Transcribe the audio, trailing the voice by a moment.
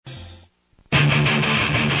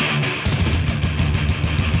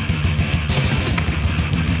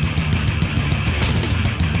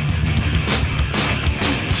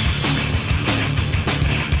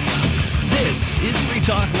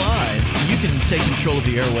take control of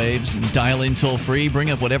the airwaves and dial in toll-free. Bring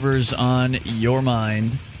up whatever's on your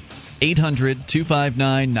mind.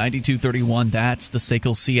 800-259-9231. That's the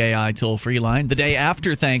SACL CAI toll-free line. The day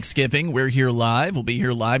after Thanksgiving, we're here live. We'll be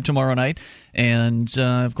here live tomorrow night. And,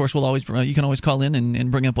 of course, you can always call in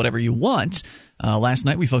and bring up whatever you want. Last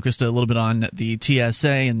night we focused a little bit on the TSA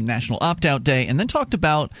and National Opt-Out Day, and then talked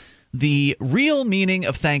about the real meaning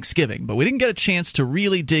of Thanksgiving, but we didn't get a chance to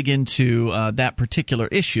really dig into that particular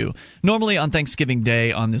issue. Normally on Thanksgiving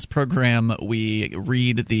Day on this program, we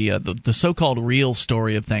read the so-called real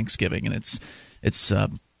story of Thanksgiving, and it's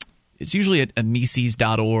usually at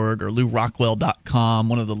Mises.org or LouRockwell.com,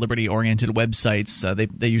 one of the liberty-oriented websites.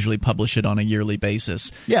 They usually publish it on a yearly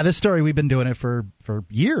basis. Yeah, this story, we've been doing it for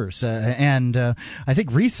years, and I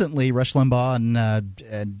think recently Rush Limbaugh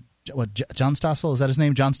and John Stossel, is that his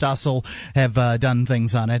name? John Stossel have done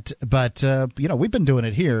things on it, but we've been doing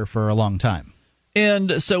it here for a long time.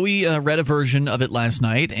 And so we read a version of it last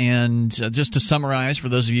night, and just to summarize, for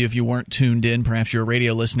those of you if you weren't tuned in, perhaps you're a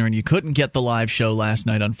radio listener and you couldn't get the live show last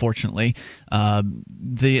night, unfortunately,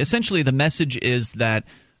 essentially the message is that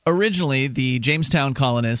originally the Jamestown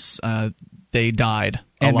colonists, they died.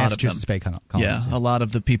 And Massachusetts Bay colonists. Yeah, a lot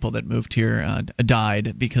of the people that moved here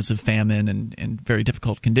died because of famine and very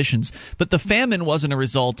difficult conditions. But the famine wasn't a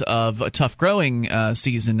result of a tough growing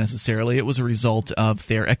season necessarily. It was a result of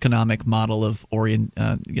their economic model of organization.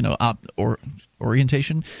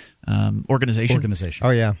 Organization.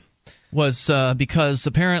 Oh, yeah. Was because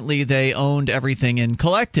apparently they owned everything in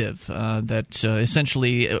collective, that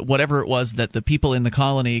essentially whatever it was that the people in the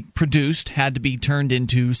colony produced had to be turned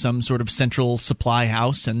into some sort of central supply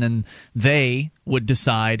house, and then they would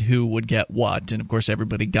decide who would get what. And, of course,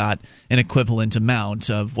 everybody got an equivalent amount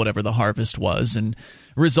of whatever the harvest was, and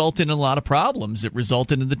resulted in a lot of problems. It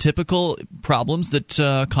resulted in the typical problems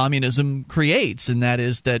that communism creates, and that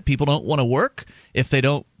is that people don't want to work if they're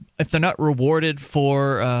not rewarded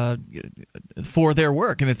for their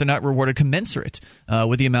work, and if they're not rewarded commensurate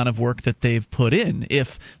with the amount of work that they've put in.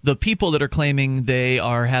 If the people that are claiming they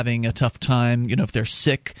are having a tough time, if they're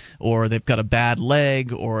sick or they've got a bad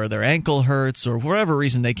leg or their ankle hurts or for whatever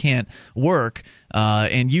reason they can't work,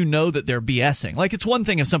 and that they're BSing. Like, it's one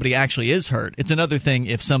thing if somebody actually is hurt. It's another thing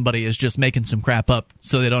if somebody is just making some crap up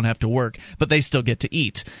so they don't have to work, but they still get to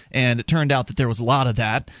eat. And it turned out that there was a lot of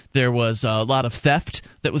that. There was a lot of theft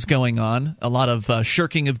that was going on, a lot of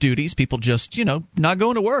shirking of duties, people just, not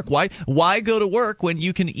going to work. Why go to work when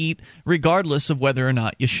you can eat regardless of whether or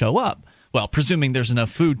not you show up? Well, presuming there's enough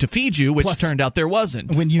food to feed you, which turned out there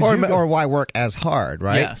wasn't. Or why work as hard,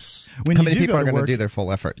 right? Yes. How many people are going to do their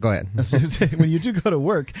full effort? Go ahead. When you do go to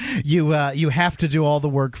work, you have to do all the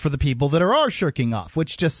work for the people that are shirking off,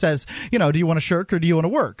 which just says, do you want to shirk or do you want to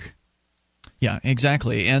work? Yeah,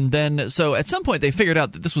 exactly. And then, so at some point they figured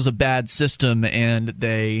out that this was a bad system, and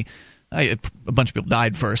a bunch of people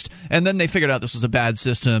died first, and then they figured out this was a bad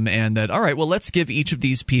system, and that, all right, well, let's give each of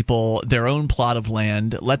these people their own plot of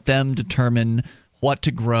land, let them determine what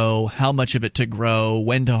to grow, how much of it to grow,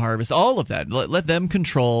 when to harvest, all of that. Let them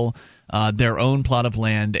control their own plot of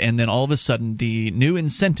land, and then all of a sudden the new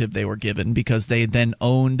incentive they were given, because they then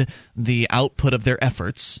owned the output of their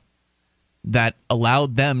efforts, that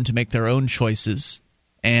allowed them to make their own choices,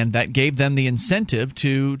 and that gave them the incentive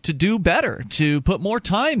to do better, to put more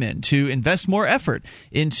time in, to invest more effort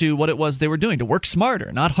into what it was they were doing, to work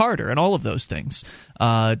smarter, not harder, and all of those things.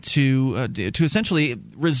 To essentially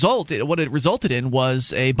what it resulted in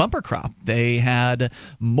was a bumper crop. They had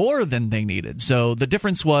more than they needed. So the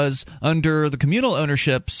difference was, under the communal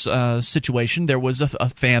ownership's situation, there was a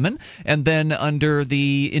famine, and then under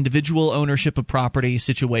the individual ownership of property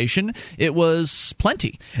situation, it was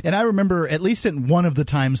plenty. And I remember, at least in one of the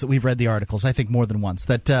times that we've read the articles, I think more than once,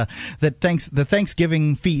 that the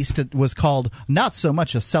Thanksgiving feast was called not so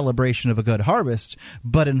much a celebration of a good harvest,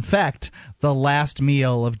 but in fact the last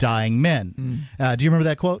meal of dying men. Do you remember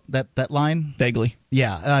that quote, that line? Vaguely.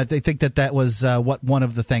 Yeah, they think that was what one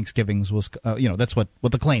of the Thanksgivings was. That's what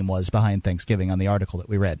the claim was behind Thanksgiving on the article that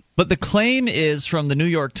we read. But the claim is from the New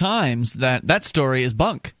York Times that story is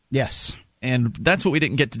bunk. Yes. And that's what we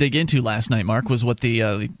didn't get to dig into last night, Mark, was what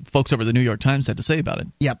the folks over the New York Times had to say about it.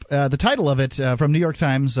 Yep. The title of it from New York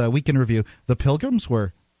Times Week in Review: The Pilgrims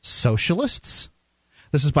Were Socialists.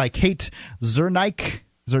 This is by Kate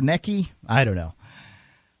Zernecki. I don't know.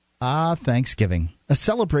 Thanksgiving. A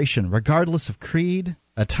celebration regardless of creed,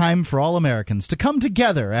 a time for all Americans to come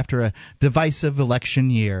together after a divisive election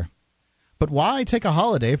year. But why take a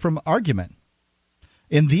holiday from argument?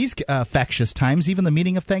 In these factious times, even the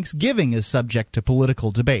meaning of Thanksgiving is subject to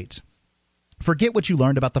political debate. Forget what you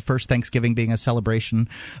learned about the first Thanksgiving being a celebration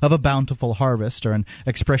of a bountiful harvest or an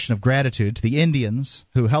expression of gratitude to the Indians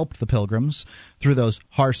who helped the Pilgrims through those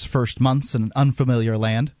harsh first months in an unfamiliar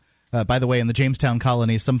land. By the way, in the Jamestown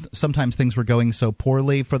colony, sometimes things were going so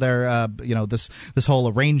poorly for their, this whole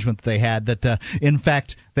arrangement that they had that, in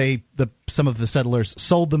fact, some of the settlers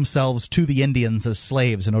sold themselves to the Indians as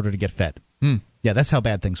slaves in order to get fed. Yeah, that's how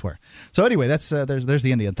bad things were. So anyway, that's there's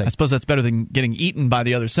the Indian thing. I suppose that's better than getting eaten by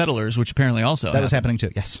the other settlers, which apparently also that was happening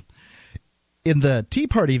too. Yes. In the Tea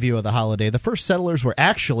Party view of the holiday, the first settlers were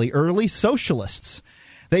actually early socialists.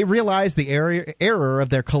 They realized the error of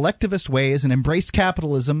their collectivist ways and embraced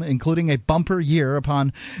capitalism, including producing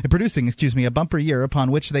a bumper year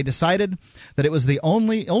upon which they decided that it was the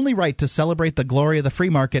only right to celebrate the glory of the free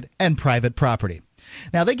market and private property.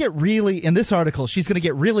 Now, they get really, in this article, she's going to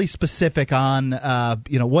get really specific on,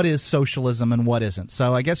 what is socialism and what isn't.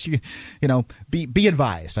 So I guess be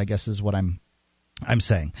advised, I guess is what I'm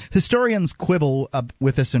saying. Historians quibble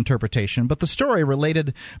with this interpretation, but the story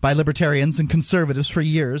related by libertarians and conservatives for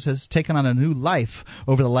years has taken on a new life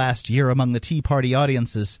over the last year among the Tea Party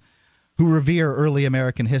audiences who revere early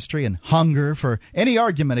American history and hunger for any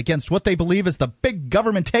argument against what they believe is the big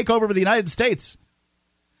government takeover of the United States.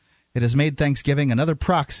 It has made Thanksgiving another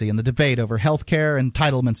proxy in the debate over health care and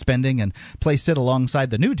entitlement spending and placed it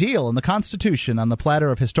alongside the New Deal and the Constitution on the platter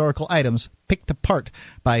of historical items picked apart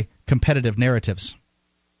by competitive narratives.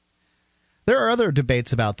 There are other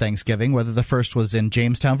debates about Thanksgiving, whether the first was in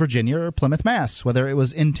Jamestown, Virginia, or Plymouth, Mass., whether it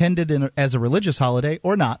was intended as a religious holiday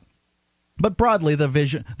or not. But broadly, the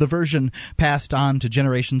version passed on to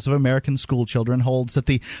generations of American schoolchildren holds that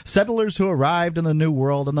the settlers who arrived in the New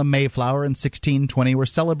World on the Mayflower in 1620 were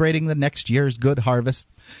celebrating the next year's good harvest.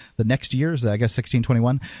 The next year's, I guess,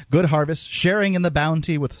 1621, good harvest, sharing in the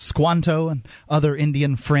bounty with Squanto and other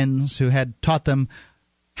Indian friends who had taught them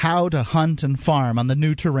how to hunt and farm on the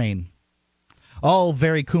new terrain. All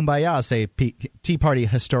very kumbaya, say Tea Party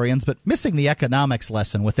historians, but missing the economics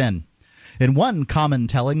lesson within. In one common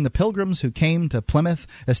telling, the Pilgrims who came to Plymouth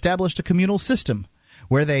established a communal system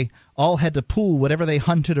where they all had to pool whatever they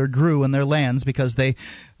hunted or grew in their lands because they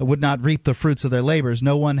would not reap the fruits of their labors.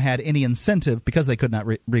 No one had any incentive, because they could not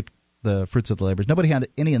reap the fruits of the labors. Nobody had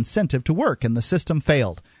any incentive to work, and the system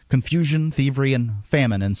failed. Confusion, thievery, and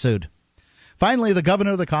famine ensued. Finally, the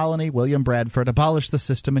governor of the colony, William Bradford, abolished the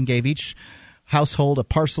system and gave each household a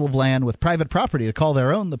parcel of land with private property to call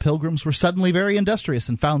their own. The Pilgrims were suddenly very industrious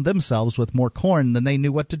and found themselves with more corn than they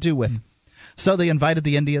knew what to do with. So they invited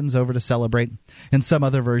the Indians over to celebrate. In some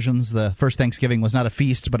other versions, the first Thanksgiving was not a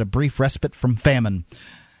feast but a brief respite from famine.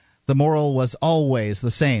 The moral was always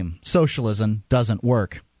the same: socialism doesn't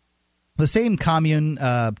work. The same commune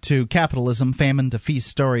to capitalism, famine to feast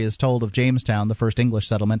story is told of Jamestown, the first English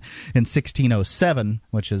settlement, in 1607,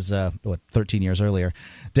 which is, 13 years earlier.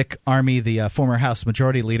 Dick Armey, the former House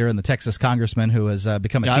Majority Leader and the Texas congressman who has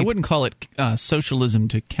become I wouldn't call it socialism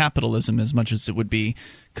to capitalism as much as it would be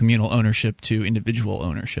communal ownership to individual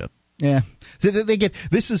ownership. Yeah, they get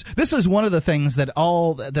this is one of the things that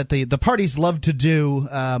the parties love to do.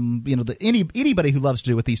 Anybody who loves to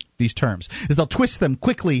do with these terms is they'll twist them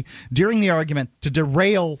quickly during the argument to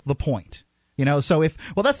derail the point. So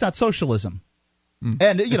that's not socialism.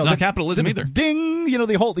 And it's not capitalism either. Ding!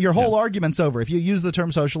 Your whole argument's over. If you use the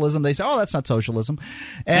term socialism, they say, "Oh, that's not socialism."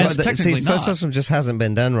 And socialism just hasn't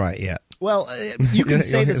been done right yet. Well, you can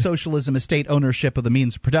say that socialism is state ownership of the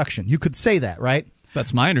means of production. You could say that, right?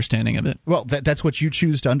 That's my understanding of it. Well, that's what you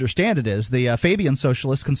choose to understand it as. The Fabian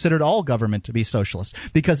socialists considered all government to be socialist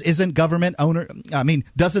because doesn't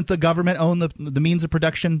the government own the means of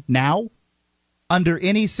production now? Under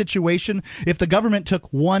any situation, if the government took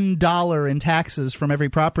 $1 in taxes from every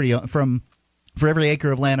for every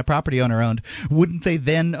acre of land a property owner owned, wouldn't they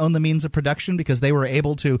then own the means of production because they were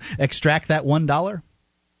able to extract that $1?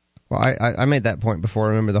 Well, I made that point before.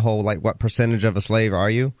 Remember the whole, what percentage of a slave are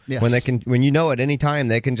you? Yes. When you know at any time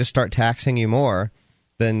they can just start taxing you more,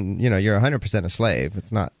 then you're 100% a slave.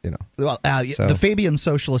 It's not, Well, the Fabian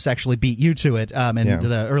socialists actually beat you to it in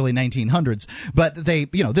the early 1900s. But they,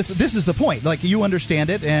 this is the point. You understand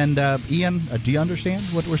it, and Ian, do you understand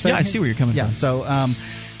what we're saying? Yeah, I see where you're coming from. Yeah, so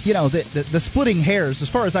the splitting hairs, as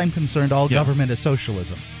far as I'm concerned, all government is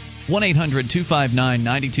socialism.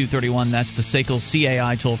 1-800-259-9231. That's the SACL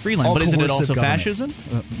CAI toll-free line. But isn't it also fascism?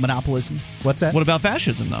 Monopolism. What's that? What about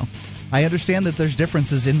fascism, though? I understand that there's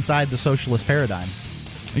differences inside the socialist paradigm.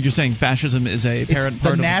 You're saying fascism is part of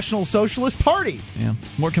the National Socialist Party. Yeah.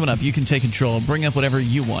 More coming up. You can take control. Bring up whatever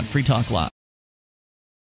you want. Free Talk Live.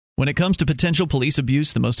 When it comes to potential police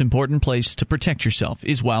abuse, the most important place to protect yourself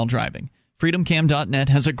is while driving. FreedomCam.net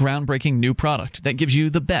has a groundbreaking new product that gives you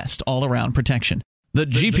the best all-around protection. The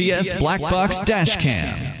GPS Black Box Dash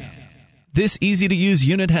Cam. This easy-to-use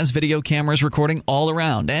unit has video cameras recording all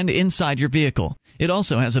around and inside your vehicle. It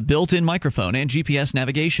also has a built-in microphone and GPS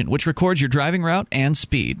navigation, which records your driving route and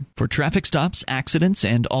speed. For traffic stops, accidents,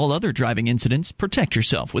 and all other driving incidents, protect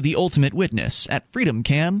yourself with the ultimate witness at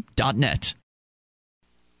freedomcam.net.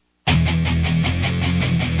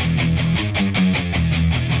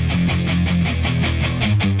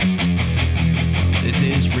 This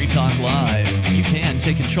is Free Talk Live. You can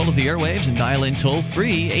take control of the airwaves and dial in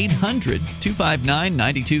toll-free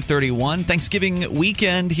 800-259-9231. Thanksgiving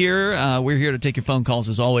weekend here. We're here to take your phone calls,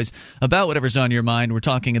 as always, about whatever's on your mind. We're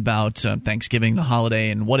talking about Thanksgiving, the holiday,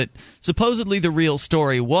 and what it supposedly the real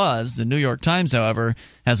story was. The New York Times, however,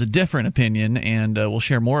 has a different opinion, and we'll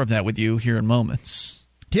share more of that with you here in moments.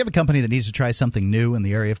 Do you have a company that needs to try something new in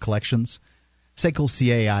the area of collections? SACL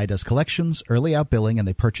CAI does collections, early out billing, and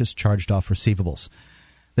they purchase charged-off receivables.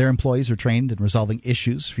 Their employees are trained in resolving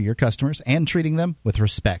issues for your customers and treating them with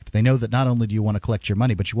respect. They know that not only do you want to collect your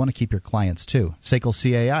money, but you want to keep your clients too. SACL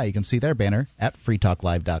CAI, you can see their banner at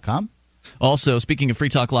freetalklive.com. Also, speaking of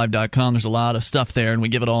freetalklive.com, there's a lot of stuff there, and we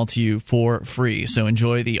give it all to you for free. So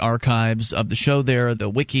enjoy the archives of the show there, the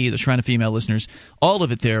wiki, the Shrine of Female Listeners, all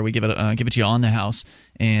of it there. We give it to you on the house,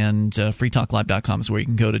 and freetalklive.com is where you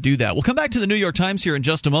can go to do that. We'll come back to the New York Times here in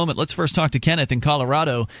just a moment. Let's first talk to Kenneth in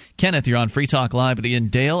Colorado. Kenneth, you're on Free Talk Live with Ian,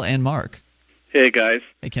 Dale, and Mark. Hey, guys.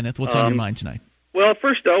 Hey, Kenneth, what's on your mind tonight? Well,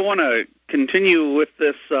 first I want to continue with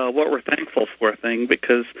this what we're thankful for thing,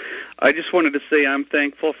 because I just wanted to say I'm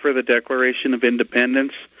thankful for the Declaration of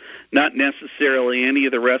Independence, not necessarily any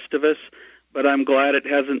of the rest of us, but I'm glad it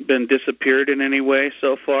hasn't been disappeared in any way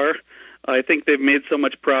so far. I think they've made so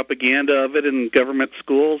much propaganda of it in government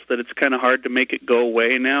schools that it's kind of hard to make it go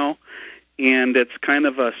away now. And it's kind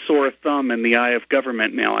of a sore thumb in the eye of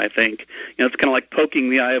government now, I think. You know, it's kind of like poking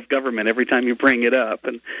the eye of government every time you bring it up,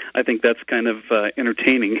 and I think that's kind of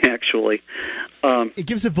entertaining, actually. It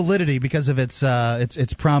gives it validity because of its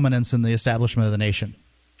prominence in the establishment of the nation.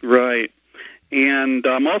 Right. And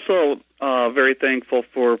I'm also very thankful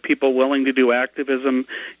for people willing to do activism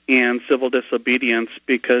and civil disobedience,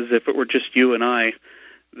 because if it were just you and I,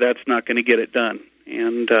 that's not going to get it done.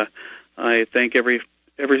 And I thank every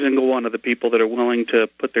single one of the people that are willing to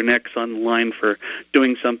put their necks on the line for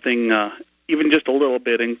doing something even just a little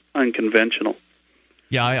bit unconventional.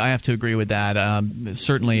 Yeah, I have to agree with that.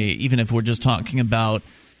 Certainly, even if we're just talking about,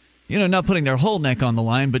 not putting their whole neck on the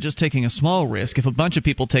line, but just taking a small risk. If a bunch of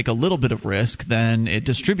people take a little bit of risk, then it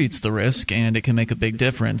distributes the risk, and it can make a big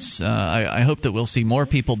difference. I hope that we'll see more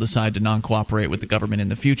people decide to non-cooperate with the government in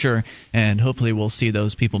the future, and hopefully we'll see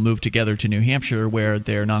those people move together to New Hampshire, where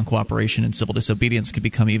their non-cooperation and civil disobedience could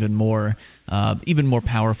become even more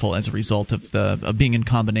powerful as a result of being in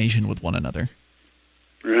combination with one another.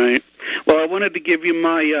 Right. Well, I wanted to give you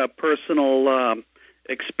my personal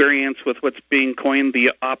experience with what's being coined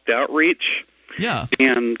the opt-out reach. Yeah.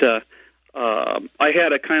 And I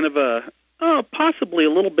had a kind of possibly a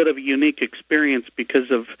little bit of a unique experience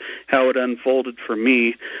because of how it unfolded for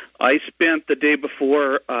me. I spent the day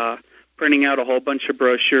before printing out a whole bunch of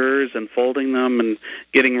brochures and folding them and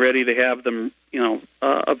getting ready to have them,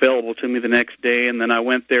 available to me the next day. And then I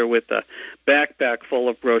went there with a backpack full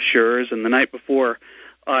of brochures. And the night before,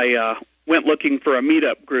 I went looking for a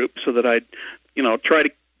meetup group so that I'd try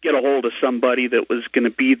to get a hold of somebody that was going to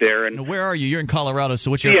be there. And where are you? You're in Colorado,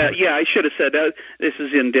 so what's your... Yeah, I should have said that. This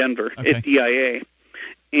is in Denver, okay. At DIA.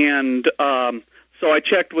 And so I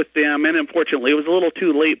checked with them, and unfortunately it was a little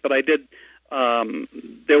too late, but I did...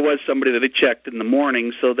 there was somebody that had checked in the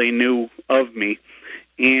morning, so they knew of me.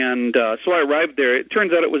 And so I arrived there. It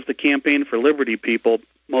turns out it was the Campaign for Liberty people,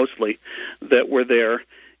 mostly, that were there.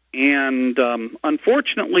 And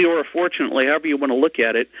unfortunately or fortunately, however you want to look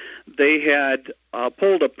at it, they had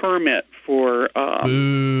pulled a permit for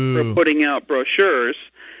putting out brochures,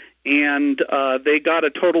 and they got a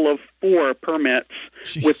total of 4 permits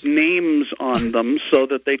with names on them, so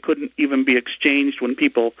that they couldn't even be exchanged when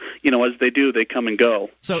people, as they do, they come and go.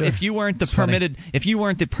 So sure. If you weren't the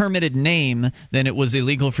permitted name, then it was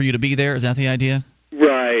illegal for you to be there. Is that the idea?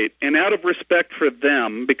 Right, and out of respect for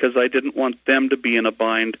them, because I didn't want them to be in a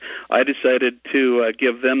bind, I decided to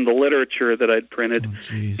give them the literature that I'd printed,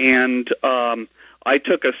 and I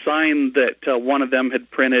took a sign that one of them had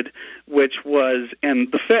printed, which was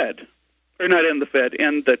 "End the Fed," or not "End the Fed,"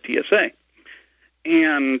 "End the TSA,"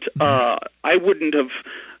 and I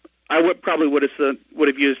probably would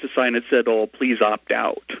have used a sign that said, "Oh, please opt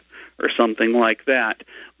out," or something like that.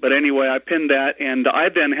 But anyway, I pinned that, and I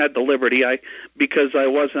then had the liberty, because I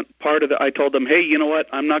wasn't part of it, I told them, hey, you know what,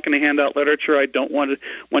 I'm not going to hand out literature. I don't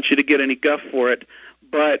want you to get any guff for it.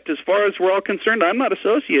 But as far as we're all concerned, I'm not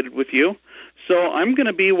associated with you. So I'm going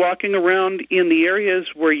to be walking around in the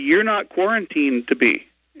areas where you're not quarantined to be.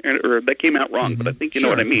 Or that came out wrong, but I think you know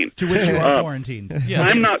what I mean. To which you are quarantined. Yeah.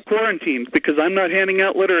 I'm not quarantined because I'm not handing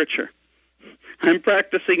out literature. I'm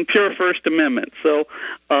practicing pure First Amendment. So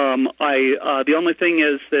the only thing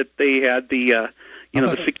is that they had the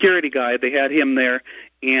security guy. They had him there,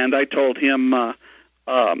 and I told him,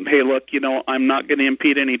 hey, look, I'm not going to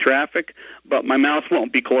impede any traffic, but my mouth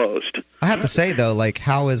won't be closed. I have to say, though,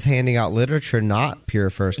 how is handing out literature not pure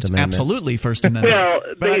First Amendment? Absolutely First Amendment. Well,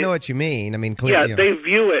 but I know what you mean. I mean, clearly, yeah, they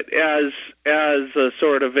view it as a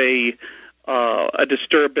sort of a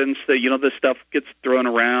disturbance that this stuff gets thrown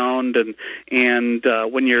around, and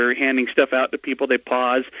when you're handing stuff out to people, they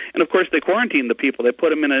pause, and of course they quarantine the people. They put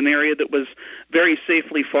them in an area that was very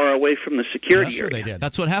safely far away from the security area. They did.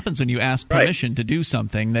 That's what happens when you ask permission to do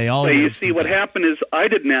something. They all. So you see, what happened is I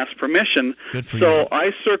didn't ask permission, so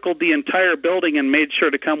I circled the entire building and made sure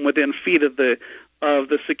to come within feet of the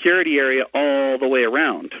security area all the way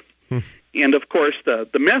around. And of course,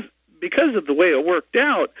 because of the way it worked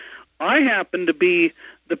out, I happened to be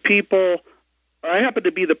the person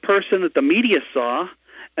that the media saw,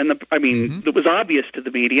 and it was obvious to the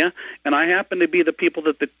media, and I happened to be the people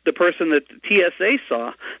that the person that the TSA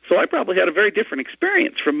saw. So I probably had a very different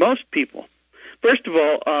experience from most people. First of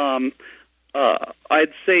all,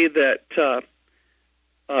 I'd say that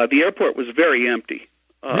the airport was very empty.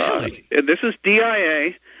 Really? This is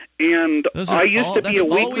DIA, and I used to be a weekly.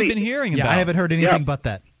 That's all we've been hearing about. I haven't heard anything but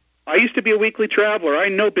that. I used to be a weekly traveler. I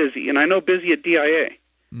know busy, and I know busy at DIA,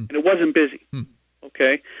 and it wasn't busy.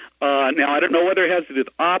 Okay? Now, I don't know whether it has to do with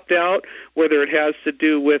opt-out, whether it has to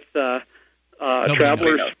do with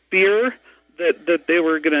travelers' fear that they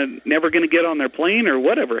were never going to get on their plane or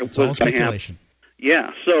whatever. It's all speculation.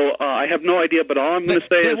 Yeah, so I have no idea, but all I'm going to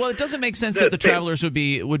say is... Well, it doesn't make sense that the travelers would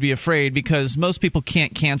be afraid, because most people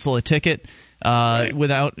can't cancel a ticket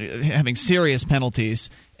without having serious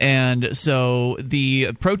penalties. And so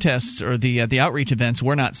the protests or the outreach events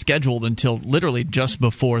were not scheduled until literally just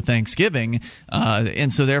before Thanksgiving,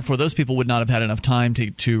 and so therefore those people would not have had enough time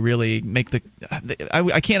to really make the.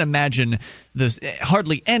 I can't imagine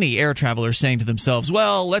hardly any air traveler saying to themselves,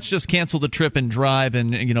 "Well, let's just cancel the trip and drive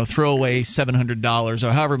and throw away $700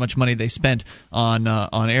 or however much money they spent on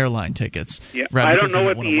airline tickets." Yeah, I don't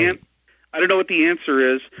know what the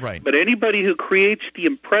answer is, right. But anybody who creates the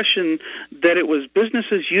impression that it was business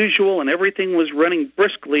as usual and everything was running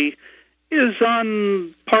briskly is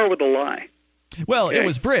on par with a lie. Well, okay. It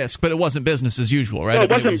was brisk, but it wasn't business as usual, right? Well,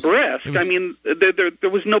 it wasn't brisk. There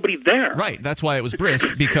was nobody there. Right, that's why it was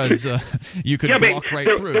brisk, because you could walk right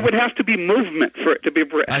through. There would have to be movement for it to be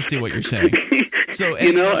brisk. I see what you're saying. So,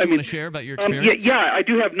 anything else you want to share about your experience? Yeah, I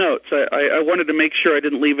do have notes. I wanted to make sure I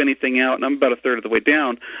didn't leave anything out, and I'm about a third of the way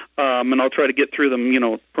down, and I'll try to get through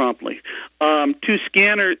them, promptly. Two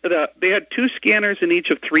scanners. They had two scanners in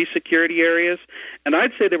each of three security areas, and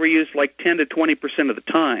I'd say they were used like 10 to 20% of the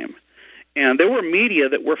time. And there were media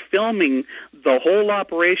that were filming the whole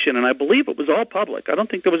operation, and I believe it was all public. I don't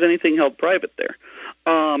think there was anything held private there.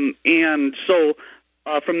 And so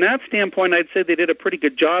from that standpoint, I'd say they did a pretty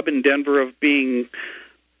good job in Denver of being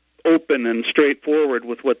open and straightforward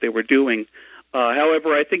with what they were doing.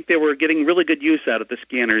 However, I think they were getting really good use out of the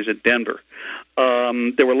scanners at Denver.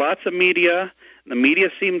 There were lots of media. The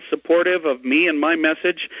media seemed supportive of me and my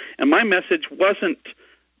message wasn't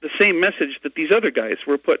the same message that these other guys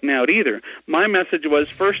were putting out either. My message was,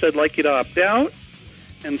 first, I'd like you to opt out,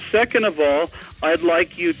 and second of all, I'd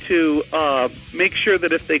like you to make sure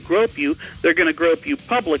that if they grope you, they're going to grope you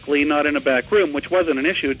publicly, not in a back room, which wasn't an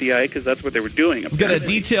issue at DIA because that's what they were doing. We've got a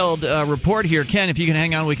detailed report here. Ken, if you can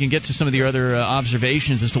hang on, we can get to some of the other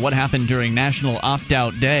observations as to what happened during National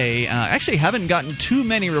Opt-Out Day. Actually, haven't gotten too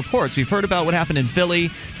many reports. We've heard about what happened in Philly.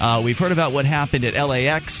 We've heard about what happened at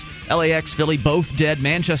LAX. LAX, Philly, both dead.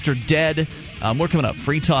 Manchester, dead. More coming up.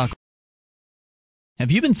 Free Talk.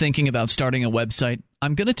 Have you been thinking about starting a website?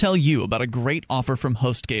 I'm going to tell you about a great offer from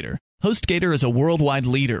HostGator. HostGator is a worldwide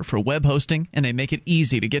leader for web hosting, and they make it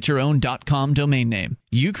easy to get your own .com domain name.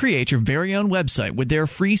 You create your very own website with their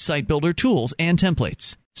free site builder tools and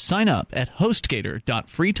templates. Sign up at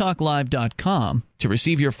hostgator.freetalklive.com to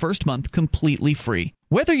receive your first month completely free.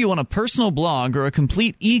 Whether you want a personal blog or a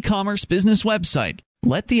complete e-commerce business website,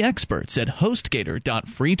 let the experts at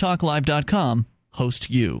hostgator.freetalklive.com host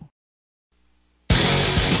you.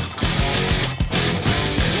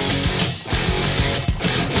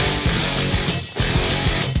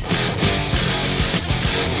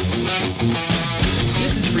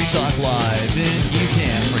 Talk Live, and you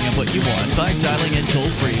can bring up what you want by dialing in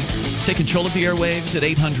toll-free. Take control of the airwaves at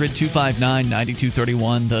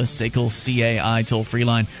 800-259-9231, the SACL CAI toll-free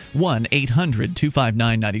line,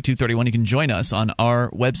 1-800-259-9231. You can join us on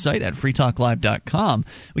our website at freetalklive.com.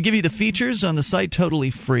 We give you the features on the site totally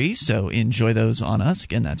free, so enjoy those on us.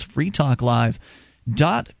 Again, that's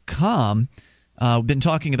freetalklive.com. We've been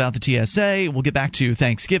talking about the TSA. We'll get back to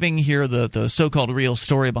Thanksgiving here, the so-called real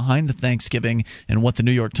story behind the Thanksgiving and what the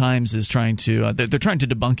New York Times is trying to they're trying to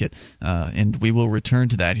debunk it, and we will return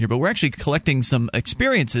to that here. But we're actually collecting some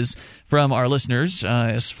experiences from our listeners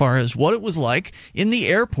as far as what it was like in the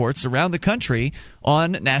airports around the country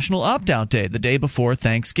on National Opt-Out Day, the day before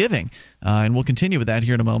Thanksgiving. And we'll continue with that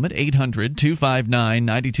here in a moment.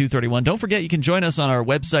 800-259-9231. Don't forget, you can join us on our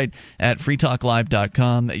website at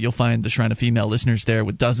freetalklive.com. You'll find the Shrine of Female listeners there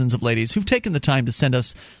with dozens of ladies who've taken the time to send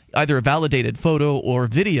us either a validated photo or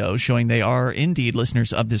video showing they are indeed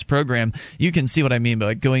listeners of this program. You can see what I mean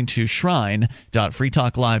by going to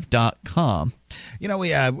shrine.freetalklive.com. You know,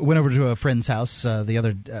 we went over to a friend's house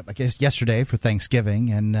yesterday for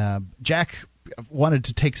Thanksgiving, and Jack wanted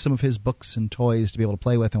to take some of his books and toys to be able to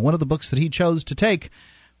play with, and one of the books that he chose to take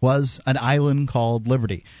was An Island Called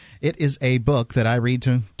Liberty. It is a book that I read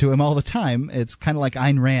to him all the time. It's kind of like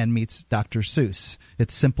Ayn Rand meets Dr. Seuss.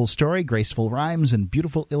 Its simple story, graceful rhymes, and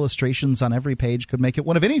beautiful illustrations on every page could make it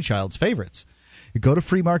one of any child's favorites. You go to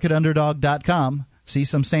freemarketunderdog.com, see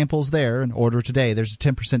some samples there, and order today. There's a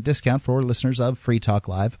 10% discount for listeners of Free Talk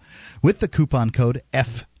Live with the coupon code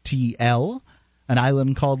FTL. An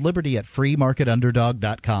Island Called Liberty at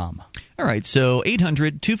freemarketunderdog.com. All right, so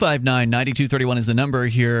 800-259-9231 is the number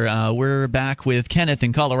here. We're back with Kenneth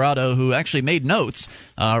in Colorado, who actually made notes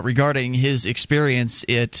regarding his experience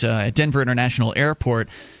at Denver International Airport.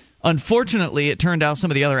 Unfortunately, it turned out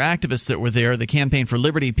some of the other activists that were there, the Campaign for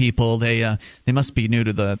Liberty people, they must be new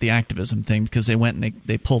to the activism thing, because they went and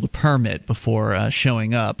they pulled a permit before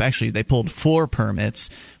showing up. Actually, they pulled 4 permits,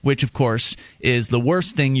 which, of course, is the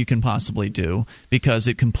worst thing you can possibly do, because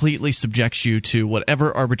it completely subjects you to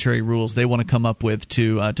whatever arbitrary rules they want to come up with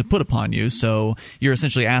to put upon you. So you're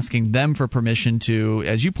essentially asking them for permission to,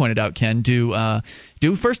 as you pointed out, Ken, do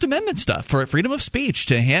First Amendment stuff, for freedom of speech,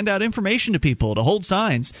 to hand out information to people, to hold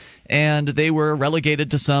signs. And they were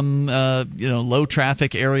relegated to some low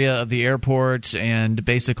traffic area of the airport and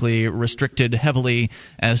basically restricted heavily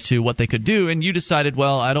as to what they could do. And you decided,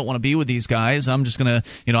 well, I don't want to be with these guys. I'm just going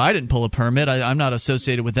to, I didn't pull a permit. I'm not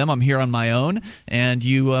associated with them. I'm here on my own. And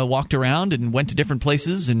you walked around and went to different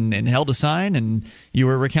places and held a sign, and you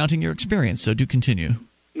were recounting your experience. So do continue.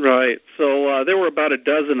 Right. So there were about a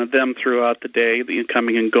dozen of them throughout the day,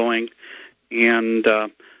 coming and going, and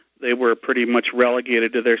they were pretty much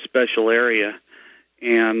relegated to their special area.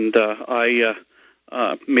 And I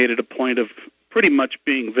made it a point of pretty much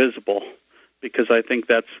being visible, because I think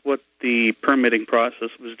that's what the permitting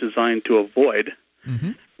process was designed to avoid.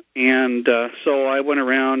 Mm-hmm. And so I went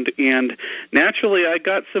around, and naturally I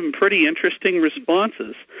got some pretty interesting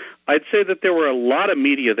responses. I'd say that there were a lot of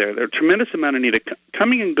media there. There were a tremendous amount of media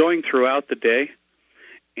coming and going throughout the day,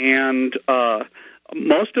 and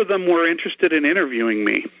most of them were interested in interviewing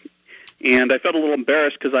me. And I felt a little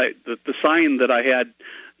embarrassed because the sign that I had,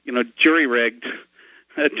 jury-rigged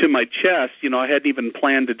to my chest, I hadn't even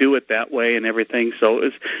planned to do it that way and everything.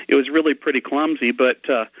 So it was really pretty clumsy. But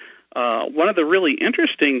one of the really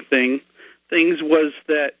interesting things was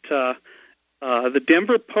that the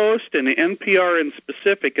Denver Post and the NPR in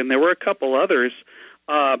specific, and there were a couple others,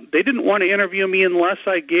 they didn't want to interview me unless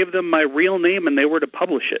I gave them my real name and they were to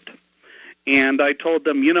publish it. And I told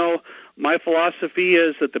them, my philosophy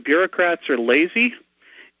is that the bureaucrats are lazy,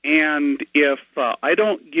 and if I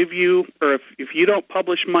don't give you, or if you don't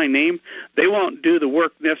publish my name, they won't do the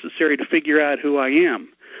work necessary to figure out who I am.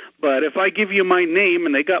 But if I give you my name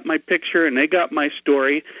and they got my picture and they got my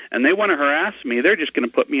story and they want to harass me, they're just going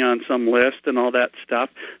to put me on some list and all that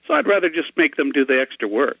stuff. So I'd rather just make them do the extra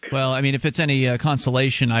work. Well, I mean, if it's any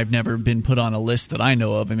consolation, I've never been put on a list that I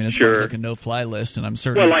know of. I mean, as far as like a no-fly list, and I'm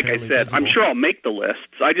certainly Well, like I said, visible. I'm sure I'll make the lists.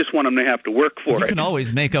 I just want them to have to work for it. You can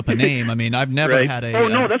always make up a name. I mean, I've never had a... Oh,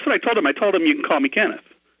 no, that's what I told him. I told him you can call me Kenneth,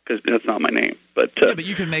 because that's not my name. But yeah, but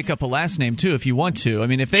you can make up a last name too if you want to. I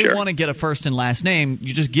mean, if they want to get a first and last name,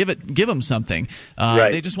 you just give them something.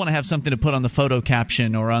 They just want to have something to put on the photo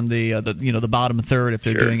caption or on the bottom third if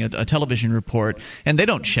they're doing a television report, and they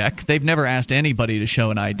don't check. They've never asked anybody to show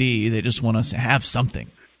an ID. They just want to have something.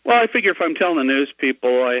 Well, I figure if I'm telling the news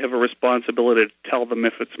people, I have a responsibility to tell them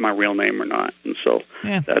if it's my real name or not, and so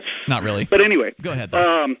that's not really. But anyway, go ahead.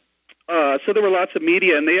 So there were lots of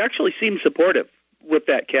media, and they actually seemed supportive with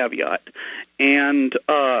that caveat. And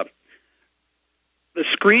the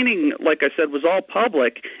screening, like I said, was all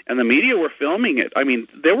public, and the media were filming it. I mean,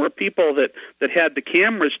 there were people that had the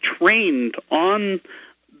cameras trained on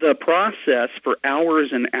the process for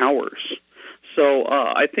hours and hours. So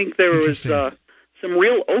I think there was some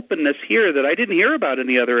real openness here that I didn't hear about in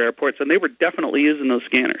the other airports, and they were definitely using those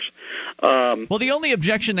scanners. Well, the only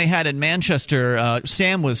objection they had in Manchester,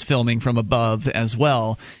 Sam was filming from above as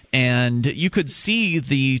well, and you could see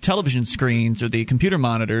the television screens or the computer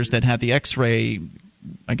monitors that had the X-ray,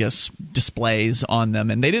 I guess, displays on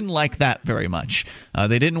them, and they didn't like that very much.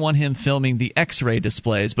 They didn't want him filming the X-ray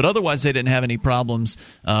displays, but otherwise they didn't have any problems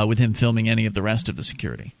with him filming any of the rest of the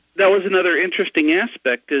security. That was another interesting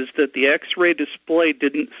aspect, is that the X-ray display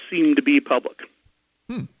didn't seem to be public.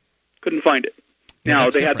 Couldn't find it. Yeah, now, they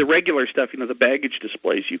different. had the regular stuff, the baggage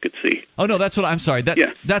displays you could see. Oh, no, that's what I'm sorry.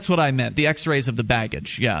 That's what I meant, the X-rays of the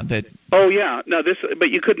baggage. Yeah. Oh, yeah. No,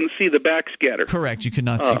 but you couldn't see the backscatter. Correct. You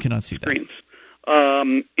cannot see screens.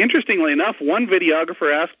 That. Interestingly enough, one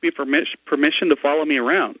videographer asked me for permission to follow me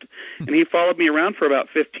around, and he followed me around for about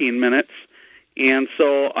 15 minutes, and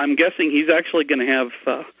so I'm guessing he's actually going to have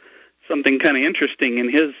something kind of interesting in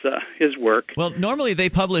his work. Well, normally they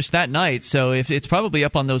publish that night, so if it's probably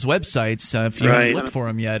up on those websites, if you haven't looked for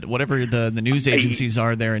them yet, whatever the news agencies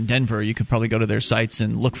are there in Denver, you could probably go to their sites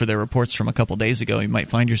and look for their reports from a couple days ago. You might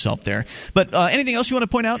find yourself there. But anything else you want to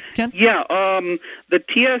point out, Ken? Yeah, the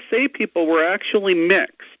TSA people were actually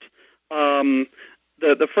mixed.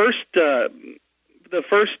 The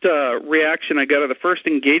first reaction I got, or the first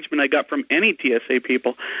engagement I got from any TSA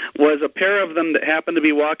people, was a pair of them that happened to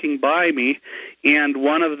be walking by me, and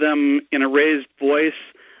one of them, in a raised voice,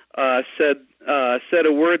 said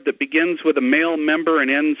a word that begins with a male member and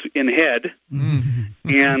ends in head,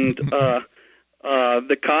 and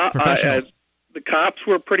the cops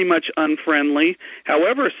were pretty much unfriendly.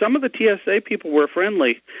 However, some of the TSA people were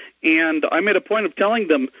friendly, and I made a point of telling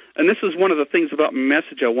them, and this is one of the things about my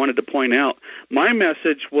message I wanted to point out. My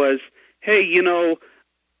message was, hey,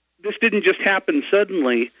 this didn't just happen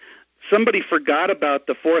suddenly. Somebody forgot about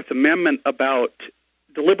the Fourth Amendment, about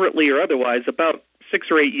deliberately or otherwise, about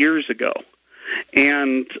 6 or 8 years ago.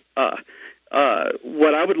 And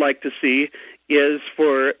what I would like to see is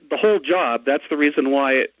for the whole job, that's the reason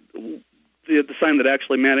why the sign that I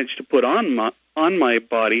actually managed to put on my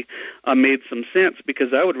body made some sense,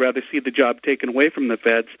 because I would rather see the job taken away from the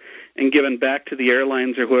feds and given back to the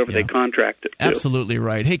airlines or whoever they contract it to. Absolutely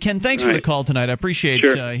right. Hey, Ken, thanks for the call tonight. I appreciate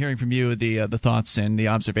hearing from you the thoughts and the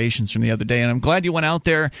observations from the other day, and I'm glad you went out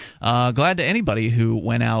there. Glad to anybody who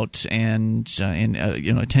went out and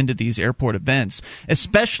attended these airport events,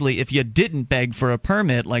 especially if you didn't beg for a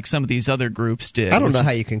permit like some of these other groups did. I don't know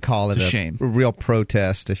how you can call it a shame. Real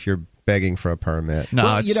protest if you're begging for a permit.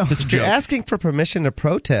 No, it's a joke. If you're asking for permission to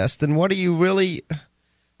protest, then what are you really...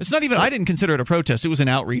 It's not even. I didn't consider it a protest. It was an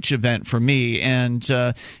outreach event for me, and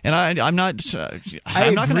I'm not going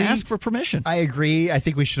to ask for permission. I agree. I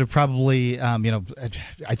think we should have probably, I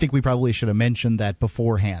think we probably should have mentioned that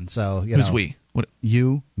beforehand. So who's we? What?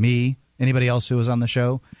 You, me, anybody else who was on the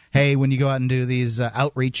show. Hey, when you go out and do these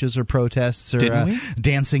outreaches or protests or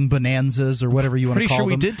dancing bonanzas or whatever you want to call them.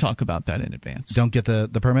 Pretty sure we did talk about that in advance. Don't get the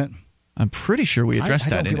permit? I'm pretty sure we addressed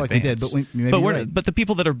that in advance. I don't feel like we did, but right. But the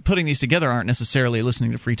people that are putting these together aren't necessarily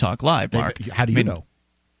listening to Free Talk Live, Mark. How do you know?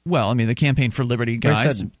 Well, the Campaign for Liberty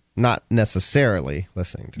guys... said not necessarily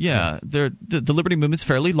listening to the Liberty Movement's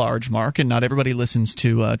fairly large, Mark, and not everybody listens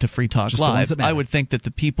to Free Talk Live. I would think that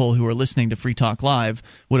the people who are listening to Free Talk Live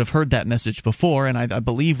would have heard that message before, and I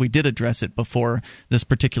believe we did address it before this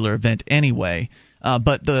particular event anyway.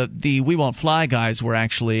 But the We Won't Fly guys were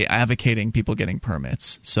actually advocating people getting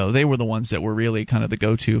permits, so they were the ones that were really kind of the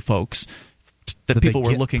go-to folks that people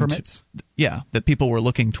were looking permits? that people were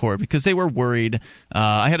looking toward, because they were worried.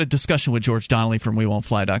 I had a discussion with George Donnelly from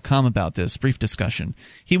WeWon'tFly.com about this, brief discussion.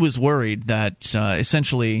 He was worried that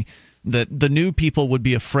essentially that the new people would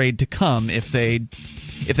be afraid to come if they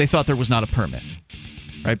thought there was not a permit.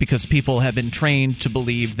 Right, because people have been trained to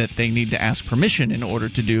believe that they need to ask permission in order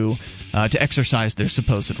to exercise their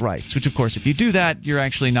supposed rights. Which, of course, if you do that, you're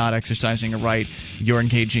actually not exercising a right. You're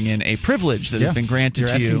engaging in a privilege that has been granted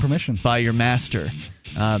to you by your master.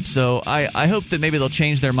 So I hope that maybe they'll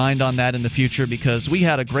change their mind on that in the future, because we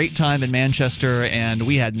had a great time in Manchester and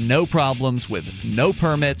we had no problems with no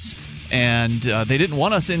permits, and they didn't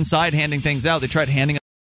want us inside handing things out. They tried handing.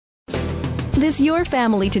 This Your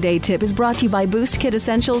Family Today tip is brought to you by Boost Kid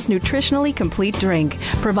Essentials Nutritionally Complete Drink,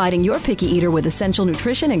 providing your picky eater with essential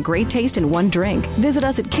nutrition and great taste in one drink. Visit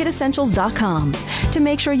us at kidessentials.com. To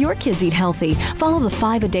make sure your kids eat healthy, follow the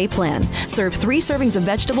 5-a-day plan. Serve 3 servings of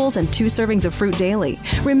vegetables and 2 servings of fruit daily.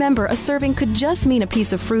 Remember, a serving could just mean a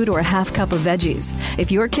piece of fruit or a half cup of veggies.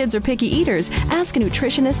 If your kids are picky eaters, ask a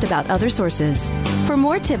nutritionist about other sources. For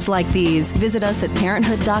more tips like these, visit us at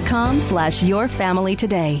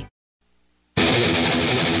parenthood.com/yourfamilytoday.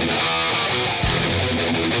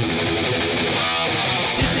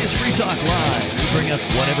 This is Free Talk Live. We bring up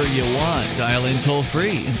whatever you want. Dial in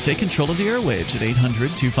toll-free and take control of the airwaves at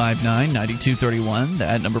 800-259-9231.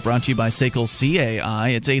 That number brought to you by SACL CAI.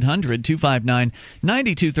 It's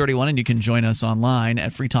 800-259-9231, and you can join us online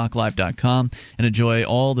at freetalklive.com and enjoy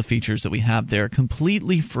all the features that we have there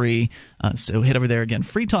completely free. So head over there again,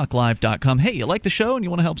 freetalklive.com. Hey, you like the show and you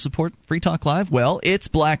want to help support Free Talk Live? Well, it's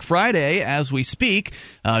Black Friday as we speak.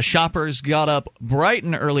 Shoppers got up bright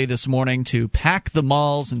and early this morning to pack the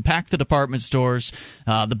malls and pack the department stores,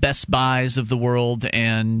 the Best Buys of the world,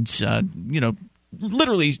 and,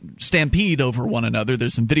 literally stampede over one another.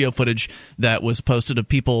 There's some video footage that was posted of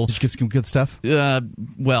people. Just get some good stuff.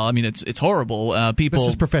 Well, I mean, it's horrible. People. This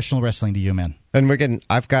is professional wrestling to you, man. And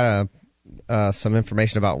I've got some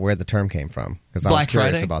information about where the term came from, because I was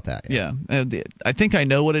curious Friday? about that. Yeah. I think I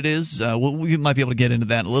know what it is. We might be able to get into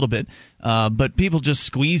that in a little bit. But people just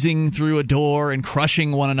squeezing through a door and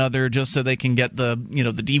crushing one another just so they can get the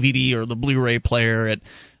DVD or the Blu-ray player at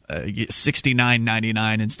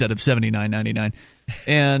 $69.99 instead of $79.99.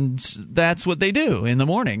 And that's what they do in the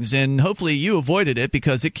mornings. And hopefully you avoided it,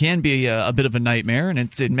 because it can be a bit of a nightmare, and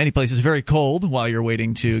it's in many places very cold while you're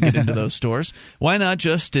waiting to get into those stores. Why not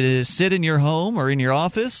just sit in your home or in your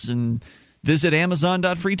office and visit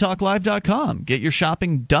Amazon.freetalklive.com. Get your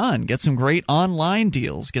shopping done. Get some great online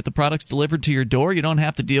deals. Get the products delivered to your door. You don't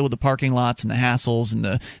have to deal with the parking lots and the hassles and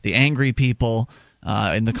the angry people.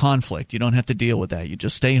 In the conflict. You don't have to deal with that. You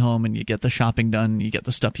just stay home and you get the shopping done. You get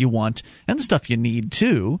the stuff you want and the stuff you need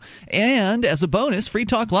too. And as a bonus, Free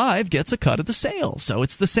Talk Live gets a cut of the sale. So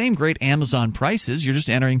it's the same great Amazon prices. You're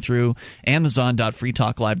just entering through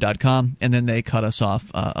Amazon.freetalklive.com, and then they cut us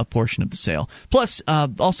off a portion of the sale. Plus,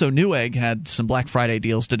 also Newegg had some Black Friday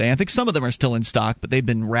deals today. I think some of them are still in stock, but they've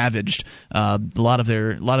been ravaged. A lot of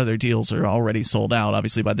their deals are already sold out,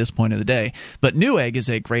 obviously, by this point of the day. But Newegg is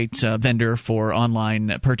a great vendor for online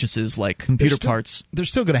purchases like computer parts. They're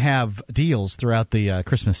still going to have deals throughout the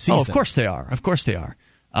Christmas season. Oh, of course they are. Of course they are.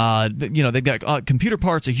 They've got computer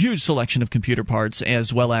parts, a huge selection of computer parts,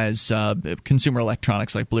 as well as consumer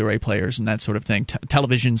electronics like Blu-ray players and that sort of thing,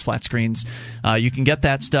 televisions, flat screens. You can get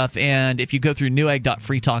that stuff, and if you go through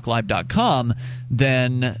newegg.freetalklive.com,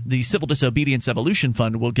 then the Civil Disobedience Evolution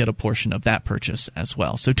Fund will get a portion of that purchase as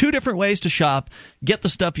well. So 2 different ways to shop. Get the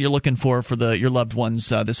stuff you're looking for your loved ones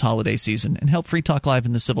this holiday season, and help Free Talk Live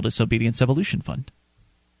and the Civil Disobedience Evolution Fund.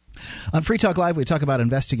 On Free Talk Live, we talk about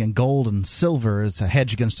investing in gold and silver as a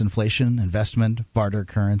hedge against inflation, investment, barter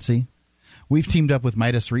currency. We've teamed up with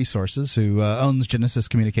Midas Resources, who owns Genesis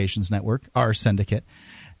Communications Network, our syndicate,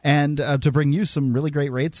 and to bring you some really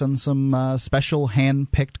great rates on some special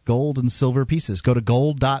hand-picked gold and silver pieces. Go to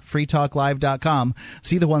gold.freetalklive.com.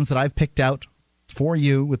 See the ones that I've picked out for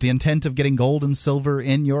you with the intent of getting gold and silver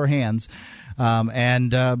in your hands.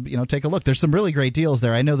 Take a look. There's some really great deals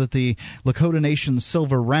there. I know that the Lakota Nation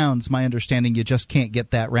silver rounds, my understanding, you just can't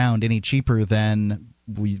get that round any cheaper than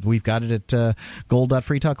we've got it at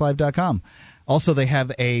gold.freetalklive.com. Also, they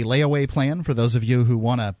have a layaway plan for those of you who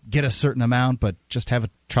want to get a certain amount but just have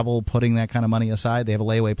trouble putting that kind of money aside. They have a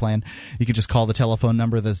layaway plan. You can just call the telephone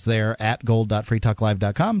number that's there at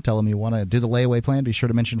gold.freetalklive.com. Tell them you want to do the layaway plan. Be sure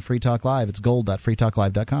to mention Free Talk Live. It's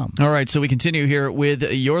gold.freetalklive.com. All right, so we continue here with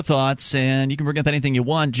your thoughts, and you can bring up anything you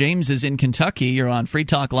want. James is in Kentucky. You're on Free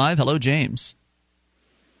Talk Live. Hello, James.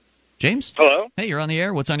 James? Hello? Hey, you're on the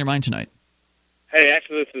air. What's on your mind tonight? Hey,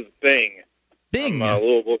 actually, this is Bing. Bing. From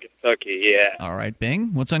Louisville, Kentucky, yeah. All right,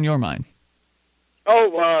 Bing. What's on your mind?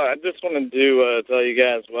 Oh, I just wanted to tell you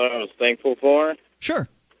guys what I was thankful for. Sure.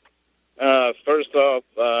 First off,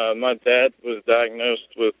 my dad was diagnosed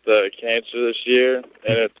with cancer this year,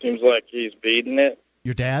 and it seems like he's beating it.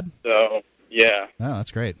 Your dad? So, yeah. Oh,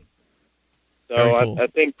 that's great. So cool. I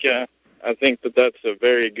think that's a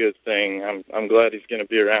very good thing. I'm glad he's going to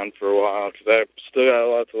be around for a while, because I've still got a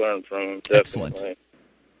lot to learn from him, definitely. Excellent.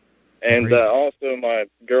 And also, my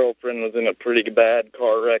girlfriend was in a pretty bad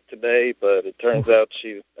car wreck today, but it turns out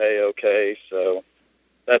she's A-okay, so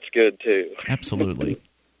that's good, too. Absolutely.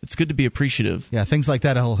 It's good to be appreciative. Yeah, things like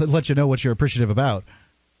that will let you know what you're appreciative about.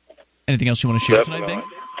 Anything else you want to share tonight, Bing?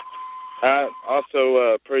 I'm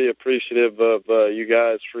also pretty appreciative of you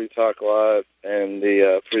guys, Free Talk Live, and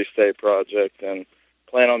the Free State Project, and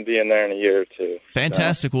plan on being there in a year or two.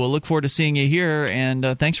 Fantastic. We'll look forward to seeing you here, and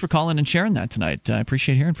thanks for calling and sharing that tonight. I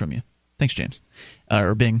appreciate hearing from you. Thanks, James.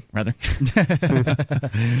 Or Bing, rather.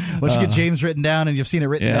 Once you get James written down and you've seen it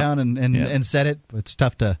written down and said it, it's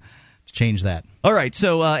tough to change that. All right,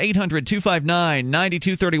 so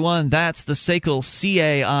 800-259-9231, that's the SACL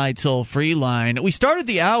CAI toll-free line. We started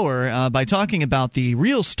the hour by talking about the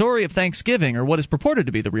real story of Thanksgiving, or what is purported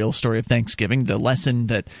to be the real story of Thanksgiving, the lesson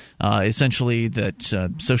that essentially that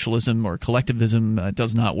socialism or collectivism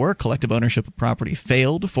does not work. Collective ownership of property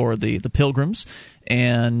failed for the Pilgrims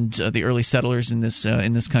and the early settlers in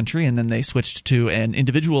this country, and then they switched to an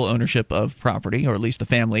individual ownership of property, or at least the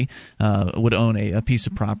family would own a piece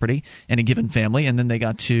of property in a given family, and then they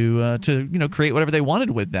got to create whatever they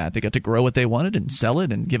wanted with that. They got to grow what they wanted and sell it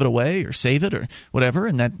and give it away or save it or whatever,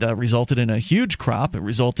 and that resulted in a huge crop. It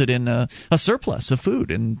resulted in a surplus of food,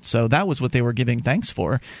 and so that was what they were giving thanks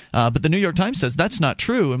for. But the New York Times says that's not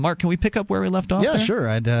true. And Mark, can we pick up where we left off? Yeah, there? sure.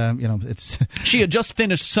 It's she had just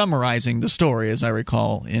finished summarizing the story, as I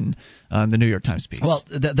recall, in the New York Times piece. Well,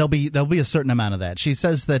 there'll be a certain amount of that. She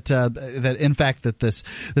says that in fact that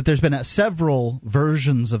there's been several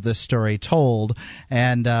versions of this story told,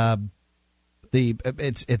 and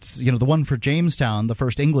it's the one for Jamestown, the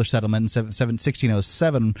first English settlement in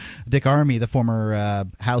 1607. Dick Armey, the former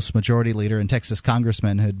House Majority Leader and Texas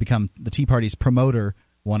congressman, who had become the Tea Party's promoter,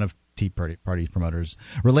 one of Tea Party promoters,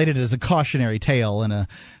 related it as a cautionary tale in a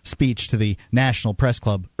speech to the National Press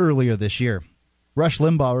Club earlier this year. Rush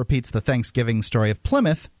Limbaugh repeats the Thanksgiving story of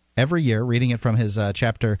Plymouth every year, reading it from his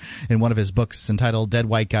chapter in one of his books entitled Dead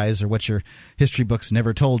White Guys, or What Your History Books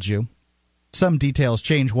Never Told You. Some details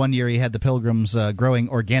change. One year he had the Pilgrims growing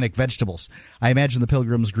organic vegetables. I imagine the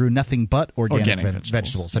Pilgrims grew nothing but organic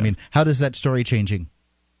vegetables. Yeah. I mean, how does that story changing?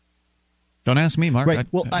 Don't ask me, Mark. Right.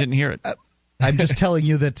 I didn't hear it. I'm just telling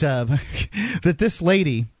you that that this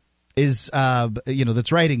lady is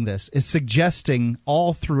that's writing this is suggesting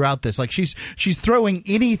all throughout this, like she's throwing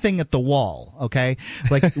anything at the wall. Okay,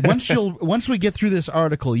 like once we get through this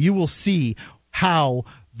article, you will see how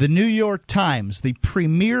the New York Times, the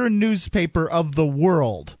premier newspaper of the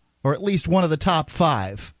world, or at least one of the top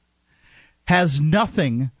 5, has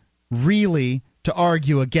nothing really to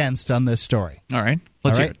argue against on this story. All right,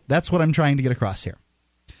 let's hear it. That's what I'm trying to get across here.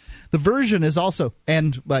 The version is also,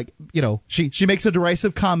 and she makes a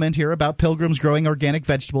derisive comment here about Pilgrims growing organic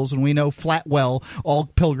vegetables, and we know flat well all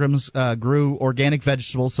Pilgrims grew organic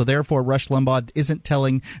vegetables, so therefore Rush Limbaugh isn't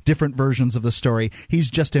telling different versions of the story. He's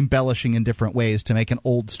just embellishing in different ways to make an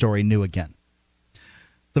old story new again.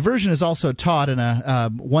 The version is also taught in a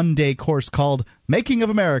one-day course called Making of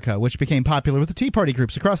America, which became popular with the Tea Party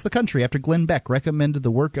groups across the country after Glenn Beck recommended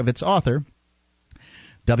the work of its author,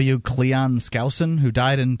 W. Cleon Skousen, who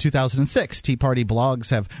died in 2006. Tea Party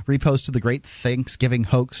blogs have reposted the Great Thanksgiving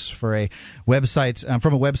Hoax for a website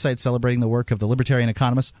from a website celebrating the work of the libertarian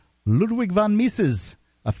economist Ludwig von Mises,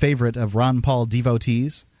 a favorite of Ron Paul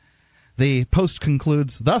devotees. The post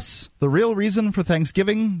concludes, thus, the real reason for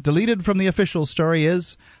Thanksgiving, deleted from the official story,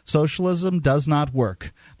 is socialism does not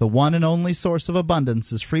work. The one and only source of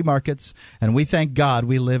abundance is free markets, and we thank God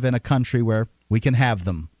we live in a country where we can have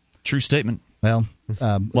them. True statement. Well,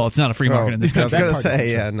 it's not a free market in this country. I was going to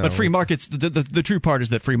say, yeah, no. But free markets, the true part is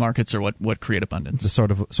that free markets are what create abundance. The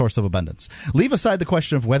sort of source of abundance. Leave aside the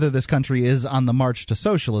question of whether this country is on the march to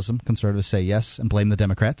socialism. Conservatives say yes and blame the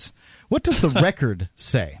Democrats. What does the record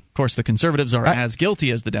say? Of course, the conservatives are as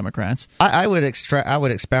guilty as the Democrats. I would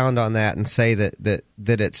expound on that and say that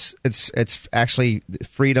it's actually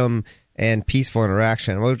freedom and peaceful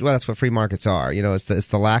interaction. Well, that's what free markets are. It's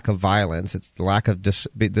the lack of violence. It's the lack of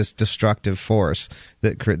this destructive force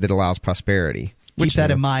that allows prosperity. Keep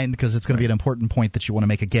that in mind, because it's going to be an important point that you want to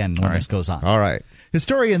make again when this goes on. All right.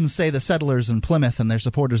 Historians say the settlers in Plymouth and their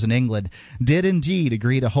supporters in England did indeed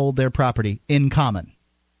agree to hold their property in common.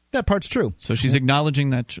 That part's true. So she's acknowledging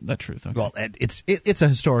that truth. Okay. Well, it's a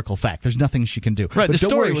historical fact. There's nothing she can do. Right. But the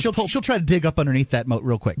story she'll try to dig up underneath that moat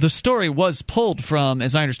real quick. The story was pulled from,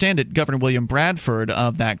 as I understand it, Governor William Bradford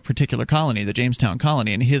of that particular colony, the Jamestown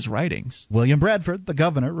colony, in his writings. William Bradford, the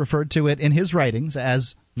governor, referred to it in his writings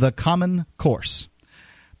as the common course.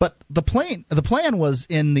 But the plan was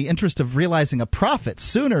in the interest of realizing a profit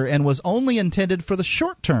sooner and was only intended for the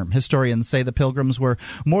short term. Historians say the Pilgrims were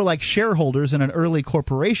more like shareholders in an early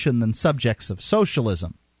corporation than subjects of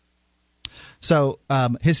socialism. So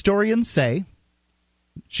historians say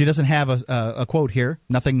She doesn't have a quote here.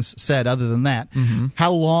 Nothing's said other than that. Mm-hmm.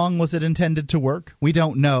 How long was it intended to work? We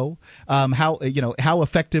don't know. How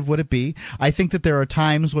effective would it be? I think that there are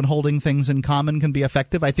times when holding things in common can be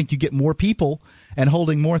effective. I think you get more people and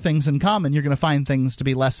holding more things in common, you're going to find things to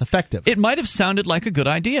be less effective. It might have sounded like a good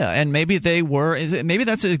idea, and maybe they were. Maybe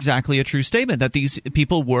that's exactly a true statement, that these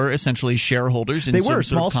people were essentially shareholders. They were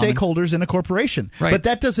small stakeholders in a corporation. Right. But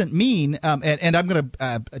that doesn't mean, and I'm going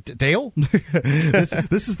to, Dale,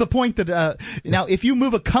 this is the point that now if you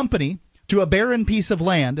move a company to a barren piece of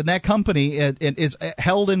land, and that company is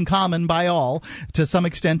held in common by all to some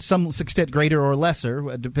extent greater or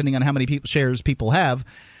lesser, depending on how many shares people have,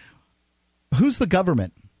 who's the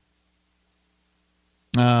government?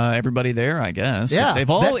 Everybody there, I guess. Yeah, if they've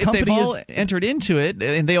all entered into it,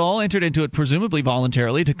 and they all entered into it presumably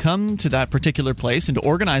voluntarily to come to that particular place and to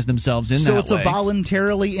organize themselves in that way. So it's a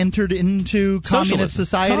voluntarily entered into communist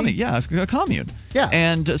society? Yeah, a commune. Yeah.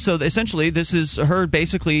 And so essentially this is her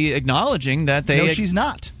basically acknowledging that they... No, she's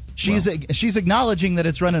not. She's acknowledging that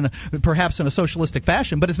it's run perhaps in a socialistic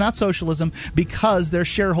fashion, but it's not socialism because they're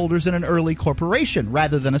shareholders in an early corporation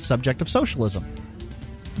rather than a subject of socialism.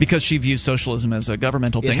 Because she views socialism as a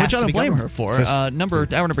governmental thing, which I don't blame her for. Hour number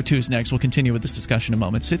 2 is next. We'll continue with this discussion in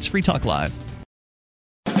moments. It's Free Talk Live.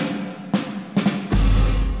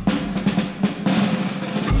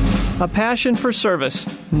 A passion for service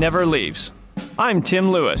never leaves. I'm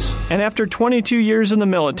Tim Lewis, and after 22 years in the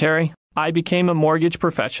military, I became a mortgage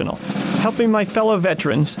professional, helping my fellow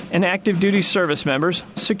veterans and active duty service members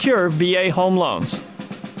secure VA home loans.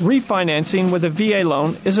 Refinancing with a VA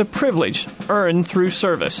loan is a privilege earned through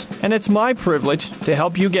service, and it's my privilege to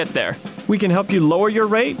help you get there. We can help you lower your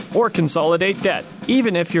rate or consolidate debt,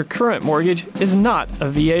 even if your current mortgage is not a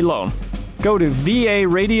VA loan. Go to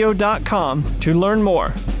varadio.com to learn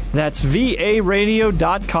more. That's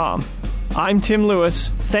varadio.com. I'm Tim Lewis.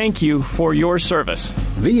 Thank you for your service.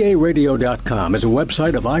 VARadio.com is a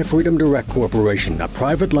website of iFreedom Direct Corporation, a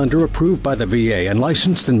private lender approved by the VA and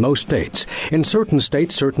licensed in most states. In certain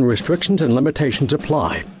states, certain restrictions and limitations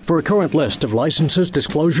apply. For a current list of licenses,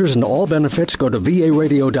 disclosures, and all benefits, go to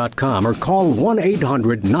VARadio.com or call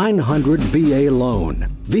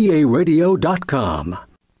 1-800-900-VA-LOAN. VARadio.com.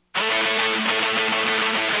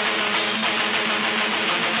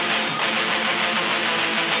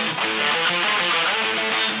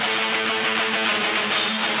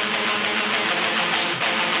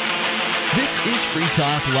 This is Free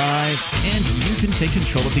Talk Live, and you can take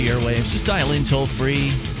control of the airwaves. Just dial in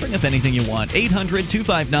toll-free. Bring up anything you want.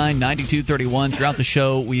 800-259-9231. Throughout the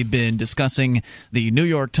show, we've been discussing the New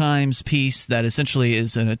York Times piece that essentially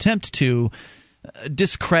is an attempt to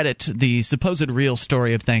discredit the supposed real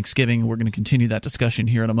story of Thanksgiving. We're going to continue that discussion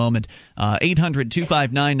here in a moment.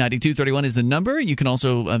 800-259-9231 is the number. You can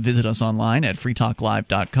also visit us online at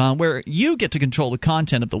freetalklive.com, where you get to control the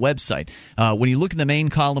content of the website. When you look in the main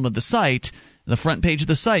column of the site, the front page of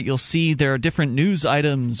the site, you'll see there are different news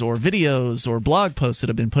items or videos or blog posts that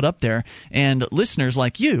have been put up there, and listeners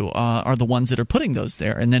like you are the ones that are putting those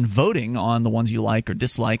there and then voting on the ones you like or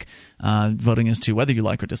dislike, voting as to whether you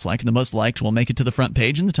like or dislike, and the most liked will make it to the front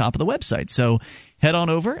page and the top of the website. So head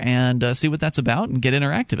on over and see what that's about and get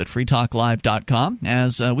interactive at freetalklive.com.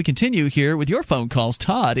 As we continue here with your phone calls,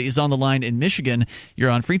 Todd is on the line in Michigan.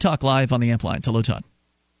 You're on Free Talk Live on the Amp Lines. Hello, Todd.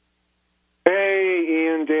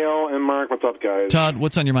 Dale and Mark, what's up, guys? Todd,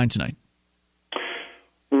 what's on your mind tonight?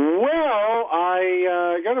 Well,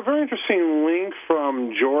 I got a very interesting link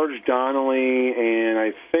from George Donnelly and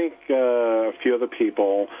I think a few other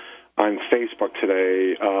people on Facebook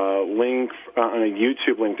today. Link on a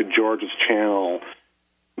YouTube link to George's channel.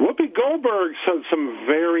 Whoopi Goldberg said some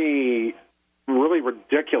really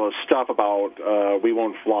ridiculous stuff about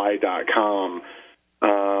WeWon'tFly.com.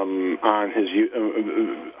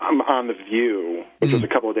 On The View, which was a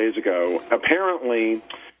couple of days ago. Apparently,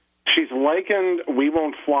 she's likened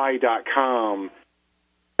WeWon'tFly.com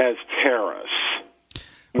as terrorists.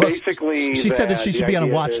 Well, basically, she said that she should be on a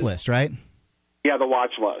watch list, right? Yeah, the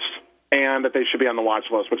watch list. And that they should be on the watch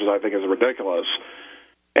list, which I think is ridiculous.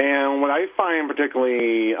 And what I find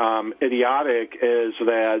particularly idiotic is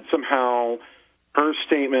that somehow her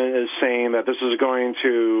statement is saying that this is going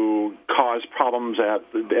to cause problems at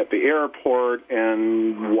the airport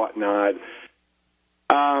and whatnot.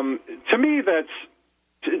 To me, that's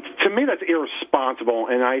irresponsible,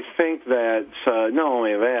 and I think that not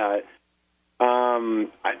only that,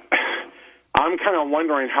 I'm kind of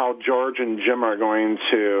wondering how George and Jim are going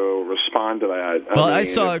to respond to that. Well, I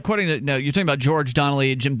saw, according to, no, you're talking about George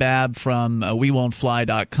Donnelly, Jim Babb from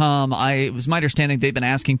WeWon'tFly.com. It was my understanding they've been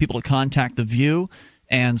asking people to contact The View,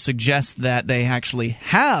 and suggest that they actually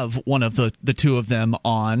have one of the two of them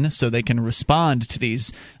on so they can respond to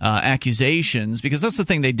these accusations, because that's the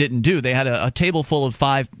thing they didn't do. They had a table full of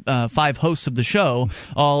five hosts of the show,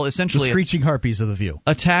 all essentially the screeching harpies of The View,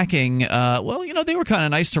 attacking. They were kind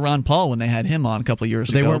of nice to Ron Paul when they had him on a couple of years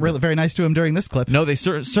ago. They weren't really very nice to him during this clip. No, they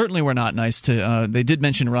certainly were not nice to. They did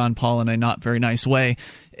mention Ron Paul in a not very nice way.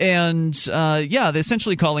 And they're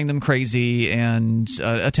essentially calling them crazy and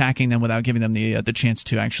attacking them without giving them the chance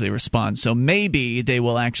to actually respond. So maybe they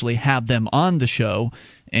will actually have them on the show,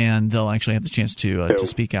 and they'll actually have the chance to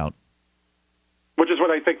speak out. Which is what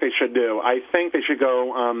I think they should do. I think they should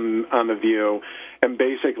go on The View and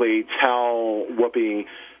basically tell Whoopi,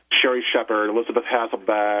 Sherry Shepard, Elizabeth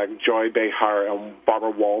Hasselbeck, Joy Behar, and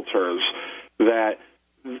Barbara Walters that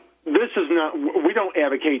this is not. We don't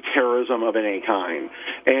advocate terrorism of any kind,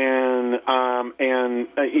 and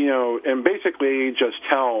basically just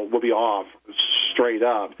tell Whoopi off straight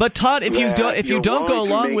up. But Todd, if you don't go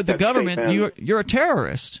along with the government, you're a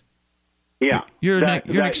terrorist. Yeah, you're an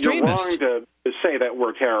extremist. You're wrong to say that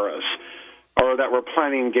we're terrorists or that we're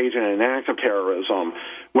planning to engage in an act of terrorism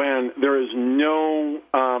when there is no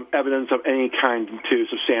evidence of any kind to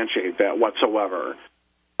substantiate that whatsoever.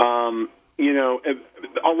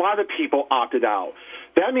 A lot of people opted out.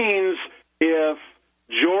 That means if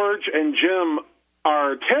George and Jim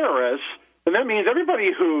are terrorists, then that means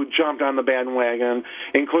everybody who jumped on the bandwagon,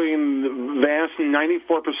 including the vast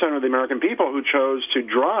 94% of the American people who chose to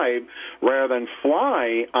drive rather than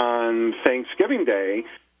fly on Thanksgiving Day,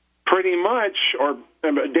 pretty much, or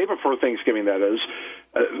a day before Thanksgiving, that is,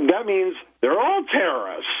 that means they're all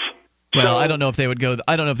terrorists. Well, I don't know if they would go.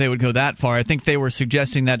 I don't know if they would go that far. I think they were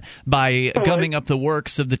suggesting that by gumming up the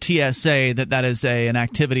works of the TSA, that is an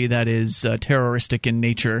activity that is terroristic in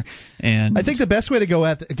nature. And I think the best way to go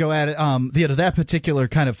at it, that particular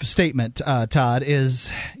kind of statement, Todd,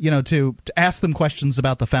 is to ask them questions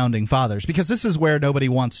about the founding fathers, because this is where nobody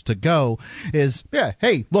wants to go. Is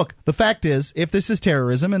hey, look, the fact is, if this is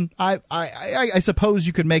terrorism, and I suppose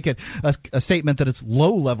you could make it a statement that it's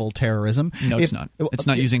low level terrorism. No, it's not. It's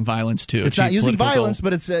not using violence. It's not using violence,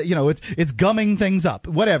 but it's it's gumming things up.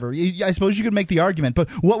 Whatever. I suppose you could make the argument. But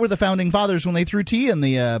what were the founding fathers when they threw tea in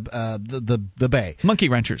the bay? Monkey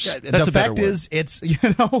wrenchers. That's the fact is, it's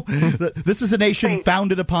this is a nation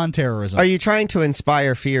founded upon terrorism. Are you trying to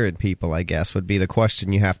inspire fear in people? I guess would be the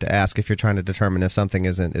question you have to ask if you're trying to determine if something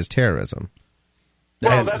is terrorism.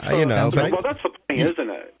 Well, that's the thing, isn't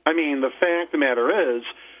it? I mean, the fact of the matter is,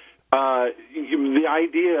 the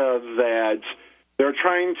idea that they're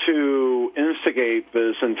trying to instigate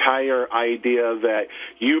this entire idea that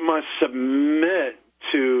you must submit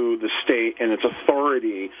to the state and its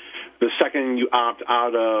authority the second you opt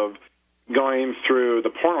out of going through the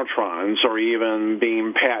pornotrons or even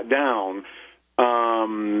being pat down.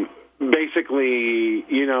 Basically,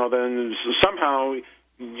 then somehow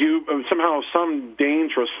some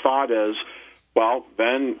dangerous thought is, well,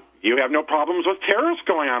 then you have no problems with terrorists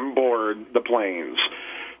going on board the planes.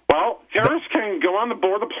 Well, terrorists can go on the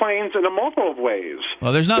board of the planes in a multiple of ways.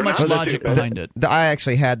 Well, there's not much logic behind it. I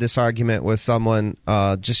actually had this argument with someone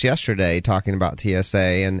just yesterday talking about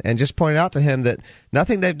TSA and just pointed out to him that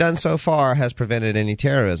nothing they've done so far has prevented any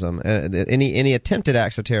terrorism, any attempted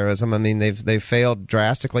acts of terrorism. I mean, they've failed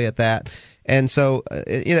drastically at that. And so,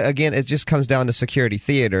 again, it just comes down to security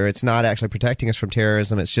theater. It's not actually protecting us from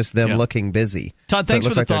terrorism. It's just them looking busy. Todd, thanks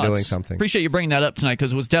for the thoughts. They're doing something. Appreciate you bringing that up tonight,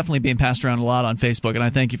 because it was definitely being passed around a lot on Facebook, and I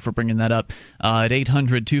thank you for bringing that up at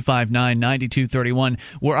 800-259-9231.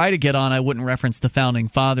 Were I to get on, I wouldn't reference the founding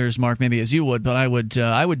fathers, Mark, maybe as you would, but I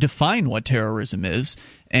would define what terrorism is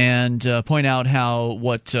and point out how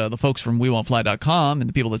what the folks from WeWon'tFly.com and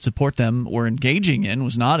the people that support them were engaging in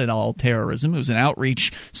was not at all terrorism. It was an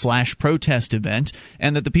outreach/protest event,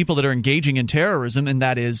 and that the people that are engaging in terrorism, and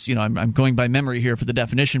that is, I'm going by memory here for the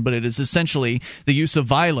definition, but it is essentially the use of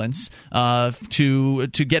violence to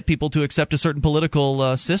get people to accept a certain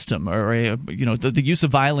political system, or the use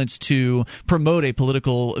of violence to promote a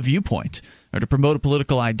political viewpoint or to promote a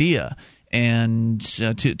political idea. And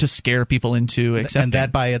to scare people into accepting. And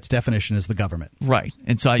that, by its definition, is the government. Right.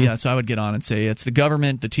 And so, so I would get on and say it's the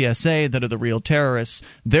government, the TSA, that are the real terrorists.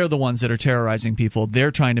 They're the ones that are terrorizing people.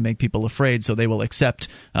 They're trying to make people afraid, so they will accept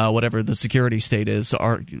whatever the security state is,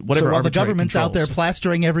 or whatever. So while the government's controls. out there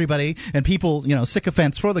plastering everybody, and people,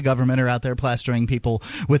 sycophants for the government are out there plastering people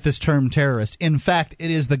with this term terrorist, in fact,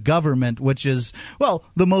 it is the government which is,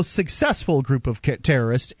 the most successful group of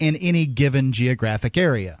terrorists in any given geographic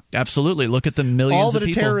area. Absolutely. Look at the millions of people. All that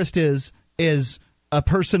a terrorist is a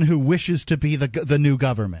person who wishes to be the new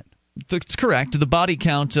government. That's correct. The body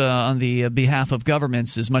count on the behalf of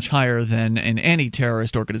governments is much higher than in any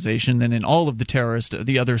terrorist organization, than in all of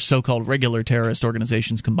the other so-called regular terrorist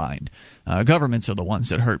organizations combined. Governments are the ones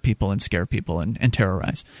that hurt people and scare people and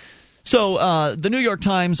terrorize. So the New York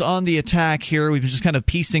Times on the attack here, we've been just kind of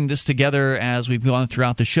piecing this together as we've gone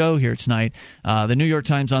throughout the show here tonight. The New York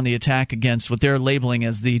Times on the attack against what they're labeling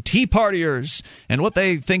as the Tea Partiers and what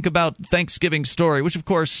they think about Thanksgiving story, which, of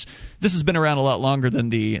course, this has been around a lot longer than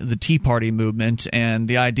the Tea Party movement, and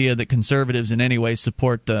the idea that conservatives in any way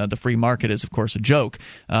support the free market is, of course, a joke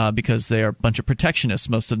because they are a bunch of protectionists,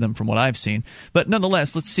 most of them from what I've seen. But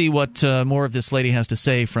nonetheless, let's see what more of this lady has to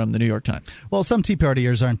say from the New York Times. Well, some Tea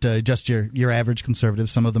Partiers aren't just your average conservative.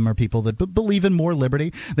 Some of them are people that believe in more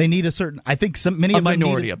liberty. They need a certain. I think many of them. A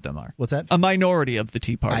minority of them are. What's that? A minority of the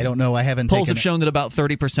Tea Party. I don't know. I haven't. Polls have shown that about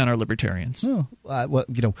 30% are libertarians. Oh, well,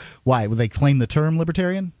 why would they claim the term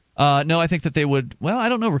libertarian? No, I think that they would. Well, I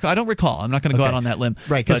don't know. I don't recall. I'm not going to go out on that limb.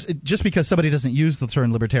 Right, because just because somebody doesn't use the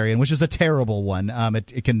term libertarian, which is a terrible one,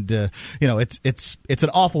 it can, it's an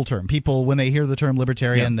awful term. People, when they hear the term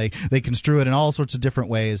libertarian, they construe it in all sorts of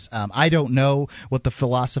different ways. I don't know what the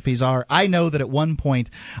philosophies are. I know that at one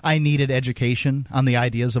point I needed education on the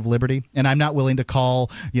ideas of liberty, and I'm not willing to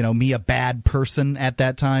call me a bad person at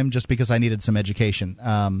that time just because I needed some education.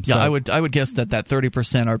 So I would guess that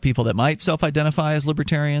 30% are people that might self-identify as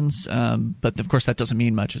libertarians. But of course that doesn't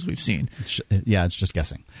mean much, as we've seen. It's just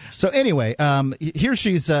guessing. So anyway, here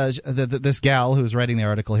she's this gal who's writing the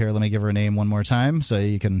article here. Let me give her a name one more time so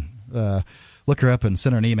you can look her up and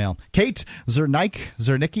send her an email. Kate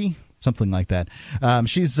Zernicki, something like that.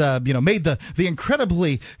 She's made the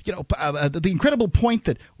incredible point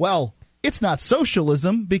that, well, it's not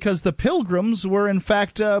socialism because the Pilgrims were in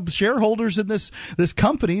fact shareholders in this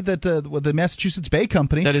company that the Massachusetts Bay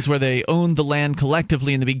Company. That is where they owned the land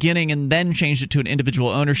collectively in the beginning and then changed it to an individual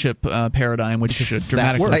ownership paradigm, which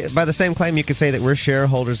dramatically. By the same claim, you could say that we're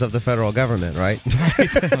shareholders of the federal government, right?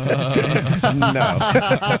 No.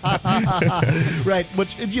 Right.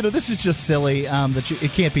 Which this is just silly.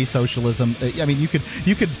 It can't be socialism. I mean, you could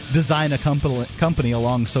design a company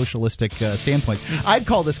along socialistic standpoints. I'd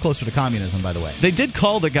call this closer to communism. By the way, they did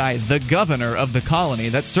call the guy the governor of the colony.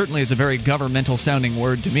 That certainly is a very governmental sounding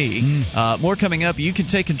word to me. More coming up. You can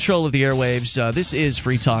take control of the airwaves. This is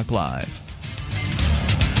Free Talk Live.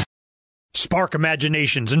 Spark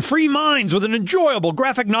imaginations and free minds with an enjoyable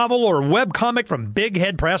graphic novel or webcomic from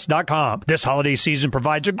BigHeadPress.com. This holiday season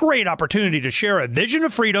provides a great opportunity to share a vision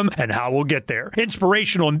of freedom and how we'll get there.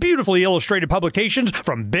 Inspirational and beautifully illustrated publications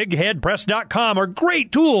from BigHeadPress.com are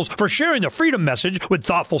great tools for sharing the freedom message with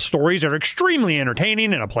thoughtful stories that are extremely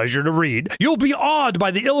entertaining and a pleasure to read. You'll be awed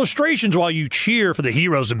by the illustrations while you cheer for the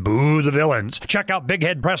heroes and boo the villains. Check out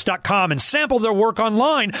BigHeadPress.com and sample their work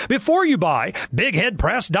online before you buy.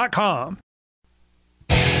 BigHeadPress.com.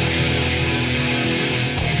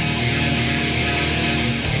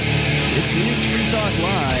 This is Free Talk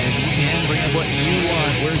Live. You can bring up what you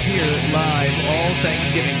want. We're here live all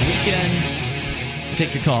Thanksgiving weekend.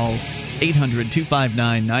 Take your calls.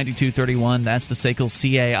 800-259-9231. That's the SACL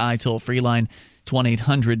CAI toll-free line. It's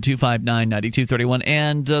 1-800-259-9231.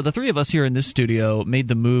 And the three of us here in this studio made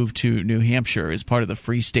the move to New Hampshire as part of the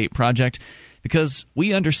Free State Project because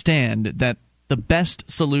we understand that the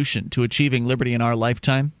best solution to achieving liberty in our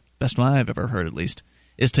lifetime, best one I've ever heard at least,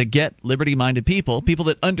 is to get liberty-minded people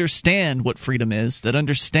that understand what freedom is, that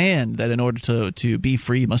understand that in order to be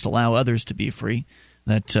free, you must allow others to be free,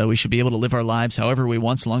 that we should be able to live our lives however we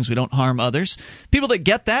want so long as we don't harm others. People that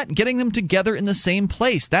get that, getting them together in the same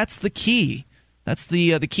place, that's the key. That's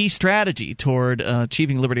the key strategy toward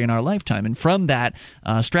achieving liberty in our lifetime. And from that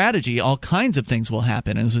strategy, all kinds of things will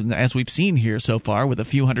happen. As we've seen here so far, with a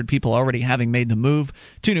few hundred people already having made the move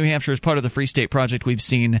to New Hampshire as part of the Free State Project, we've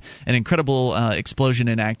seen an incredible explosion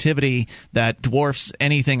in activity that dwarfs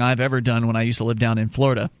anything I've ever done when I used to live down in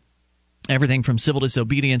Florida. Everything from civil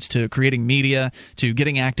disobedience to creating media to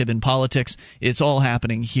getting active in politics, it's all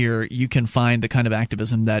happening here. You can find the kind of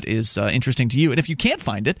activism that is interesting to you. And if you can't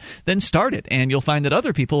find it, then start it. And you'll find that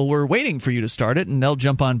other people were waiting for you to start it, and they'll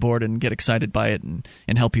jump on board and get excited by it and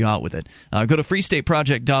help you out with it. Go to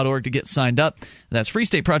freestateproject.org to get signed up. That's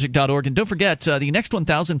freestateproject.org. And don't forget, the Next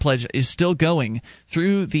 1000 pledge is still going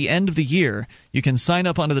through the end of the year. You can sign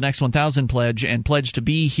up under the Next 1000 pledge and pledge to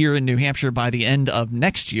be here in New Hampshire by the end of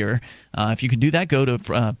next year. If you can do that, go to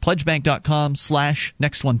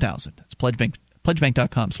pledgebank.com/next1000. That's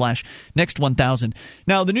pledgebank.com/next1000.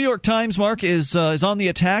 Now, the New York Times, Mark, is on the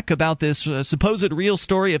attack about this supposed real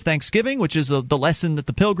story of Thanksgiving, which is the lesson that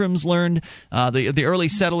the Pilgrims learned, the early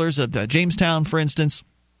settlers of Jamestown, for instance,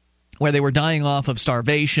 where they were dying off of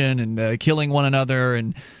starvation and killing one another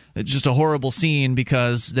and just a horrible scene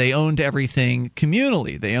because they owned everything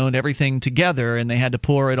communally. They owned everything together, and they had to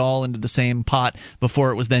pour it all into the same pot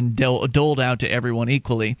before it was then doled out to everyone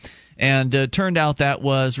equally. And it turned out that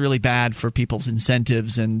was really bad for people's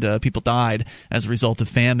incentives, and people died as a result of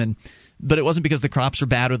famine. But it wasn't because the crops were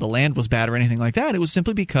bad or the land was bad or anything like that. It was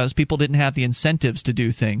simply because people didn't have the incentives to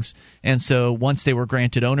do things. And so once they were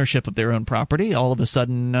granted ownership of their own property, all of a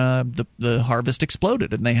sudden the harvest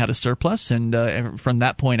exploded and they had a surplus. And from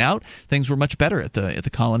that point out, things were much better at the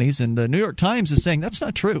colonies. And the New York Times is saying that's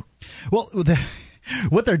not true. Well,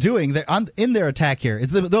 what they're doing in their attack here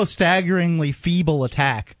is the most staggeringly feeble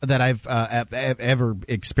attack that I've ever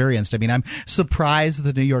experienced. I mean, I'm surprised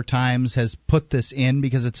the New York Times has put this in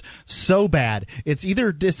because it's so bad. It's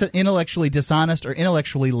either intellectually dishonest or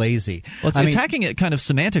intellectually lazy. Well, it's attacking it kind of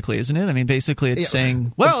semantically, isn't it? I mean, basically it's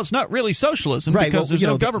saying, well, it's not really socialism because there's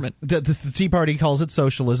no government. The Tea Party calls it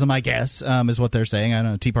socialism, I guess, is what they're saying. I don't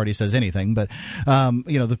know if Tea Party says anything, but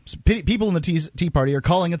the people in the Tea Party are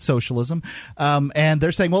calling it socialism. And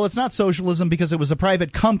they're saying, well, it's not socialism because it was a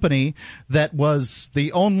private company that was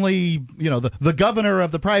the only, the governor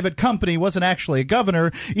of the private company wasn't actually a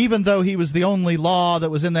governor, even though he was the only law that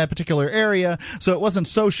was in that particular area. So it wasn't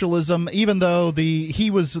socialism, even though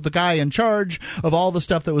he was the guy in charge of all the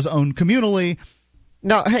stuff that was owned communally.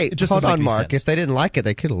 No, hey, just hold on, Mark. If they didn't like it,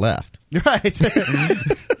 they could have left. Right.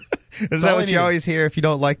 Isn't that what you always hear if you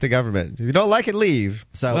don't like the government? If you don't like it, leave.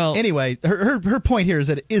 So anyway, her point here is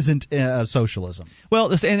that it isn't socialism.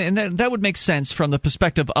 Well, and that would make sense from the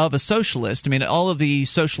perspective of a socialist. I mean, all of the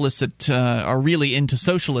socialists that are really into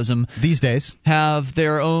socialism these days have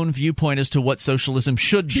their own viewpoint as to what socialism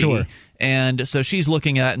should be. Sure. And so she's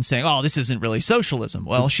looking at it and saying, oh, this isn't really socialism.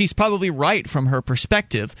 Well, she's probably right from her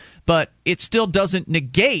perspective, but it still doesn't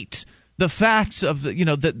negate the facts of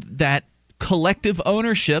that collective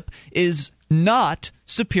ownership is not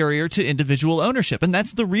superior to individual ownership. And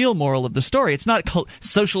that's the real moral of the story. It's not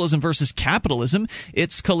socialism versus capitalism.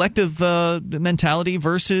 It's collective mentality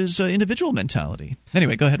versus individual mentality.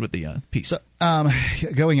 Anyway, go ahead with the piece. So,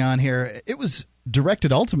 going on here, it was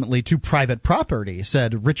directed ultimately to private property,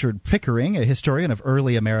 said Richard Pickering, a historian of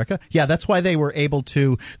early America. Yeah, that's why they were able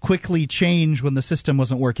to quickly change when the system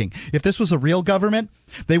wasn't working. If this was a real government,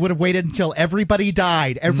 they would have waited until everybody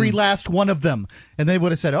died, every last one of them, and they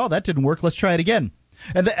would have said, oh, that didn't work, let's try it again.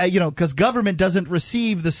 And because government doesn't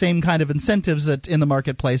receive the same kind of incentives that in the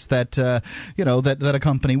marketplace that that a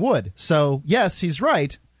company would. So yes, he's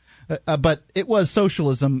right, but it was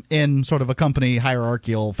socialism in sort of a company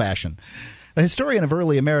hierarchical fashion. A historian of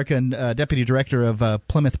early America and deputy director of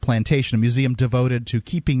Plymouth Plantation, a museum devoted to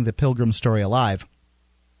keeping the Pilgrim story alive.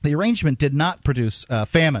 The arrangement did not produce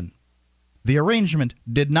famine. The arrangement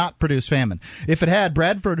did not produce famine. If it had,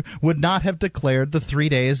 Bradford would not have declared the 3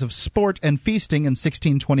 days of sport and feasting in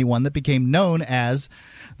 1621 that became known as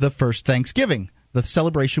the First Thanksgiving. The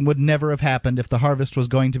celebration would never have happened if the harvest was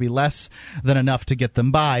going to be less than enough to get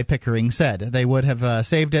them by, Pickering said. They would have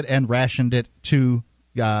saved it and rationed it to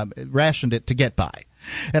get by.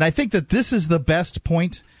 And I think that this is the best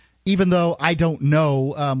point, even though I don't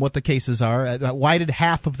know what the cases are. Why did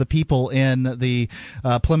half of the people in the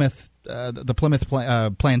Plymouth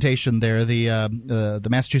plantation there, the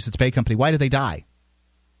Massachusetts Bay Company, why did they die?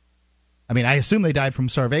 I mean, I assume they died from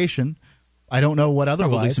starvation. I don't know what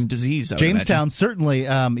otherwise. Probably some disease. Jamestown certainly,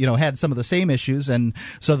 had some of the same issues, and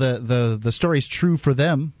so the story's true for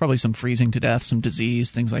them. Probably some freezing to death, some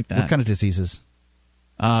disease, things like that. What kind of diseases?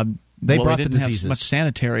 They brought the diseases. They didn't have much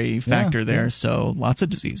sanitary factor there, so lots of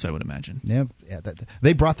disease, I would imagine. Yeah,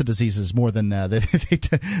 they brought the diseases more than they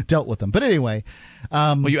dealt with them. But anyway,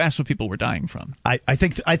 well, you asked what people were dying from. I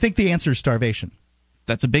think the answer is starvation.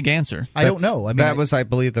 That's a big answer. I don't know. I mean, that was, I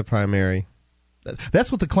believe, the primary.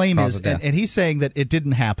 That's what the claim is, and he's saying that it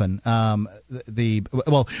didn't happen.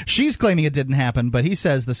 She's claiming it didn't happen, but he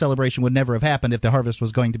says the celebration would never have happened if the harvest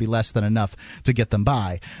was going to be less than enough to get them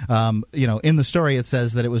by. In the story it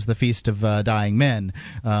says that it was the feast of dying men.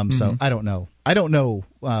 So I don't know. I don't know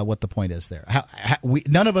what the point is there.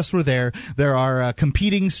 None of us were there. There are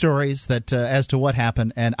competing stories that as to what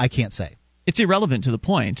happened, and I can't say. It's irrelevant to the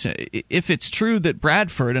point. If it's true that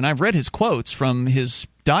Bradford, and I've read his quotes from his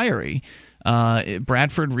diary,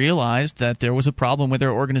 Bradford realized that there was a problem with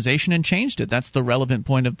their organization and changed it. That's the relevant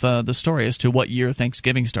point of the story as to what year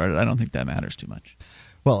Thanksgiving started. I don't think that matters too much.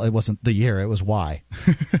 Well, it wasn't the year, it was why.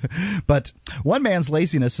 But one man's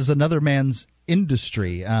laziness is another man's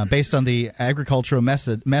industry based on the agricultural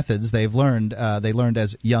methods they've learned. They learned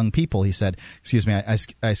as young people, he said. Excuse me,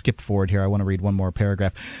 I skipped forward here. I want to read one more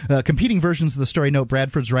paragraph. Competing versions of the story note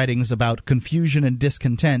Bradford's writings about confusion and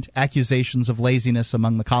discontent, accusations of laziness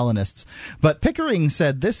among the colonists. But Pickering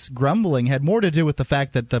said this grumbling had more to do with the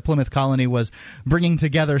fact that the Plymouth colony was bringing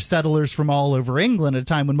together settlers from all over England at a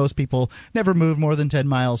time when most people never moved more than 10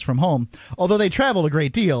 miles from home. Although they traveled a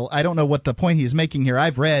great deal, I don't know what the point he's making here.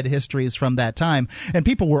 I've read histories from that time, and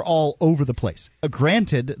people were all over the place.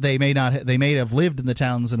 Granted, they may have lived in the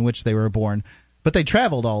towns in which they were born, but they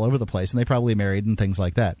traveled all over the place, and they probably married and things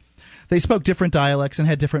like that. They spoke different dialects and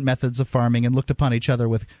had different methods of farming and looked upon each other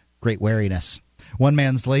with great wariness. One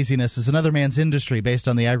man's laziness is another man's industry based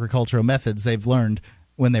on the agricultural methods they've learned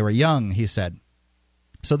when they were young, he said.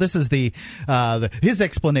 So this is his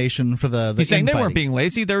explanation for the He's saying infighting. They weren't being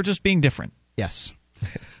lazy, they were just being different. Yes.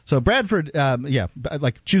 So Bradford,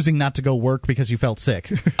 like choosing not to go work because you felt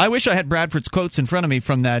sick. I wish I had Bradford's quotes in front of me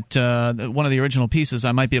from that one of the original pieces.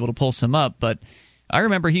 I might be able to pull some up, but I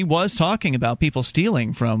remember he was talking about people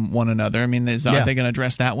stealing from one another. I mean, are they going to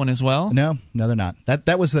address that one as well? No, they're not.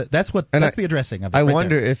 That's the addressing of it. I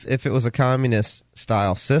wonder if it was a communist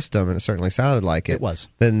style system, and it certainly sounded like it. It was.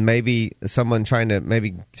 Then maybe someone trying to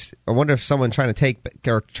take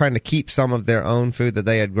or trying to keep some of their own food that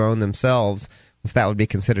they had grown themselves, if that would be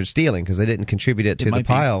considered stealing because they didn't contribute it to the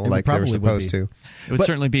pile like they were supposed to. It would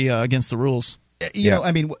certainly be against the rules. You know,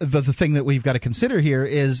 I mean, the thing that we've got to consider here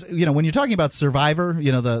is, when you're talking about Survivor,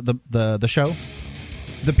 the show,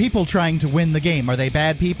 the people trying to win the game, are they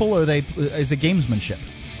bad people or is it gamesmanship?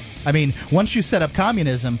 I mean, once you set up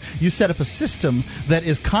communism, you set up a system that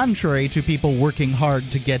is contrary to people working hard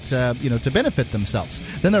to get, to benefit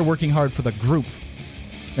themselves. Then they're working hard for the group.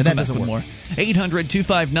 And that doesn't work. More.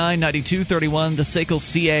 800-259-9231, the SACL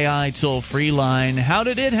CAI toll-free line. How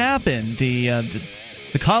did it happen? The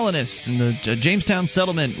colonists and the Jamestown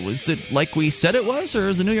settlement, was it like we said it was, or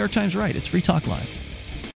is the New York Times right? It's Free Talk Live.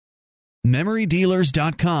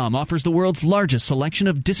 MemoryDealers.com offers the world's largest selection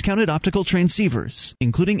of discounted optical transceivers,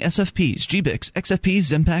 including SFPs, GBICs,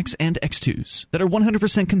 XFPs, Xempax, and X2s, that are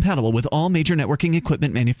 100% compatible with all major networking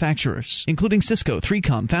equipment manufacturers, including Cisco,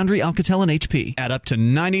 3Com, Foundry, Alcatel, and HP, at up to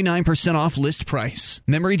 99% off list price.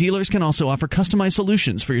 Memory Dealers can also offer customized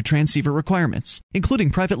solutions for your transceiver requirements,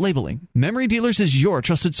 including private labeling. Memory Dealers is your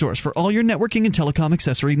trusted source for all your networking and telecom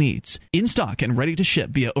accessory needs, in stock and ready to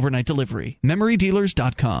ship via overnight delivery.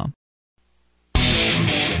 MemoryDealers.com.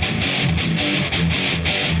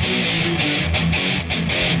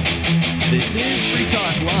 This is Free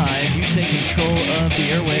Talk Live. You take control of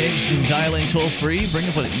the airwaves and dial in toll-free. Bring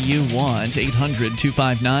up what you want.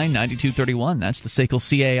 800-259-9231. That's the SACL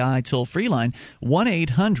CAI toll-free line.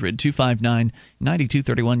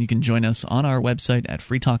 1-800-259-9231. You can join us on our website at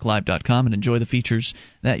freetalklive.com and enjoy the features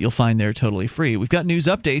that you'll find there totally free. We've got news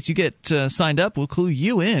updates. You get signed up. We'll clue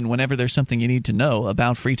you in whenever there's something you need to know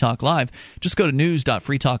about Free Talk Live. Just go to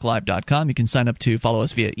news.freetalklive.com. You can sign up to follow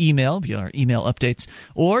us via our email updates,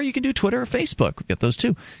 or you can do Twitter or Facebook. We've got those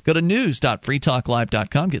too. Go to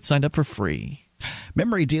news.freetalklive.com. Get signed up for free.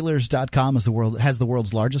 MemoryDealers.com has the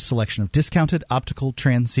world's largest selection of discounted optical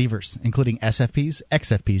transceivers, including SFPs,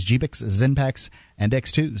 XFPs, GBICs, Xempax, and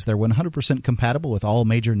X2s. They're 100% compatible with all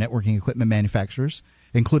major networking equipment manufacturers,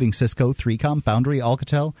 including Cisco, 3Com, Foundry,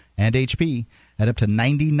 Alcatel, and HP, at up to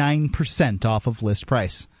 99% off of list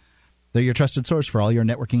price. They're your trusted source for all your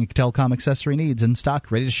networking and telecom accessory needs, in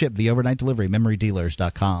stock, ready to ship via overnight delivery.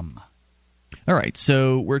 MemoryDealers.com. All right,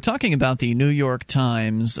 so we're talking about the New York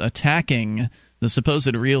Times attacking the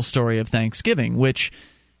supposed real story of Thanksgiving, which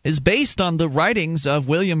is based on the writings of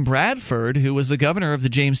William Bradford, who was the governor of the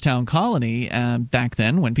Jamestown colony back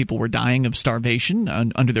then when people were dying of starvation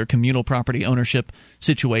under their communal property ownership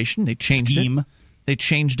situation. They changed it. They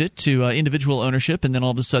changed it to individual ownership, and then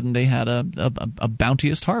all of a sudden they had a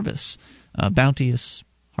bounteous harvest.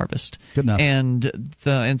 Good enough. And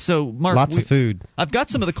so, Mark, lots of food. I've got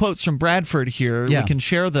some of the quotes from Bradford here. Yeah. We can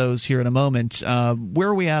share those here in a moment. Where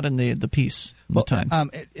are we at in the piece? Well,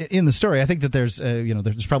 in the story, I think that there's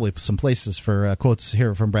probably some places for quotes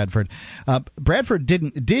here from Bradford. Bradford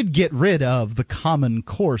did get rid of the common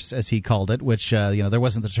course, as he called it, which there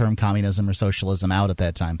wasn't the term communism or socialism out at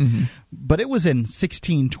that time, but it was in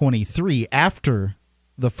 1623 after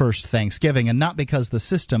the first Thanksgiving, and not because the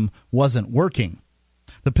system wasn't working.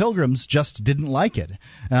 The Pilgrims just didn't like it.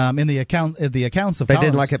 In the accounts of they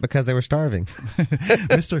didn't like it because they were starving.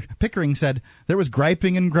 Mr. Pickering said there was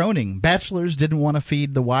griping and groaning. Bachelors didn't want to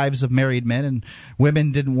feed the wives of married men, and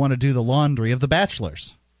women didn't want to do the laundry of the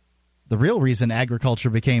bachelors. the real reason agriculture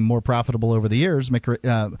became more profitable over the years,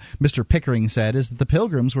 Mr. Pickering said, is that the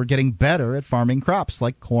Pilgrims were getting better at farming crops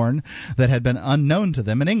like corn that had been unknown to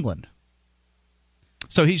them in England.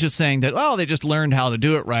 So he's just saying that, they just learned how to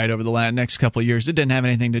do it right over the next couple of years. It didn't have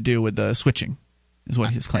anything to do with the switching, is what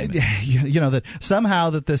he's claiming. That somehow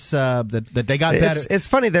that this that they got better. It's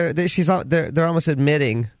funny. They're almost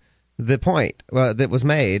admitting the point that was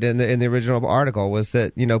made in the original article was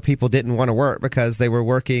that people didn't want to work because they were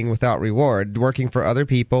working without reward, working for other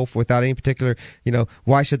people without any particular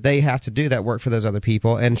why should they have to do that work for those other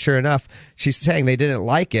people? And sure enough, she's saying they didn't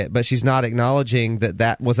like it, but she's not acknowledging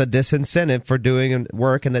that was a disincentive for doing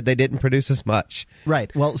work and that they didn't produce as much.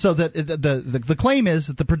 Right. Well, so the claim is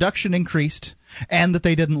that the production increased and that